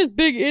 look at this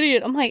big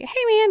idiot. I'm like,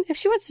 hey man, if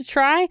she wants to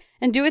try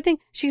and do a thing,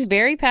 she's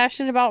very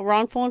passionate about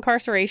wrongful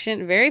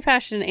incarceration, very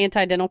passionate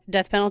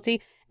anti-death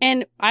penalty.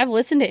 And I've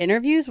listened to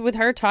interviews with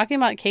her talking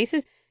about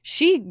cases.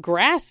 She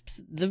grasps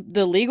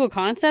the legal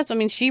concepts. I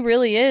mean, she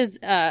really is.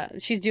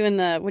 She's doing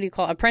the,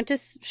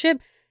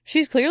 apprenticeship.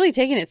 She's clearly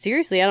taking it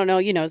seriously. I don't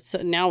know,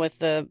 so now with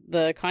the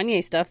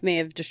Kanye stuff may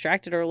have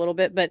distracted her a little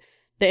bit, but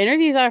the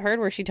interviews I heard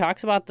where she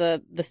talks about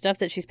the stuff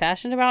that she's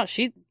passionate about,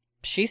 she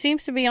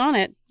seems to be on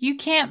it. You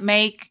can't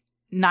make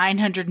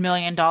 $900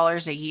 million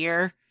a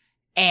year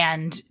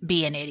and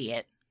be an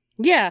idiot.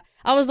 Yeah.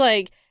 I was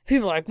like,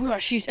 people are like, well,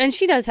 she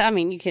does,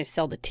 you can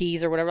sell the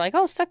teas or whatever, like,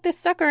 oh, suck this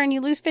sucker and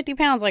you lose 50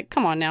 pounds. Like,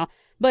 come on now.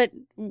 But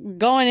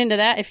going into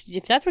that,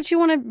 if that's what you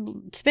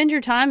want to spend your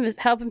time is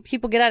helping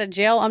people get out of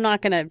jail, I'm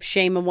not going to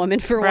shame a woman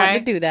for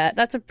wanting to do that.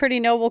 That's a pretty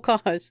noble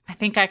cause. I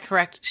think I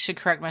should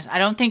correct myself. I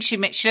don't think she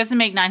doesn't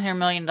make $900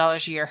 million a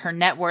year. Her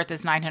net worth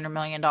is $900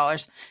 million.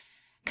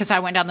 Because I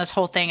went down this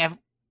whole thing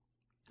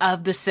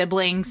of the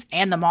siblings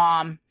and the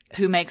mom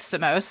who makes the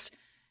most.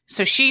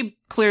 So she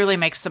clearly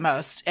makes the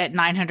most at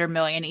 $900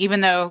 million,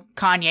 even though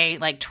Kanye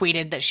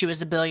tweeted that she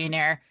was a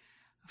billionaire.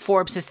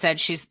 Forbes has said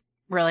she's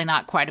really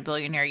not quite a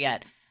billionaire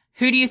yet.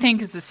 Who do you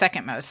think is the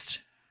second most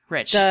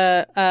rich?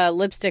 The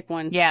lipstick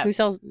one. Yeah. Who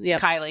sells? Yeah.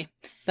 Kylie.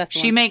 That's the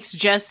she one.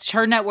 makes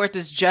her net worth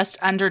is just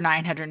under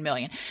 $900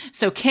 million.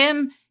 So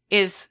Kim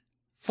is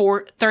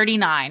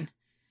 39.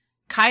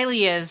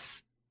 Kylie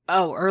is,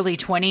 early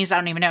 20s. I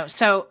don't even know.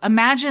 So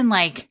imagine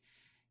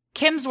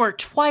Kim's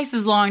worked twice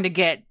as long to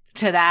get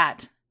to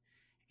that.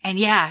 And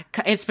yeah,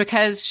 it's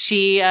because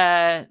she,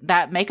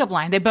 that makeup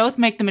line, they both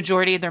make the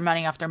majority of their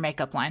money off their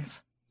makeup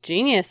lines.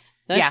 Genius.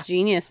 That's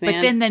genius, man.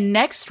 But then the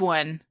next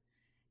one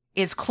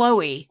is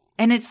Khloe,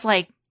 and it's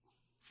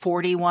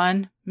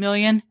 41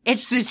 million.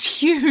 It's this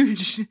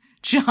huge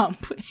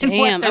jump.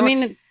 Damn.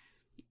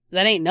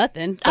 That ain't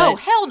nothing. But... Oh,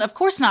 hell, of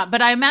course not.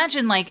 But I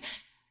imagine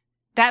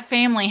that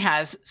family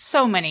has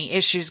so many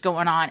issues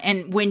going on.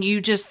 And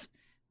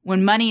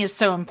when money is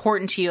so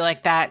important to you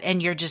like that,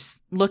 and you're just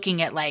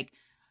looking at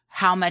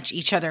how much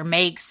each other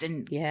makes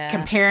and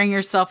comparing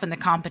yourself in the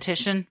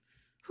competition.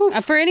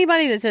 For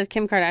anybody that says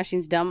Kim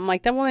Kardashian's dumb,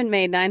 that woman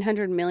made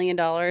 $900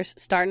 million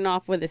starting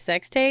off with a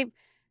sex tape.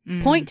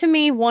 Mm-hmm. Point to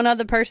me one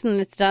other person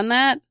that's done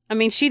that.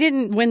 She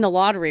didn't win the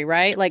lottery,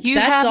 right? You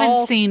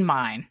haven't seen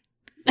mine.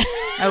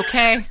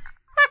 Okay?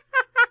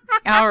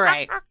 All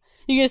right.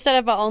 You gonna set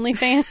up an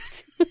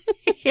OnlyFans?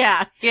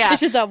 Yeah.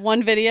 It's just that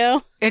one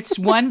video? It's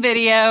one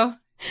video.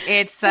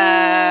 It's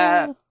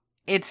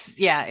it's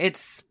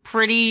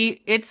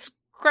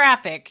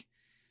graphic.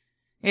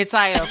 It's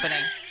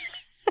eye-opening.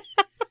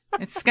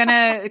 It's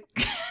gonna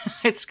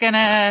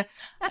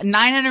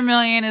 900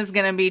 million is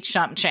gonna be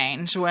chump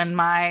change when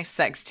my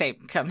sex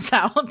tape comes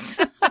out.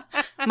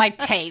 My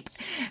tape.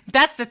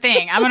 That's the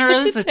thing. I'm gonna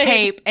release a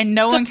tape and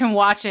no one can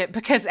watch it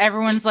because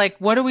everyone's like,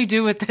 what do we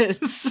do with this?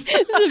 This is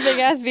a big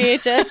ass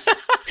VHS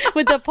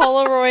with the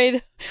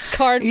Polaroid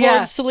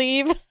cardboard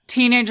sleeve.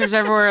 Teenagers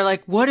everywhere are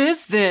like, what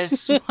is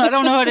this? I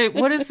don't know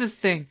what is this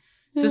thing?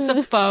 Is this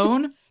a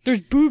phone?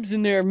 There's boobs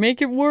in there.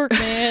 Make it work,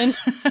 man.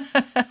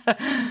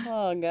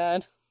 Oh,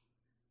 God.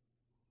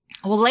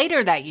 Well,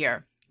 later that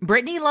year,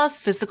 Britney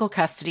lost physical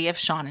custody of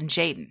Sean and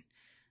Jaden.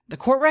 The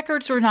court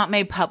records were not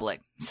made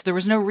public, so there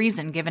was no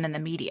reason given in the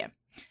media.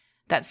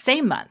 That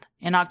same month,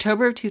 in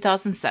October of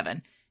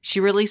 2007,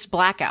 she released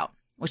Blackout,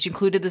 which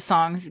included the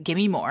songs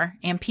Gimme More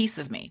and Piece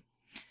of Me.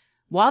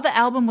 While the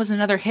album was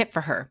another hit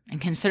for her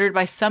and considered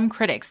by some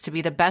critics to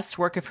be the best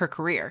work of her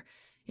career,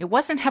 it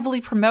wasn't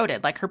heavily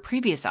promoted like her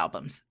previous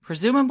albums,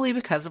 presumably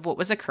because of what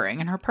was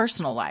occurring in her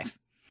personal life.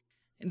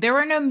 There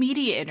were no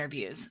media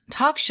interviews,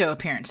 talk show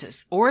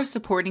appearances, or a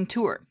supporting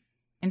tour.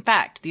 In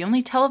fact, the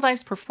only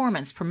televised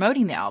performance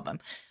promoting the album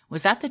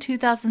was at the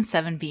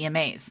 2007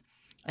 VMAs,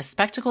 a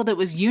spectacle that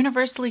was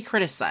universally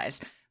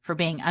criticized for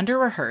being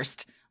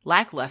under-rehearsed,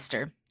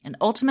 lackluster, and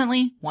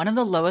ultimately one of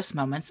the lowest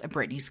moments of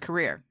Britney's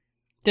career.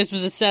 This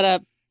was a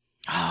setup.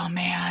 Oh,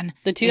 man.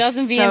 The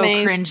 2000 it's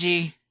VMAs so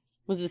cringy.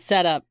 Was a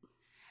setup.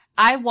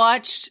 I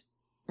watched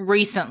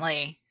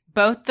recently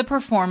both the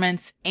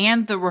performance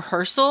and the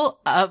rehearsal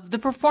of the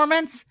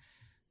performance.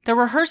 The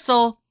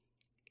rehearsal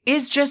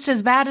is just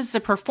as bad as the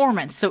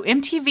performance. So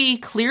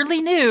MTV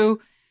clearly knew,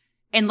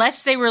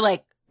 unless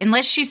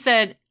she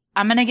said,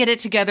 I'm going to get it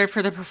together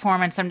for the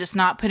performance, I'm just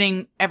not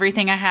putting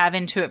everything I have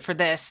into it for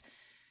this.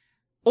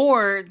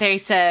 Or they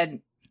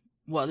said,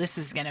 well, this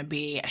is going to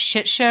be a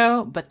shit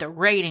show, but the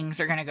ratings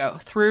are going to go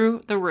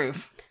through the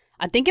roof.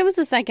 I think it was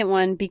the second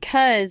one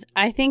because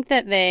I think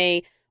that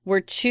they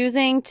were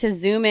choosing to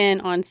zoom in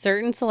on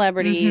certain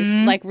celebrities.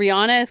 Like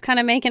Rihanna is kind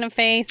of making a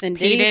face and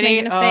Diddy's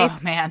making a face. Oh,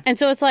 man. And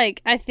so it's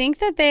like, I think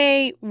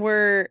MTV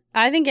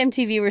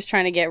was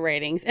trying to get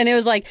ratings. And it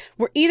was like,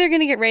 we're either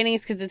going to get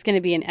ratings because it's going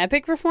to be an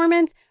epic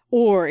performance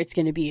or it's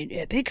going to be an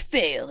epic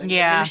fail. And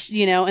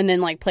and then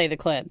like play the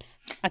clips.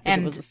 I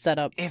think it was a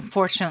setup.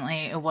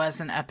 Unfortunately, it was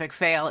an epic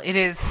fail. It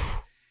is.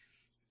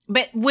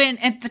 But when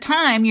at the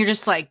time, you're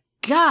just like,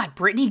 God,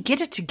 Brittany, get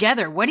it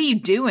together. What are you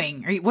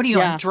doing? What are you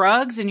on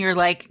drugs? And you're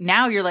like,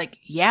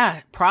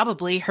 yeah,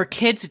 probably. Her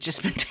kids had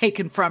just been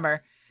taken from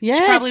her. Yes.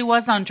 She probably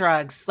was on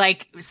drugs,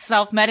 like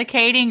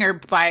self-medicating or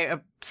by a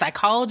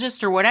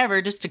psychologist or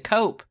whatever, just to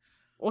cope.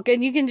 Well,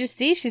 and you can just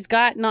see she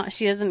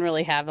doesn't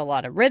really have a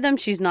lot of rhythm.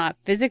 She's not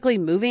physically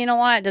moving a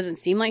lot. It doesn't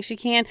seem like she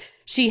can.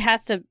 She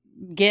has to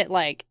get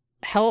like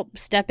help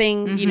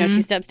stepping.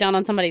 She steps down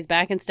on somebody's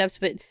back and steps,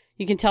 but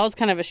you can tell it's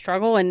kind of a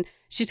struggle. And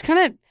she's kind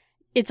of,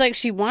 it's like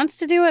she wants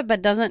to do it,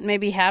 but doesn't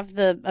maybe have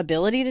the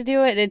ability to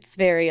do it. It's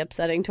very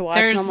upsetting to watch.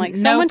 There's and I'm like, no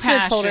someone should have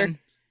passion. told her.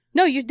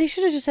 No, they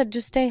should have just said,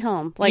 just stay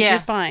home. Like, you're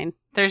fine.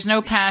 There's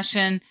no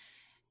passion.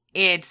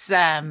 It's,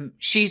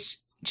 she's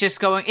just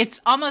going,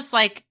 it's almost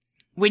like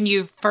when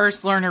you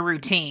first learn a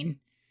routine.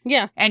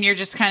 Yeah. And you're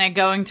just kind of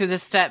going through the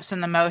steps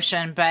and the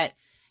motion. But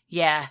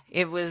yeah,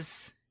 it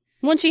was.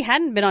 Well, she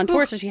hadn't been on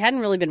tour, so she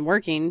hadn't really been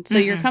working. So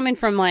you're coming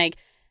from like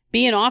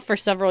being off for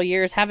several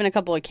years, having a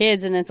couple of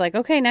kids, and it's like,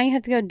 okay, now you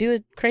have to go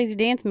do crazy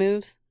dance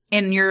moves.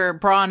 In your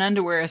bra and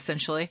underwear,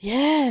 essentially.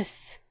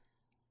 Yes.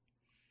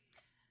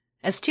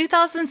 As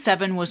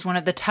 2007 was one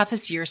of the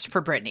toughest years for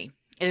Brittany,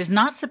 it is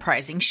not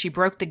surprising she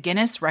broke the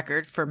Guinness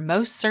record for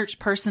most searched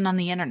person on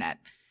the internet,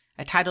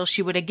 a title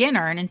she would again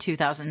earn in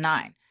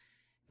 2009.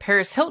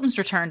 Paris Hilton's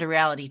return to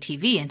reality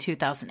TV in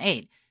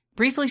 2008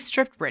 briefly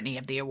stripped Brittany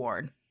of the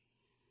award.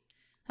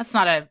 That's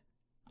not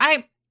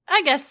I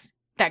guess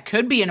that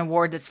could be an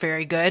award that's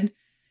very good,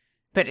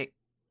 but it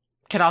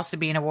could also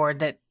be an award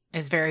that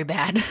is very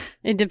bad.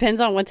 It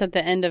depends on what's at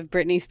the end of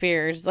Britney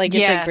Spears. Like,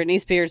 it's like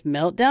Britney Spears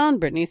meltdown,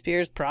 Britney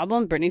Spears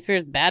problem, Britney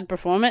Spears bad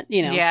performance,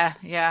 Yeah.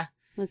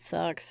 That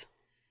sucks.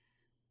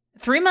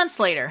 3 months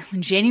later,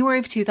 in January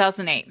of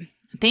 2008,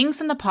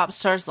 things in the pop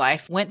star's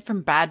life went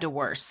from bad to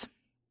worse.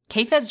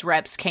 K-Fed's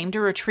reps came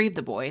to retrieve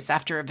the boys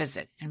after a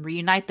visit and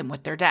reunite them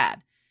with their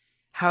dad.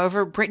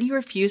 However, Brittany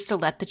refused to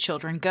let the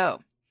children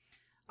go.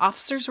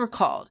 Officers were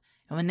called,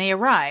 and when they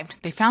arrived,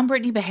 they found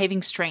Brittany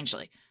behaving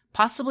strangely,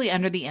 possibly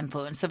under the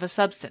influence of a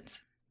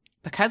substance.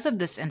 Because of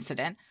this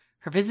incident,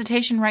 her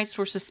visitation rights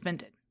were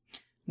suspended.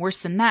 Worse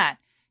than that,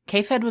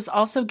 K-Fed was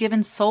also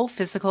given sole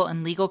physical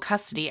and legal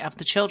custody of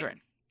the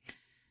children.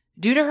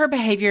 Due to her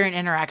behavior and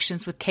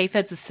interactions with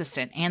K-Fed's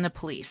assistant and the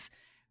police,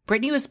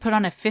 Brittany was put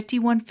on a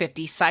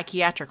 5150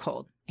 psychiatric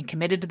hold and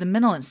committed to the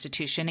mental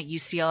institution at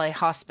UCLA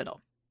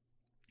Hospital.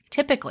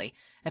 Typically,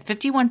 a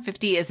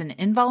 5150 is an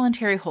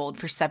involuntary hold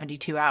for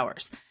 72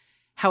 hours.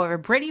 However,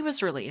 Brittany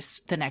was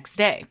released the next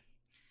day.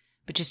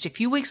 But just a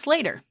few weeks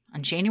later,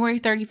 on January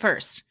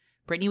 31st,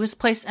 Brittany was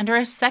placed under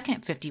a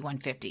second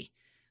 5150,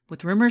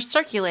 with rumors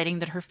circulating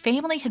that her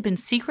family had been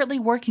secretly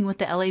working with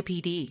the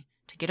LAPD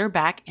to get her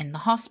back in the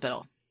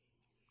hospital.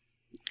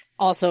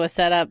 Also a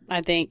setup,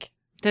 I think.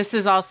 This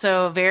is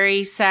also a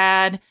very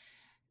sad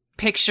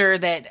picture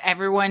that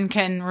everyone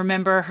can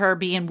remember her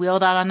being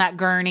wheeled out on that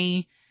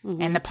gurney.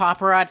 And the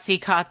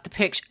paparazzi caught the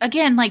picture.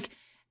 Again, like,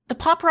 the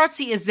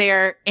paparazzi is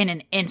there in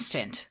an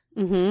instant.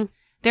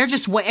 They're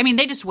just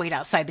they just wait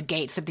outside the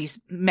gates of these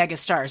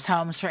megastars'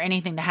 homes for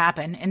anything to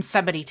happen, and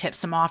somebody tips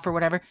them off or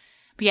whatever.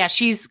 But yeah,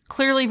 she's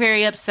clearly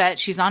very upset.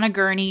 She's on a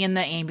gurney in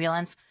the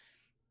ambulance.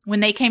 When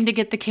they came to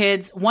get the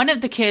kids, one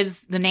of the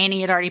kids, the nanny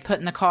had already put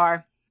in the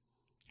car,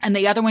 and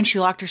the other one she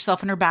locked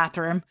herself in her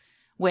bathroom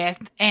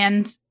with.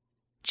 And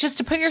just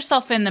to put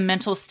yourself in the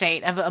mental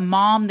state of a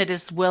mom that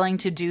is willing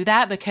to do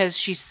that because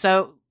she's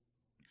so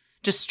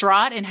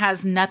distraught and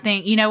has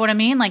nothing, you know what I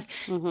mean? Like,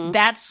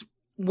 that's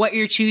what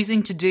you're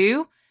choosing to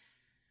do.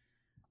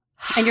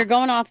 And you're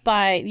going off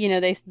by,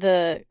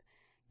 the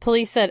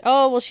police said,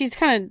 oh, well, she's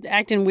kind of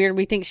acting weird.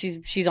 We think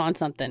she's on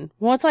something.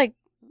 Well, it's like,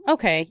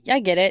 okay,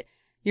 I get it.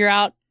 You're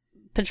out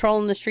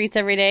patrolling the streets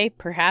every day.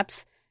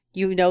 Perhaps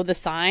you know the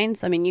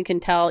signs. I mean, you can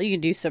tell, you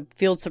can do some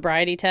field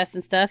sobriety tests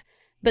and stuff.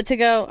 But to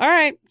go, all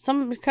right,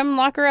 someone come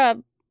lock her up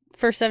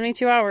for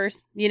 72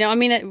 hours. We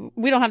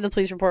don't have the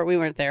police report. We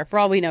weren't there. For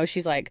all we know,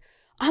 she's like,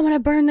 I'm going to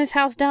burn this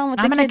house down with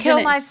the kids in it. I'm going to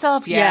kill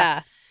myself.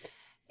 Yeah.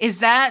 Is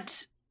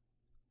that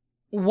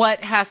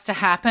what has to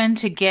happen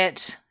to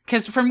get...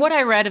 Because from what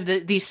I read of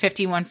these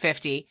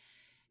 5150,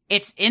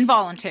 it's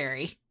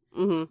involuntary.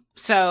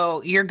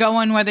 So you're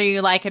going whether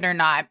you like it or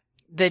not.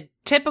 The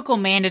typical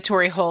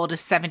mandatory hold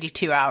is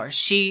 72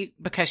 hours.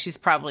 Because she's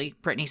probably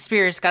Britney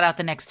Spears, got out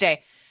the next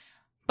day.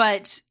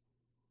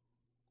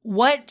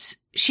 But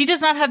she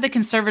does not have the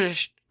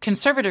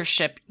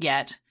conservatorship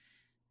yet.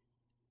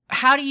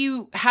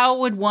 How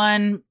would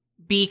one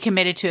be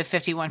committed to a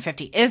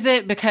 5150? Is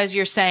it because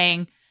you're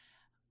saying,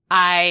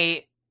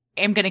 I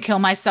am going to kill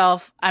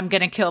myself, I'm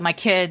going to kill my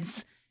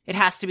kids? It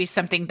has to be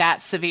something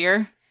that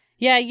severe?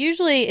 Yeah,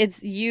 usually it's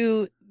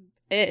the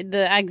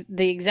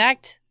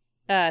exact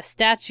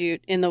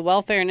statute in the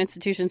Welfare and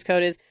Institutions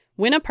Code is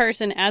when a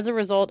person, as a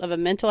result of a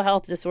mental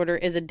health disorder,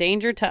 is a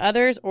danger to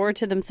others or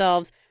to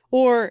themselves,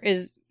 or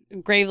is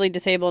gravely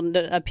disabled,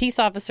 a peace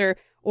officer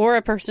or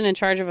a person in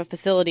charge of a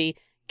facility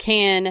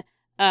can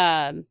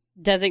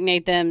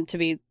designate them to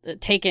be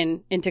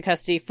taken into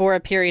custody for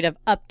a period of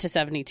up to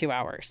 72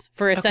 hours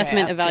for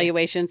assessment,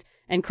 evaluations,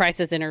 and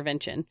crisis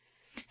intervention.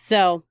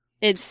 So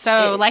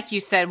like you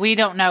said, we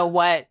don't know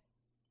what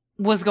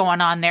was going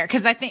on there,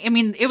 because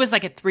it was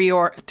like a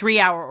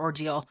 3-hour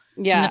ordeal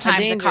from the time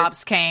the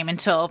cops came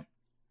until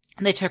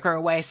they took her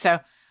away. So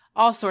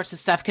all sorts of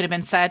stuff could have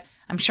been said.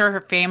 I'm sure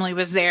her family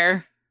was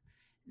there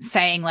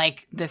saying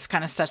like this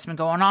kind of stuff's been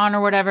going on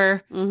or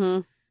whatever.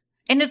 Mm-hmm.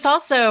 And it's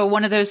also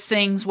one of those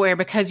things where,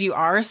 because you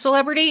are a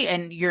celebrity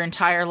and your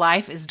entire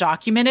life is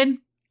documented,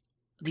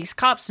 these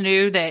cops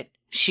knew that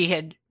she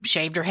had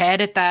shaved her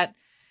head at that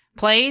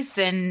place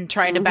and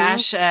tried to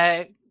bash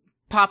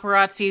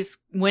paparazzi's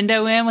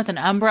window in with an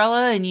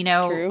umbrella and,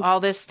 all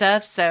this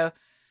stuff. So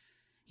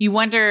you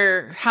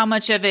wonder how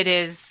much of it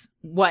is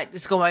what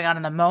is going on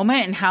in the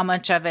moment and how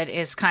much of it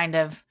is kind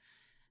of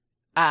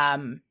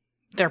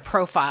their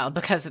profile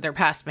because of their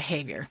past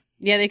behavior.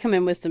 Yeah, they come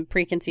in with some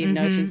preconceived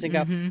notions and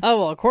go, oh,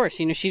 well, of course,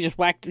 she just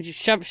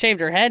shaved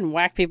her head and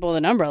whacked people with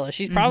an umbrella.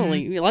 She's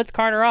probably, let's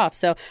cart her off.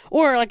 So,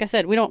 or like I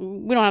said, we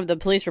don't have the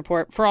police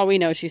report. For all we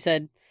know, she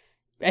said,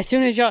 as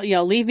soon as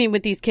y'all, leave me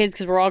with these kids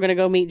because we're all going to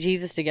go meet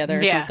Jesus together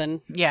or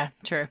something. Yeah,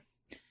 true.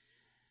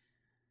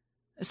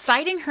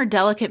 Citing her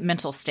delicate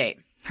mental state,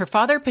 her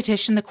father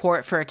petitioned the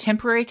court for a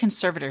temporary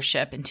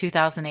conservatorship in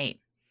 2008.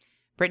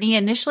 Britney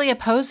initially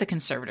opposed the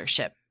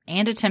conservatorship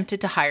and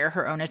attempted to hire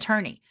her own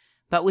attorney,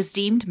 but was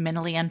deemed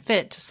mentally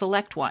unfit to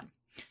select one.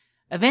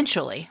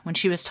 Eventually, when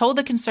she was told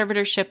the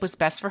conservatorship was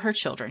best for her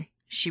children,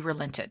 she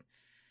relented.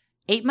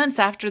 8 months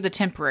after the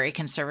temporary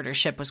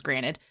conservatorship was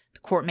granted, the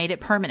court made it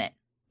permanent,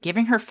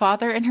 giving her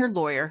father and her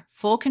lawyer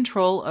full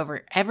control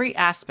over every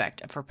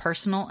aspect of her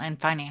personal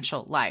and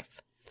financial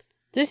life.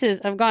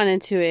 I've gone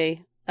into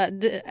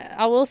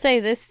I will say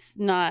this,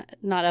 not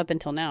up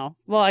until now.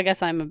 Well, I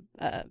guess I'm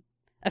a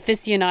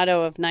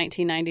aficionado of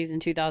 1990s and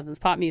 2000s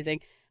pop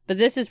music. But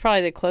this is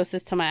probably the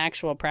closest to my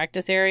actual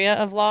practice area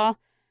of law,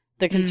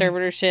 the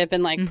conservatorship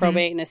and like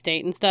probate and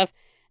estate and stuff.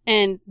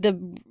 And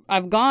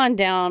I've gone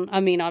down,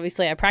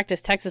 obviously I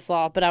practice Texas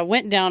law, but I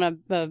went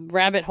down a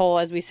rabbit hole,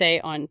 as we say,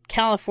 on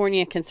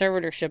California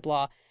conservatorship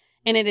law.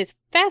 And it is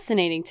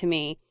fascinating to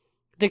me,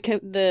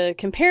 the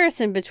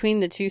comparison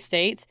between the two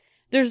states.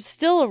 There's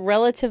still a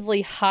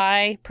relatively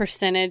high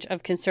percentage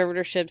of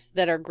conservatorships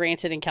that are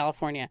granted in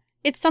California.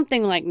 It's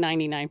something like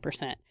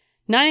 99%.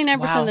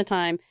 99% of the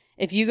time,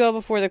 if you go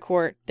before the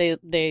court, they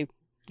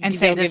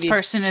say this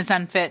person is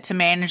unfit to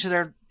manage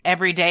their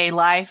everyday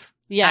life.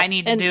 Yes, I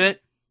need to do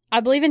it.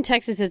 I believe in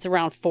Texas it's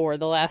around 4,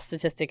 the last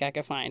statistic I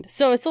could find.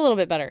 So it's a little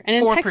bit better. And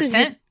in 4%?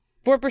 Texas,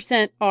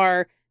 4%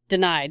 are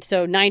denied.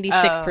 So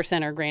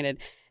 96% are granted.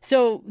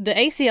 So the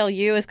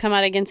ACLU has come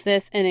out against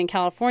this, and in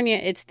California,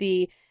 it's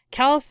the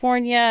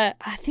California.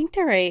 I think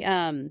they're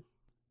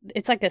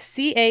it's like a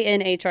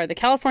CANHR, the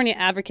California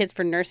Advocates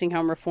for Nursing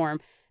Home Reform.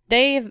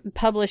 They've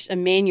published a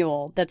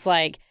manual that's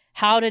like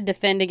how to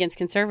defend against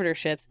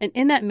conservatorships. And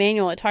in that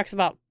manual, it talks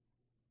about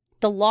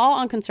the law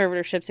on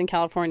conservatorships in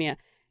California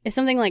is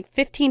something like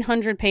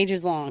 1,500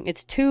 pages long.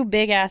 It's 2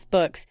 big-ass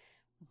books.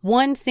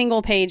 One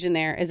single page in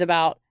there is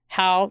about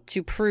how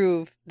to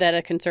prove that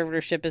a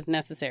conservatorship is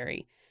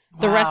necessary.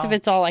 Wow. The rest of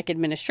it's all like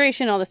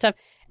administration, all this stuff.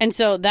 And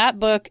so that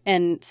book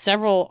and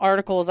several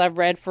articles I've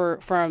read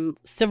from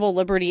civil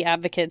liberty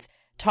advocates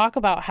talk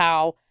about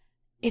how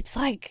it's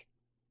like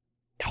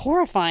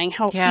horrifying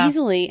how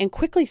easily and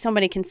quickly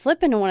somebody can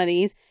slip into one of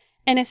these.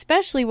 And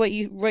especially what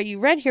you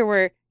read here,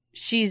 where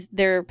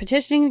they're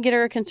petitioning to get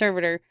her a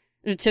conservator,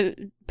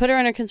 to put her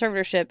in a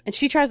conservatorship, and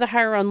she tries to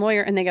hire her own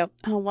lawyer, and they go,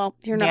 oh, well,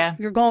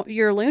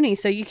 you're a loony,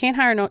 so you can't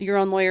hire your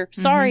own lawyer.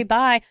 Sorry,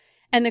 bye.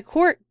 And the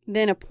court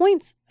then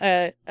appoints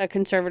a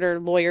conservator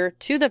lawyer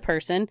to the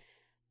person,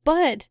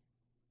 but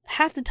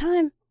half the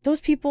time, those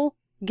people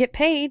get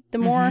paid the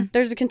more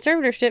there's a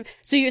conservatorship.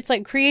 So it's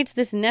like creates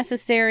this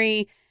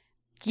necessary,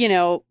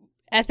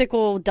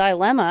 ethical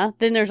dilemma.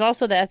 Then there's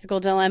also the ethical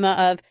dilemma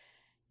of,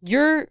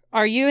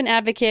 are you an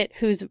advocate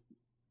who's,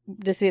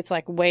 it's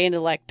like way into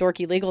like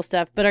dorky legal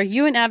stuff, but are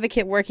you an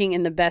advocate working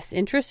in the best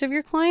interest of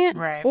your client?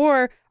 Right.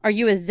 Or are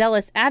you a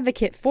zealous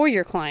advocate for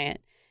your client?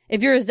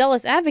 If you're a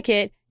zealous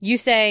advocate, you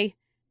say,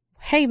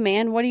 hey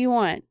man, what do you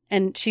want?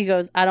 And she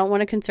goes, I don't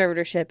want a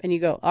conservatorship. And you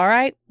go, all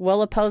right,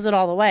 we'll oppose it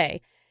all the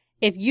way.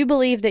 If you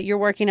believe that you're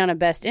working on a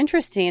best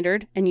interest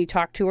standard and you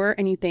talk to her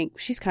and you think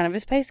she's kind of a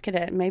space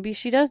cadet, maybe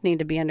she does need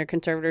to be under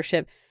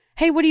conservatorship,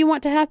 Hey, what do you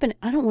want to happen?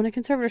 I don't want a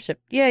conservatorship.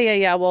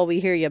 Yeah. Well, we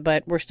hear you,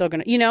 but we're still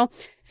going to,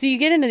 So you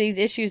get into these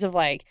issues of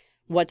like,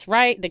 what's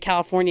right? The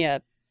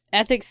California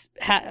ethics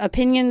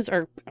opinions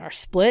are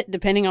split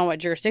depending on what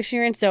jurisdiction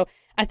you're in. So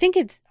I think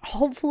it's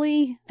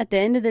hopefully at the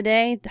end of the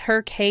day,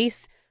 her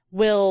case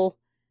will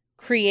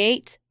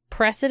create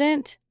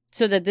precedent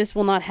so that this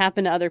will not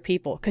happen to other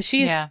people. Because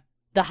she's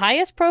the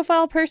highest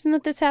profile person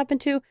that this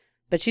happened to,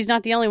 but she's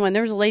not the only one.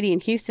 There was a lady in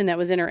Houston that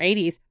was in her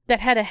 80s that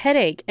had a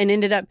headache and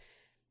ended up,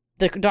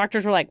 the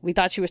doctors were like, we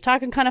thought she was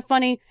talking kind of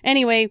funny.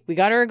 Anyway, we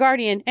got her a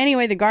guardian.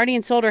 Anyway, the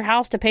guardian sold her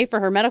house to pay for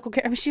her medical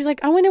care. I mean, she's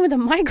like, I went in with a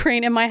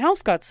migraine and my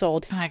house got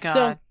sold. Oh my God.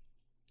 So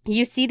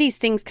you see these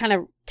things kind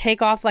of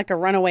take off like a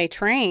runaway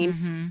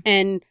train,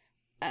 and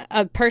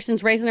a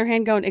person's raising their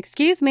hand going,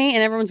 excuse me.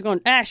 And everyone's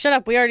going, shut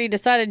up. We already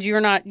decided you're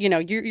not,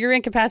 you're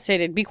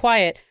incapacitated. Be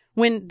quiet.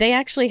 When they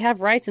actually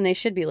have rights and they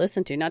should be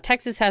listened to. Now,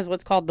 Texas has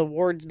what's called the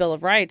Ward's Bill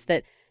of Rights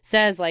that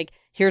says, like,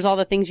 here's all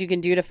the things you can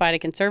do to fight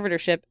a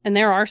conservatorship. And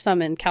there are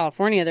some in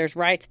California, there's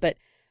rights, but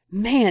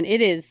man,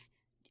 it is,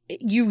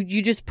 you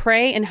just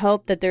pray and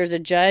hope that there's a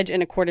judge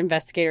and a court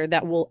investigator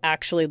that will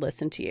actually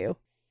listen to you.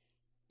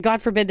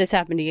 God forbid this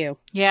happened to you.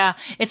 Yeah.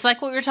 It's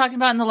like what we were talking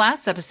about in the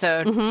last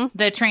episode,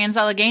 the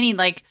trans-Allegheny,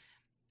 like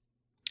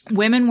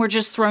women were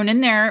just thrown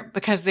in there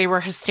because they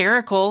were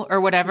hysterical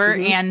or whatever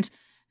and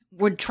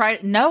would try,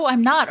 no,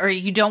 I'm not, or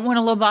you don't want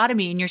a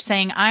lobotomy and you're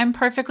saying, I'm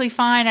perfectly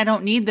fine. I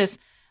don't need this.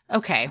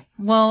 Okay,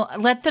 well,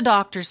 let the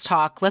doctors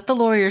talk. Let the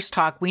lawyers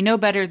talk. We know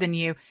better than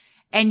you.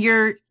 And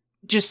you're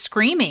just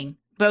screaming,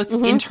 both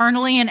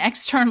internally and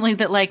externally,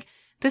 that like,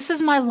 this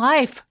is my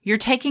life. You're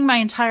taking my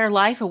entire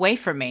life away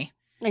from me.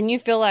 And you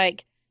feel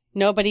like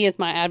nobody is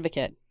my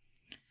advocate.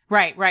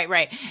 Right.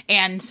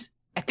 And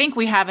I think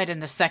we have it in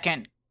the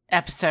second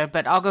episode,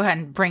 but I'll go ahead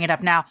and bring it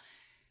up now.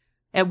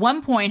 At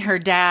one point, her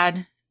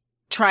dad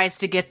tries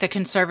to get the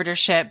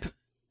conservatorship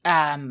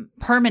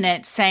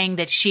permanent, saying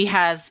that she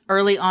has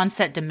early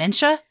onset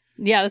dementia.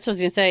 Yeah, that's what I was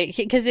going to say.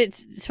 Because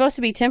it's supposed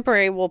to be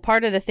temporary. Well,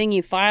 part of the thing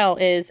you file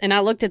is, and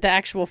I looked at the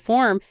actual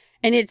form,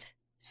 and it's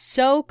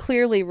so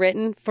clearly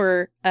written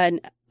for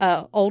an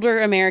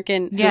older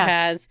American who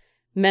has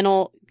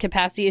mental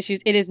capacity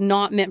issues. It is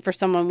not meant for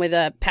someone with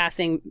a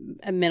passing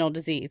mental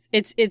disease.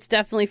 It's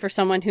definitely for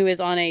someone who is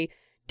on a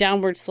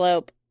downward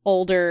slope,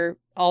 older,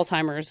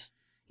 Alzheimer's.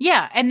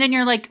 Yeah, and then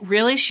you're like,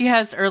 really? She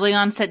has early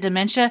onset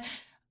dementia?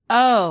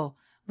 Oh,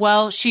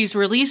 well, she's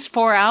released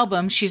 4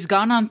 albums. She's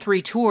gone on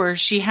 3 tours.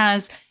 She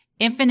has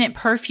infinite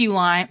perfume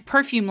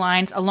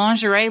lines, a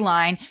lingerie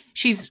line.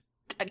 She's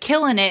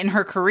killing it in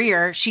her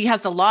career. She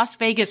has a Las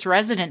Vegas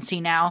residency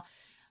now.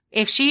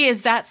 If she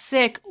is that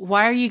sick,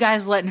 why are you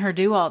guys letting her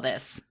do all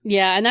this?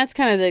 Yeah, and that's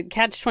kind of the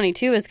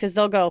catch-22 is because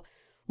they'll go,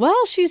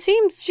 well, she's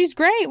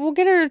great. We'll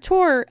get her a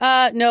tour.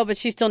 No, but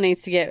she still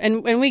needs to get,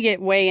 and we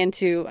get way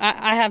into,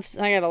 I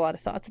got a lot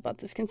of thoughts about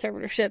this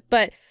conservatorship,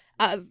 but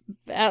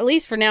at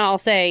least for now, I'll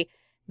say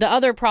the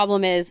other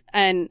problem is,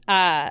 and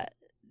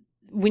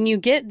when you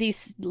get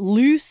these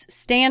loose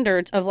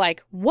standards of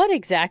like, what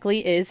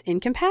exactly is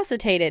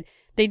incapacitated?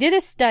 They did a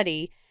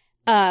study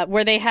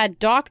where they had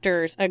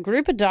a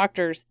group of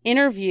doctors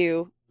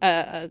interview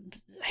a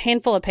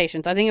handful of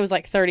patients. I think it was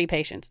like 30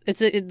 patients.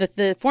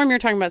 The form you're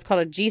talking about is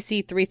called a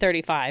GC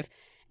 335.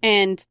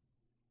 And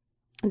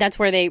that's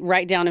where they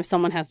write down if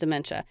someone has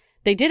dementia.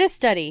 They did a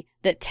study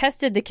that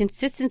tested the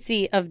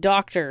consistency of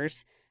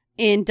doctors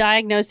in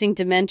diagnosing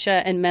dementia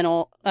and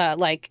mental,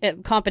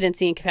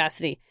 competency and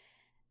capacity.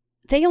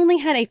 They only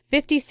had a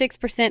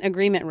 56%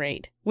 agreement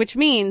rate, which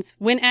means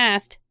when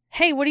asked,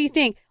 hey, what do you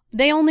think?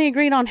 They only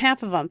agreed on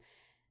half of them.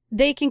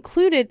 They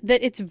concluded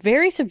that it's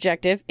very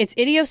subjective. It's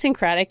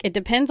idiosyncratic. It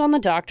depends on the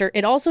doctor.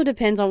 It also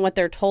depends on what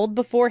they're told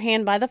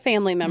beforehand by the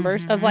family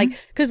members of like,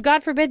 because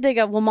God forbid they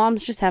go, well,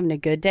 mom's just having a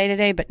good day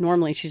today, but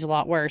normally she's a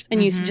lot worse.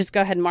 And you just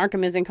go ahead and mark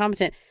them as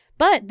incompetent.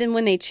 But then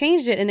when they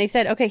changed it and they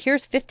said, okay,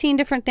 here's 15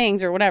 different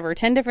things or whatever,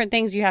 10 different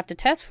things you have to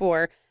test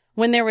for,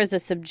 when there was a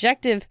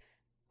subjective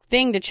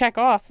thing to check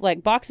off,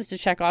 like boxes to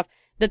check off,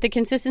 that the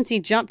consistency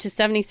jumped to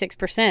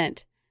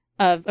 76%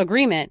 of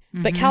agreement.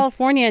 But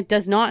California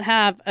does not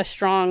have a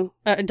strong,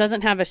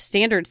 doesn't have a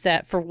standard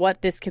set for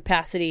what this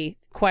capacity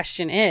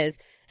question is.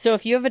 So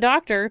if you have a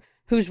doctor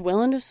who's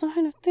willing to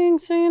sign a thing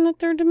saying that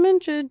they're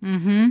dementia,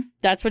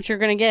 that's what you're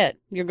going to get.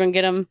 You're going to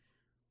get them.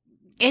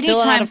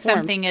 Anytime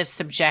something is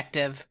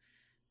subjective,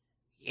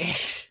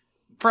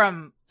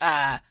 from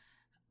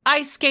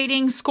ice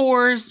skating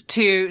scores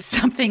to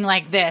something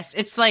like this,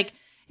 it's like,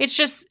 it's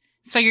just,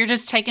 so you're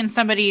just taking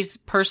somebody's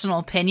personal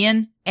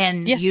opinion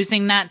and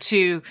using that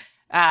to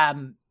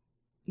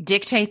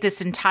dictate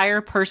this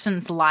entire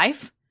person's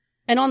life.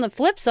 And on the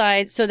flip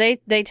side, so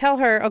they tell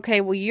her,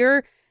 okay,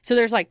 well, so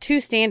there's like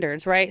 2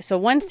 standards, right? So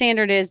one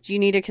standard is, do you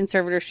need a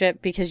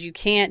conservatorship because you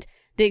can't,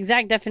 the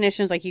exact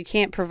definition is like you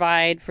can't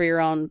provide for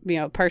your own,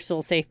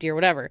 personal safety or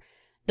whatever.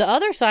 The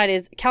other side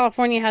is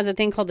California has a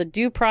thing called the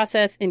Due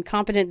Process and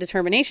Competent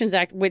Determinations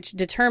Act, which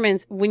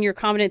determines when you're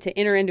competent to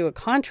enter into a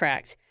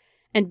contract.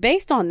 And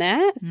based on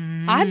that,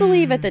 I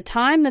believe at the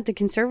time that the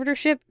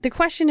conservatorship, the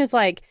question is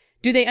like,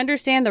 Do they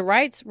understand the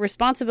rights,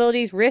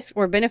 responsibilities, risks,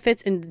 or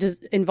benefits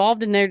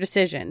involved in their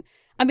decision?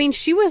 I mean,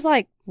 she was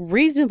like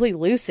reasonably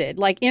lucid,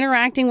 like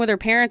interacting with her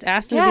parents,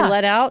 asked them to be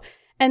let out.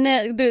 And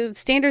the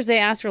standards they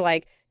asked are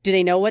like, do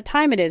they know what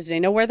time it is? Do they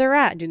know where they're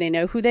at? Do they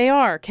know who they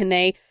are? Can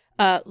they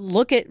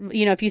look at,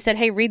 if you said,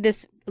 hey, read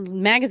this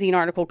magazine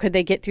article, could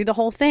they get through the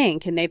whole thing?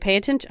 Can they pay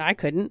attention? I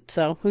couldn't,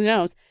 so who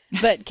knows?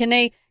 But can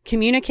they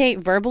communicate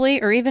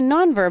verbally or even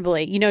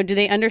non-verbally? Do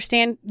they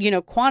understand,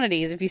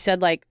 quantities? If you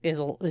said like,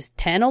 is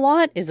 10 a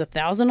lot? Is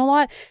 1,000 a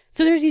lot?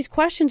 So there's these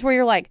questions where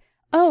you're like,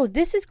 oh,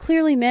 this is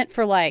clearly meant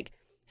for like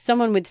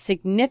someone with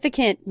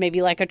significant,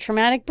 maybe like a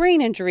traumatic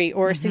brain injury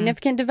or a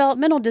significant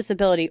developmental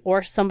disability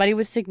or somebody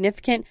with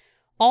significant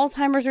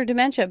Alzheimer's or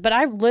dementia. But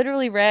I've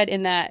literally read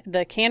in that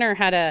the Canner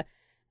had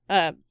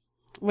a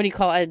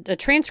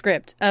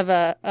transcript of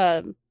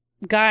a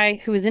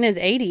guy who was in his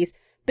 80s.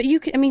 But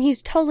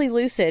he's totally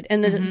lucid.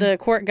 And the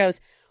court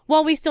goes,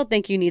 well, we still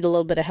think you need a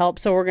little bit of help,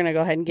 so we're going to go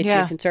ahead and get you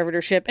a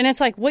conservatorship. And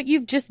it's like, what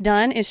you've just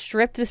done is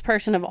stripped this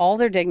person of all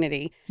their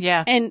dignity.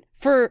 Yeah. And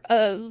for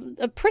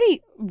a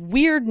pretty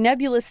weird,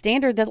 nebulous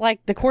standard that,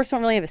 like, the courts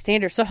don't really have a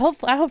standard. So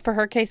I hope for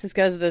her case this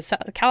goes to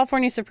the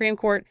California Supreme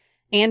Court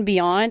and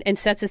beyond and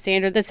sets a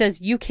standard that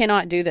says you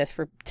cannot do this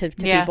to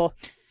people.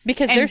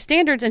 Because there's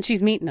standards and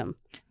she's meeting them.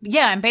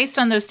 Yeah, and based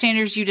on those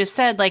standards you just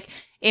said, like,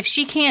 if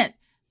she can't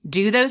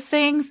do those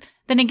things,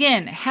 then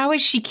again, how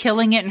is she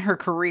killing it in her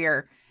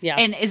career? Yeah.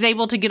 And is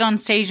able to get on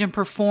stage and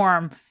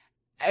perform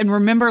and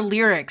remember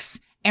lyrics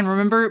and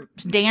remember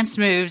dance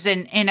moves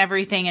and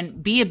everything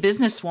and be a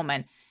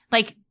businesswoman.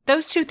 Like,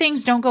 those two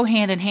things don't go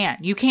hand in hand.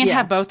 You can't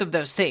have both of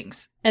those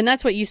things. And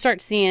that's what you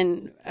start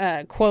seeing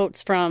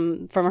quotes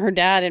from her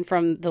dad and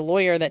from the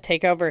lawyer that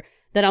take over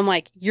that I'm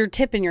like, you're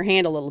tipping your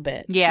hand a little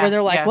bit. Yeah. Where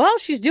they're like, well,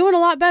 she's doing a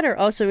lot better.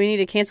 Oh, so we need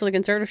to cancel the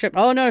conservatorship.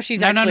 Oh, no,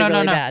 she's actually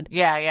really bad.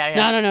 Yeah.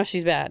 No,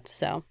 she's bad.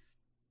 So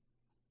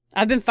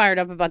I've been fired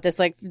up about this,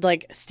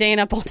 like staying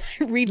up all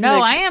night reading.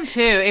 No, I am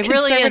too. It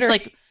really is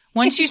like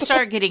once you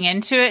start getting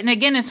into it. And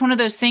again, it's one of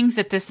those things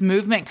that this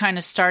movement kind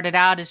of started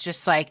out as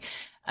just like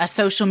a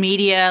social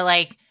media,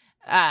 like,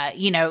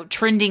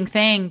 trending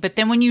thing. But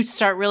then when you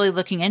start really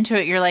looking into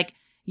it, you're like,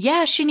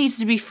 yeah, she needs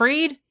to be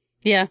freed.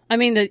 Yeah. I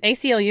mean, the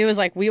ACLU is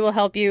like, we will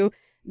help you.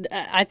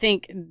 I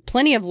think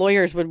plenty of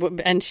lawyers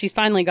would, and she's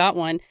finally got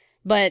one.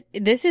 But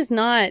this is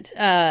not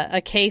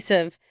a case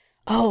of,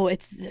 oh,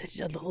 it's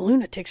the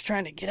lunatics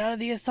trying to get out of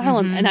the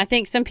asylum. Mm-hmm. And I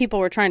think some people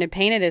were trying to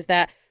paint it as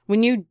that.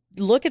 When you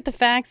look at the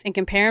facts and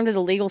compare them to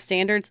the legal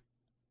standards,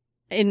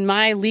 in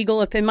my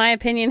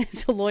opinion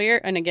as a lawyer,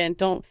 and again,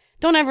 don't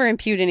ever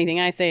impute anything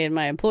I say in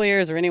my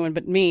employers or anyone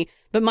but me,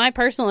 but my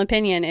personal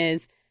opinion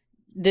is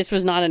this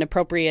was not an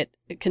appropriate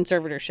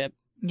conservatorship.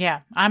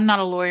 Yeah, I'm not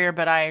a lawyer,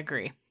 but I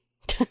agree.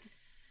 Well,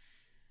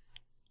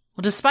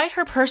 despite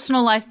her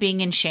personal life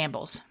being in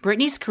shambles,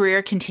 Britney's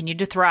career continued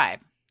to thrive.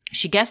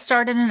 She guest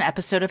starred in an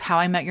episode of How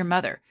I Met Your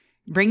Mother,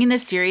 bringing the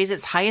series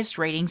its highest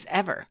ratings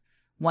ever.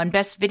 Won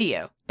Best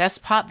Video,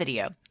 Best Pop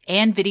Video,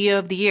 and Video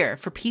of the Year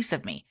for Piece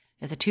of Me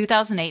at the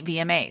 2008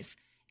 VMAs.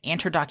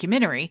 And her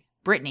documentary,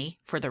 Britney,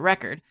 for the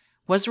Record,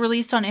 was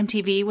released on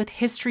MTV with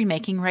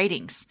history-making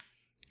ratings.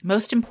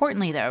 Most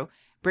importantly, though,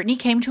 Britney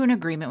came to an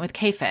agreement with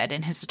K-Fed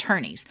and his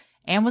attorneys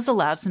and was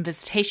allowed some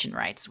visitation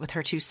rights with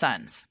her two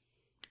sons.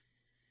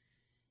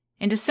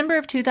 In December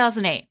of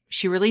 2008,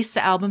 she released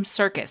the album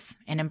Circus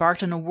and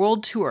embarked on a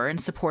world tour in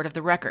support of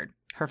the record,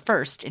 her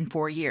first in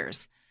 4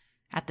 years.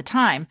 At the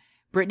time,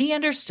 Britney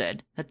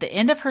understood that the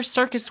end of her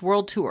Circus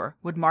world tour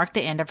would mark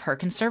the end of her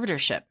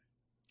conservatorship.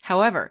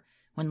 However,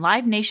 when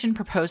Live Nation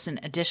proposed an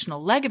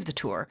additional leg of the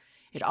tour,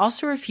 it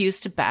also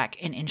refused to back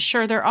and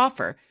insure their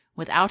offer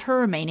without her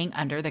remaining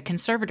under the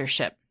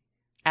conservatorship.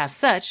 As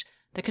such,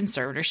 the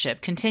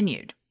conservatorship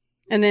continued.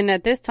 And then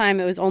at this time,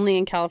 it was only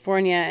in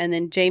California, and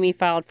then Jamie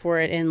filed for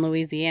it in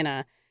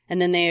Louisiana.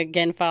 And then they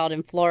again filed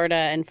in Florida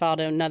and filed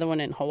another one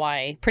in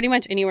Hawaii. Pretty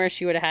much anywhere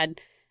she would have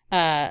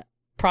had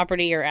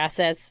property or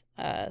assets,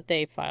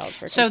 they filed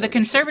for. So the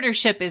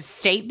conservatorship is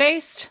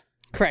state-based?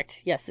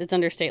 Correct. Yes, it's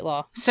under state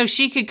law. So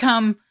she could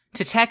come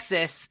to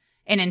Texas,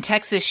 and in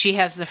Texas, she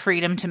has the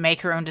freedom to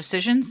make her own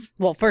decisions?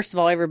 Well, first of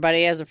all,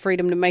 everybody has the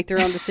freedom to make their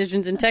own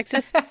decisions in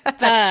Texas.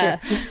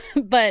 That's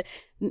true. But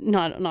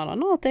not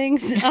on all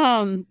things.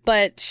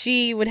 But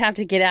she would have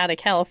to get out of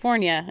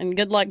California, and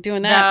good luck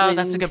doing that. No,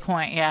 that's a good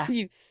point, yeah.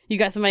 You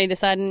got somebody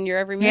deciding your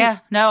every move? Yeah,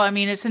 no, I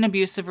mean, it's an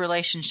abusive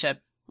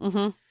relationship.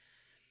 Mm-hmm.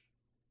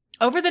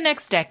 Over the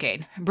next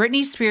decade,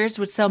 Britney Spears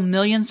would sell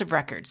millions of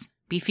records,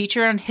 be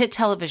featured on hit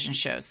television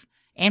shows,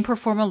 and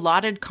perform a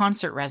lauded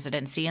concert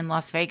residency in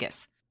Las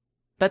Vegas.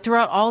 But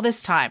throughout all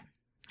this time,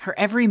 her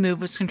every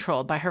move was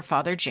controlled by her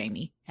father,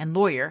 Jamie, and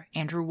lawyer,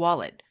 Andrew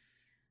Wallet.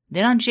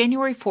 Then on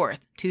January 4th,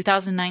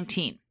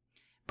 2019,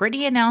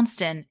 Britney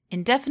announced an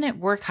indefinite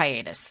work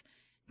hiatus,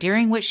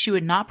 during which she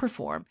would not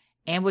perform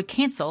and would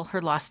cancel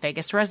her Las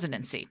Vegas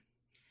residency.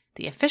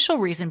 The official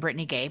reason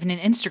Britney gave in an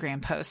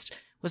Instagram post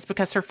was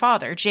because her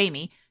father,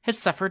 Jamie, had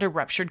suffered a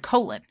ruptured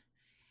colon.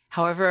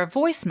 However, a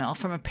voicemail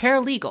from a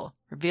paralegal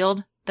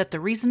revealed that the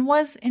reason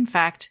was, in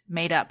fact,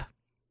 made up.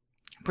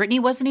 Britney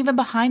wasn't even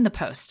behind the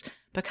post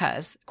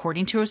because,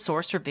 according to a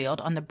source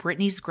revealed on the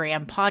Britney's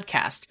Graham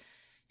podcast,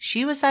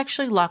 she was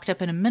actually locked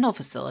up in a mental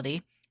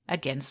facility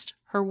against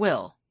her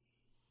will.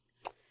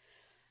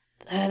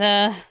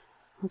 That's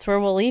where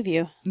we'll leave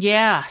you.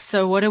 Yeah,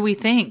 so what do we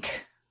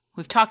think?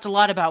 We've talked a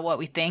lot about what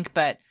we think,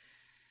 but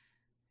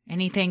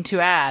anything to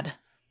add?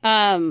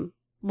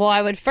 Well,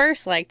 I would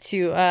first like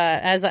to,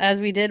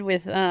 as we did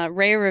with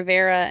Ray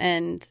Rivera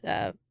and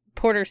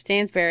Porter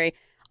Stansberry,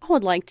 I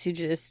would like to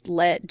just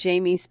let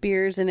Jamie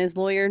Spears and his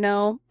lawyer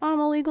know, I'm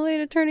a legal aid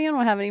attorney. I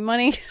don't have any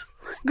money.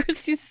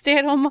 Christy's a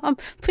stay-at-home mom.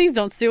 Please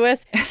don't sue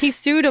us. He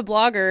sued a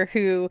blogger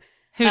who...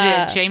 Who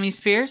did? Jamie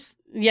Spears?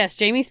 Yes,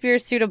 Jamie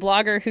Spears sued a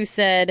blogger who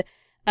said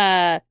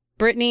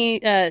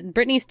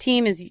Britney's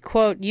team is,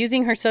 quote,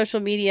 using her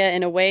social media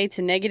in a way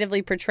to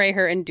negatively portray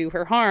her and do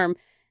her harm.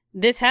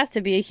 This has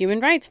to be a human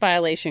rights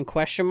violation, ?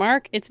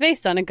 It's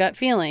based on a gut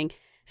feeling.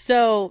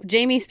 So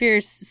Jamie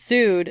Spears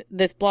sued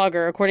this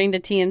blogger, according to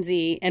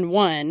TMZ, and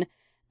won,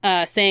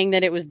 saying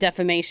that it was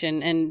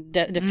defamation and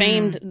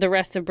defamed the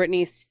rest of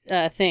Britney's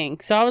thing.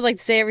 So I would like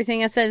to say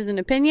everything I said is an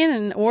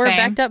opinion or Same.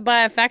 backed up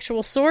by a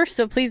factual source,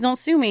 so please don't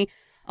sue me.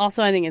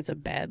 Also, I think it's a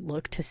bad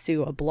look to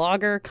sue a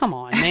blogger. Come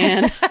on,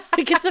 man.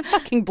 Like, it's a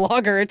fucking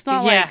blogger. It's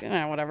not like,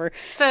 whatever.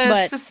 So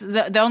but, it's just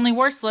the only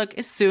worst look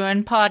is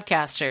suing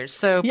podcasters.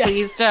 So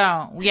please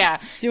don't. Yeah.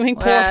 Suing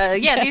poor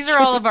podcasters. Yeah, these are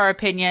all of our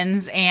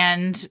opinions,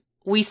 and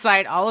we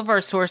cite all of our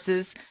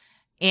sources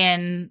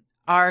in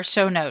our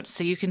show notes,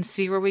 so you can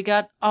see where we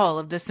got all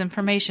of this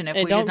information if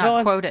we did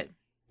not quote it.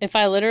 If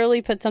I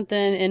literally put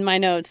something in my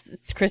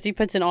notes, Christy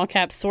puts in all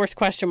caps, source ?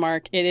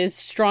 It is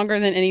stronger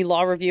than any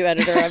law review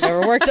editor I've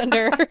ever worked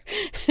under.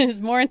 It is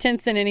more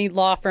intense than any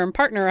law firm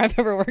partner I've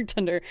ever worked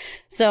under.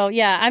 So,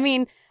 yeah, I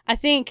mean, I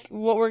think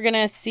what we're going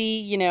to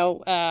see,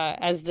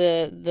 as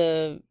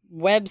the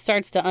web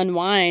starts to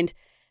unwind,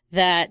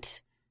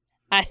 that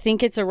I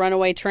think it's a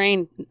runaway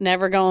train,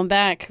 never going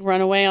back,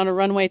 runaway on a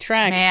runway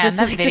track. Man, just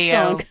that like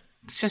video, the song.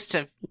 just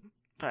a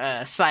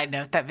side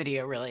note, that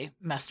video really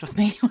messed with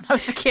me when I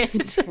was a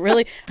kid.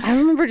 Really? I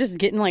remember just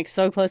getting like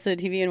so close to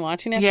the TV and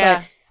watching it. Yeah.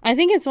 But I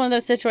think it's one of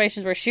those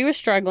situations where she was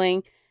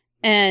struggling.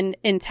 And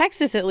in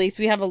Texas, at least,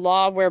 we have a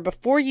law where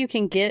before you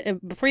can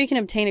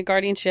obtain a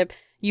guardianship,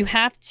 you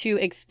have to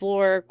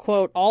explore,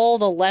 quote, all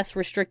the less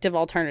restrictive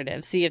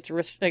alternatives. So you have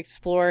to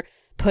explore,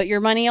 put your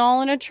money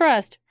all in a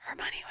trust. Her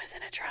money was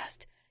in a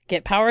trust.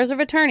 Get powers of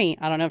attorney.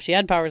 I don't know if she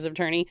had powers of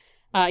attorney.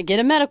 Get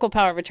a medical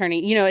power of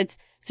attorney.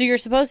 So you're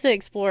supposed to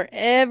explore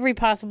every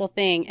possible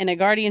thing, and a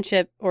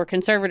guardianship or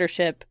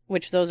conservatorship,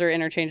 which those are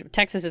interchangeable.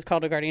 Texas is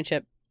called a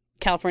guardianship.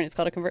 California is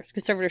called a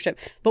conservatorship.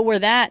 But where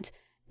that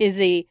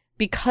is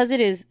because it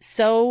is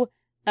so,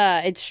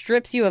 it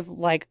strips you of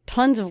like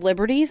tons of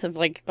liberties, of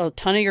like a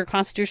ton of your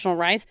constitutional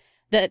rights,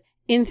 that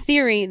in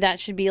theory, that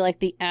should be like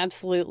the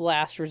absolute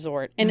last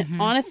resort. And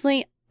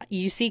honestly,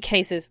 you see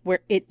cases where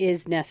it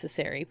is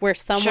necessary, where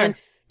someone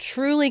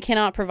truly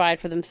cannot provide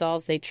for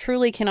themselves. They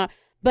truly cannot.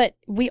 But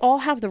we all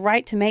have the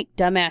right to make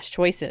dumbass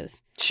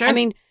choices. Sure. I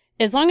mean,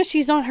 as long as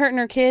she's not hurting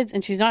her kids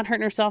and she's not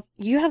hurting herself,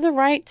 you have the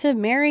right to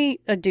marry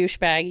a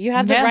douchebag. You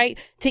have the right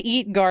to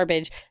eat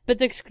garbage. But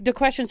the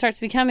question starts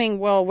becoming,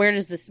 well, where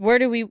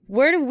do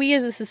we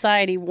as a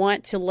society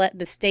want to let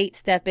the state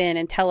step in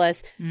and tell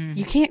us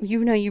you can't,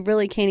 you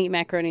really can't eat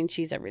macaroni and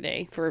cheese every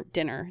day for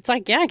dinner? It's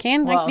like, yeah, I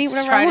can. Well, I can eat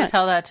whatever I try want. to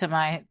tell that to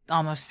my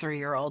almost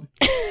 3-year-old.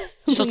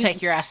 She'll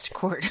take your ass to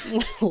court.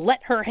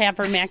 Let her have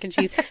her mac and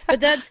cheese.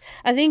 But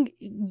I think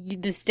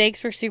the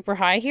stakes were super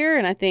high here.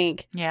 And I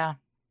think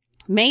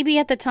maybe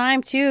at the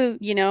time too,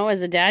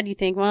 as a dad, you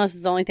think, well, this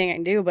is the only thing I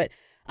can do. But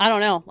I don't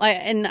know.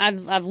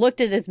 I've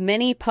looked at as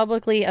many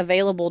publicly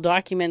available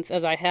documents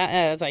as I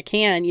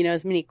can,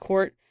 as many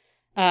court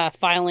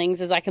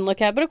filings as I can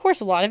look at. But of course,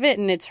 a lot of it,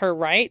 and it's her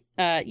right.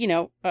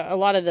 A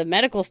lot of the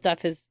medical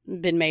stuff has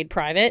been made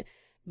private.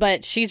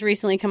 But she's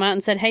recently come out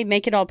and said, hey,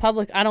 make it all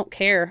public. I don't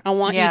care. I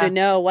want you to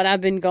know what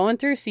I've been going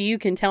through so you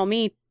can tell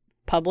me,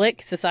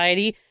 public,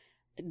 society,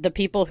 the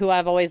people who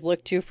I've always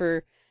looked to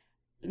for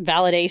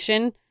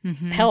validation,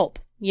 help.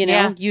 You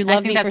love me for so long.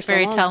 I think that's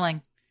very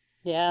telling.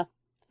 Yeah.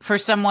 For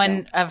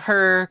someone of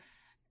her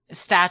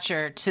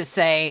stature to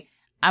say,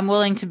 I'm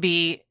willing to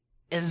be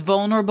as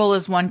vulnerable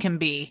as one can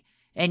be,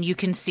 and you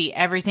can see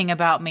everything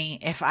about me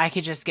if I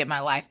could just get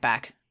my life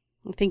back.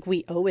 I think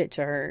we owe it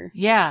to her.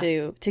 Yeah.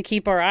 To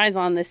keep our eyes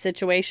on this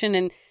situation.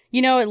 And,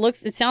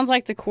 it sounds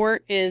like the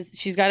court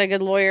she's got a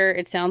good lawyer.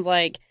 It sounds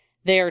like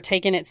they're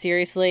taking it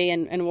seriously,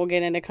 and we'll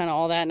get into kind of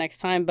all that next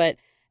time. But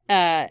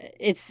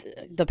it's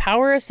the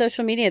power of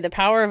social media, the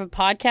power of a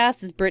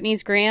podcast. Is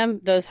Britney's Graham.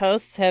 Those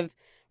hosts have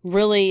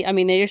really,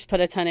 they just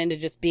put a ton into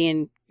just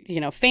being,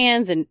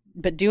 fans,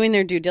 but doing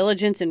their due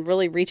diligence and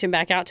really reaching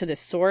back out to the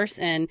source.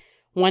 And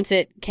once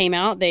it came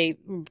out,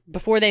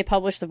 before they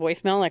published the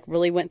voicemail,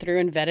 really went through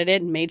and vetted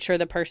it and made sure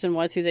the person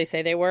was who they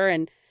say they were.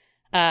 And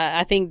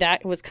I think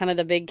that was kind of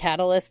the big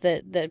catalyst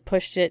that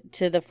pushed it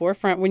to the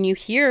forefront. When you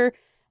hear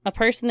a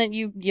person that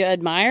you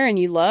admire and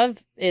you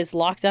love is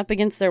locked up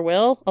against their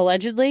will,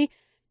 allegedly,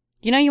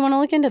 you want to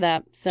look into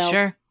that. So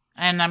sure.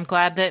 And I'm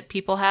glad that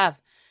people have.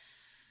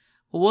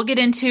 We'll get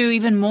into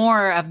even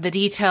more of the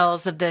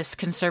details of this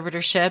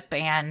conservatorship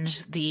and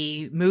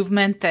the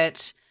movement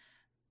that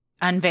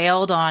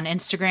unveiled on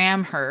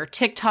Instagram, her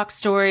TikTok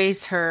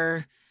stories,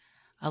 her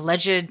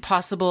alleged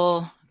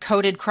possible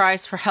coded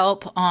cries for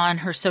help on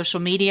her social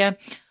media,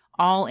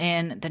 all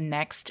in the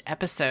next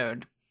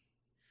episode.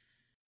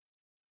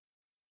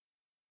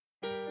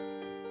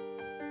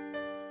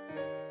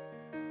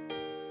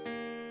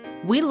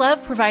 We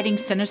love providing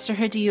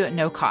Sinisterhood to you at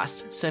no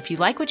cost, so if you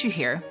like what you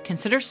hear,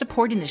 consider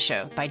supporting the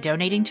show by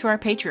donating to our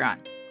Patreon.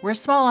 We're a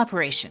small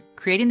operation,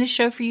 creating the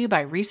show for you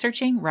by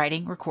researching,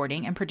 writing,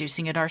 recording, and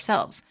producing it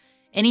ourselves.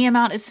 Any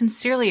amount is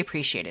sincerely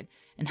appreciated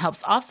and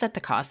helps offset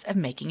the cost of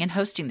making and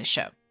hosting the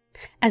show.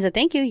 As a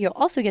thank you, you'll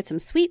also get some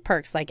sweet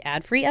perks like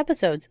ad-free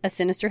episodes, a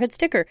Sinisterhood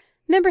sticker,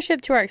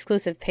 membership to our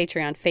exclusive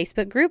Patreon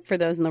Facebook group for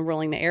those in the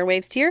Rolling the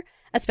Airwaves tier,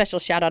 a special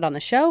shout-out on the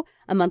show,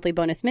 a monthly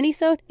bonus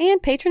minisode,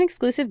 and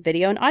patron-exclusive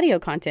video and audio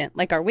content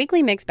like our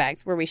weekly mix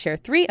bags where we share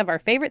 3 of our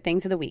favorite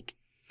things of the week.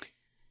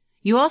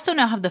 You also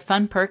now have the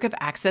fun perk of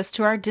access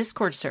to our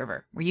Discord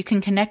server, where you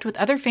can connect with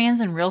other fans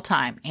in real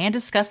time and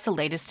discuss the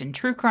latest in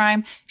true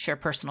crime, share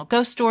personal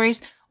ghost stories,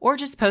 or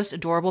just post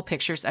adorable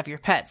pictures of your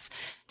pets.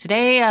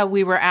 Today,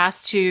 we were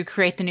asked to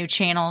create the new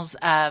channels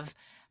of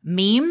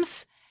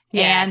memes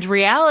and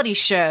reality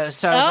shows.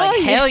 So I was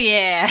like, hell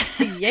yeah.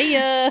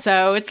 Yeah.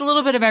 So it's a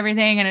little bit of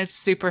everything and it's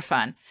super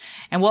fun.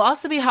 And we'll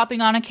also be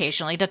hopping on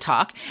occasionally to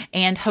talk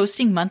and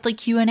hosting monthly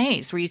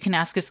Q&As where you can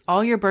ask us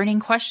all your burning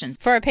questions.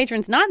 For our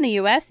patrons not in the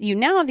U.S., you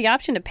now have the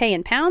option to pay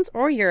in pounds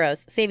or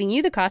euros, saving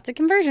you the cost of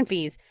conversion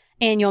fees.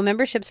 Annual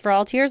memberships for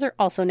all tiers are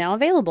also now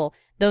available.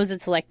 Those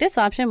that select this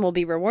option will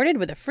be rewarded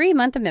with a free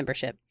month of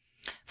membership.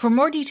 For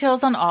more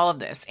details on all of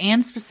this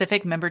and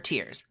specific member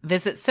tiers,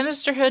 visit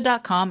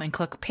Sinisterhood.com and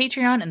click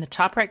Patreon in the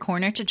top right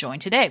corner to join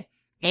today.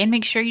 And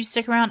make sure you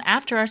stick around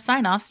after our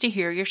sign-offs to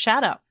hear your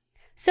shout-out.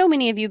 So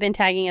many of you have been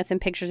tagging us in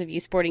pictures of you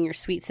sporting your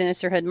sweet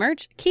Sinisterhood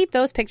merch. Keep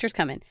those pictures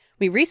coming.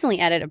 We recently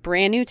added a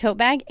brand new tote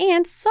bag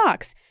and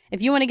socks.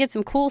 If you want to get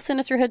some cool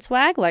Sinisterhood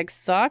swag like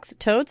socks,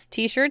 totes,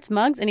 t-shirts,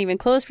 mugs, and even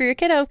clothes for your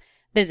kiddo,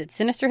 visit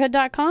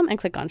Sinisterhood.com and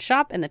click on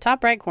Shop in the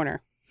top right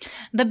corner.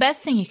 The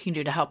best thing you can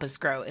do to help us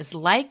grow is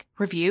like,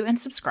 review, and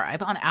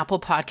subscribe on Apple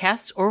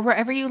Podcasts or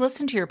wherever you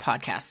listen to your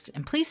podcast.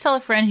 And please tell a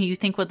friend who you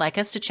think would like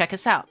us to check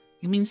us out.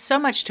 It means so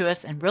much to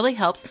us and really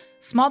helps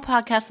small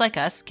podcasts like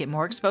us get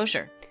more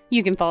exposure.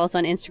 You can follow us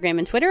on Instagram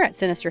and Twitter at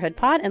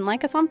SinisterhoodPod and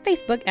like us on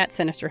Facebook at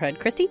Sinisterhood.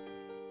 Christy?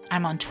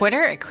 I'm on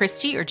Twitter at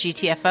Christy or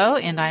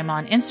GTFO, and I'm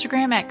on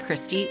Instagram at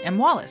Christy M.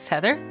 Wallace.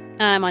 Heather?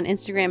 I'm on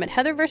Instagram at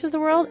Heather vs. the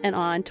World and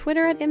on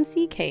Twitter at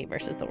MCK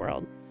vs. the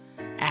World.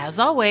 As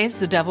always,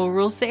 the devil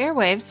rules the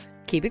airwaves.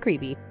 Keep it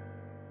creepy.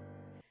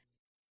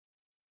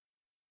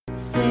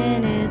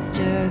 Sin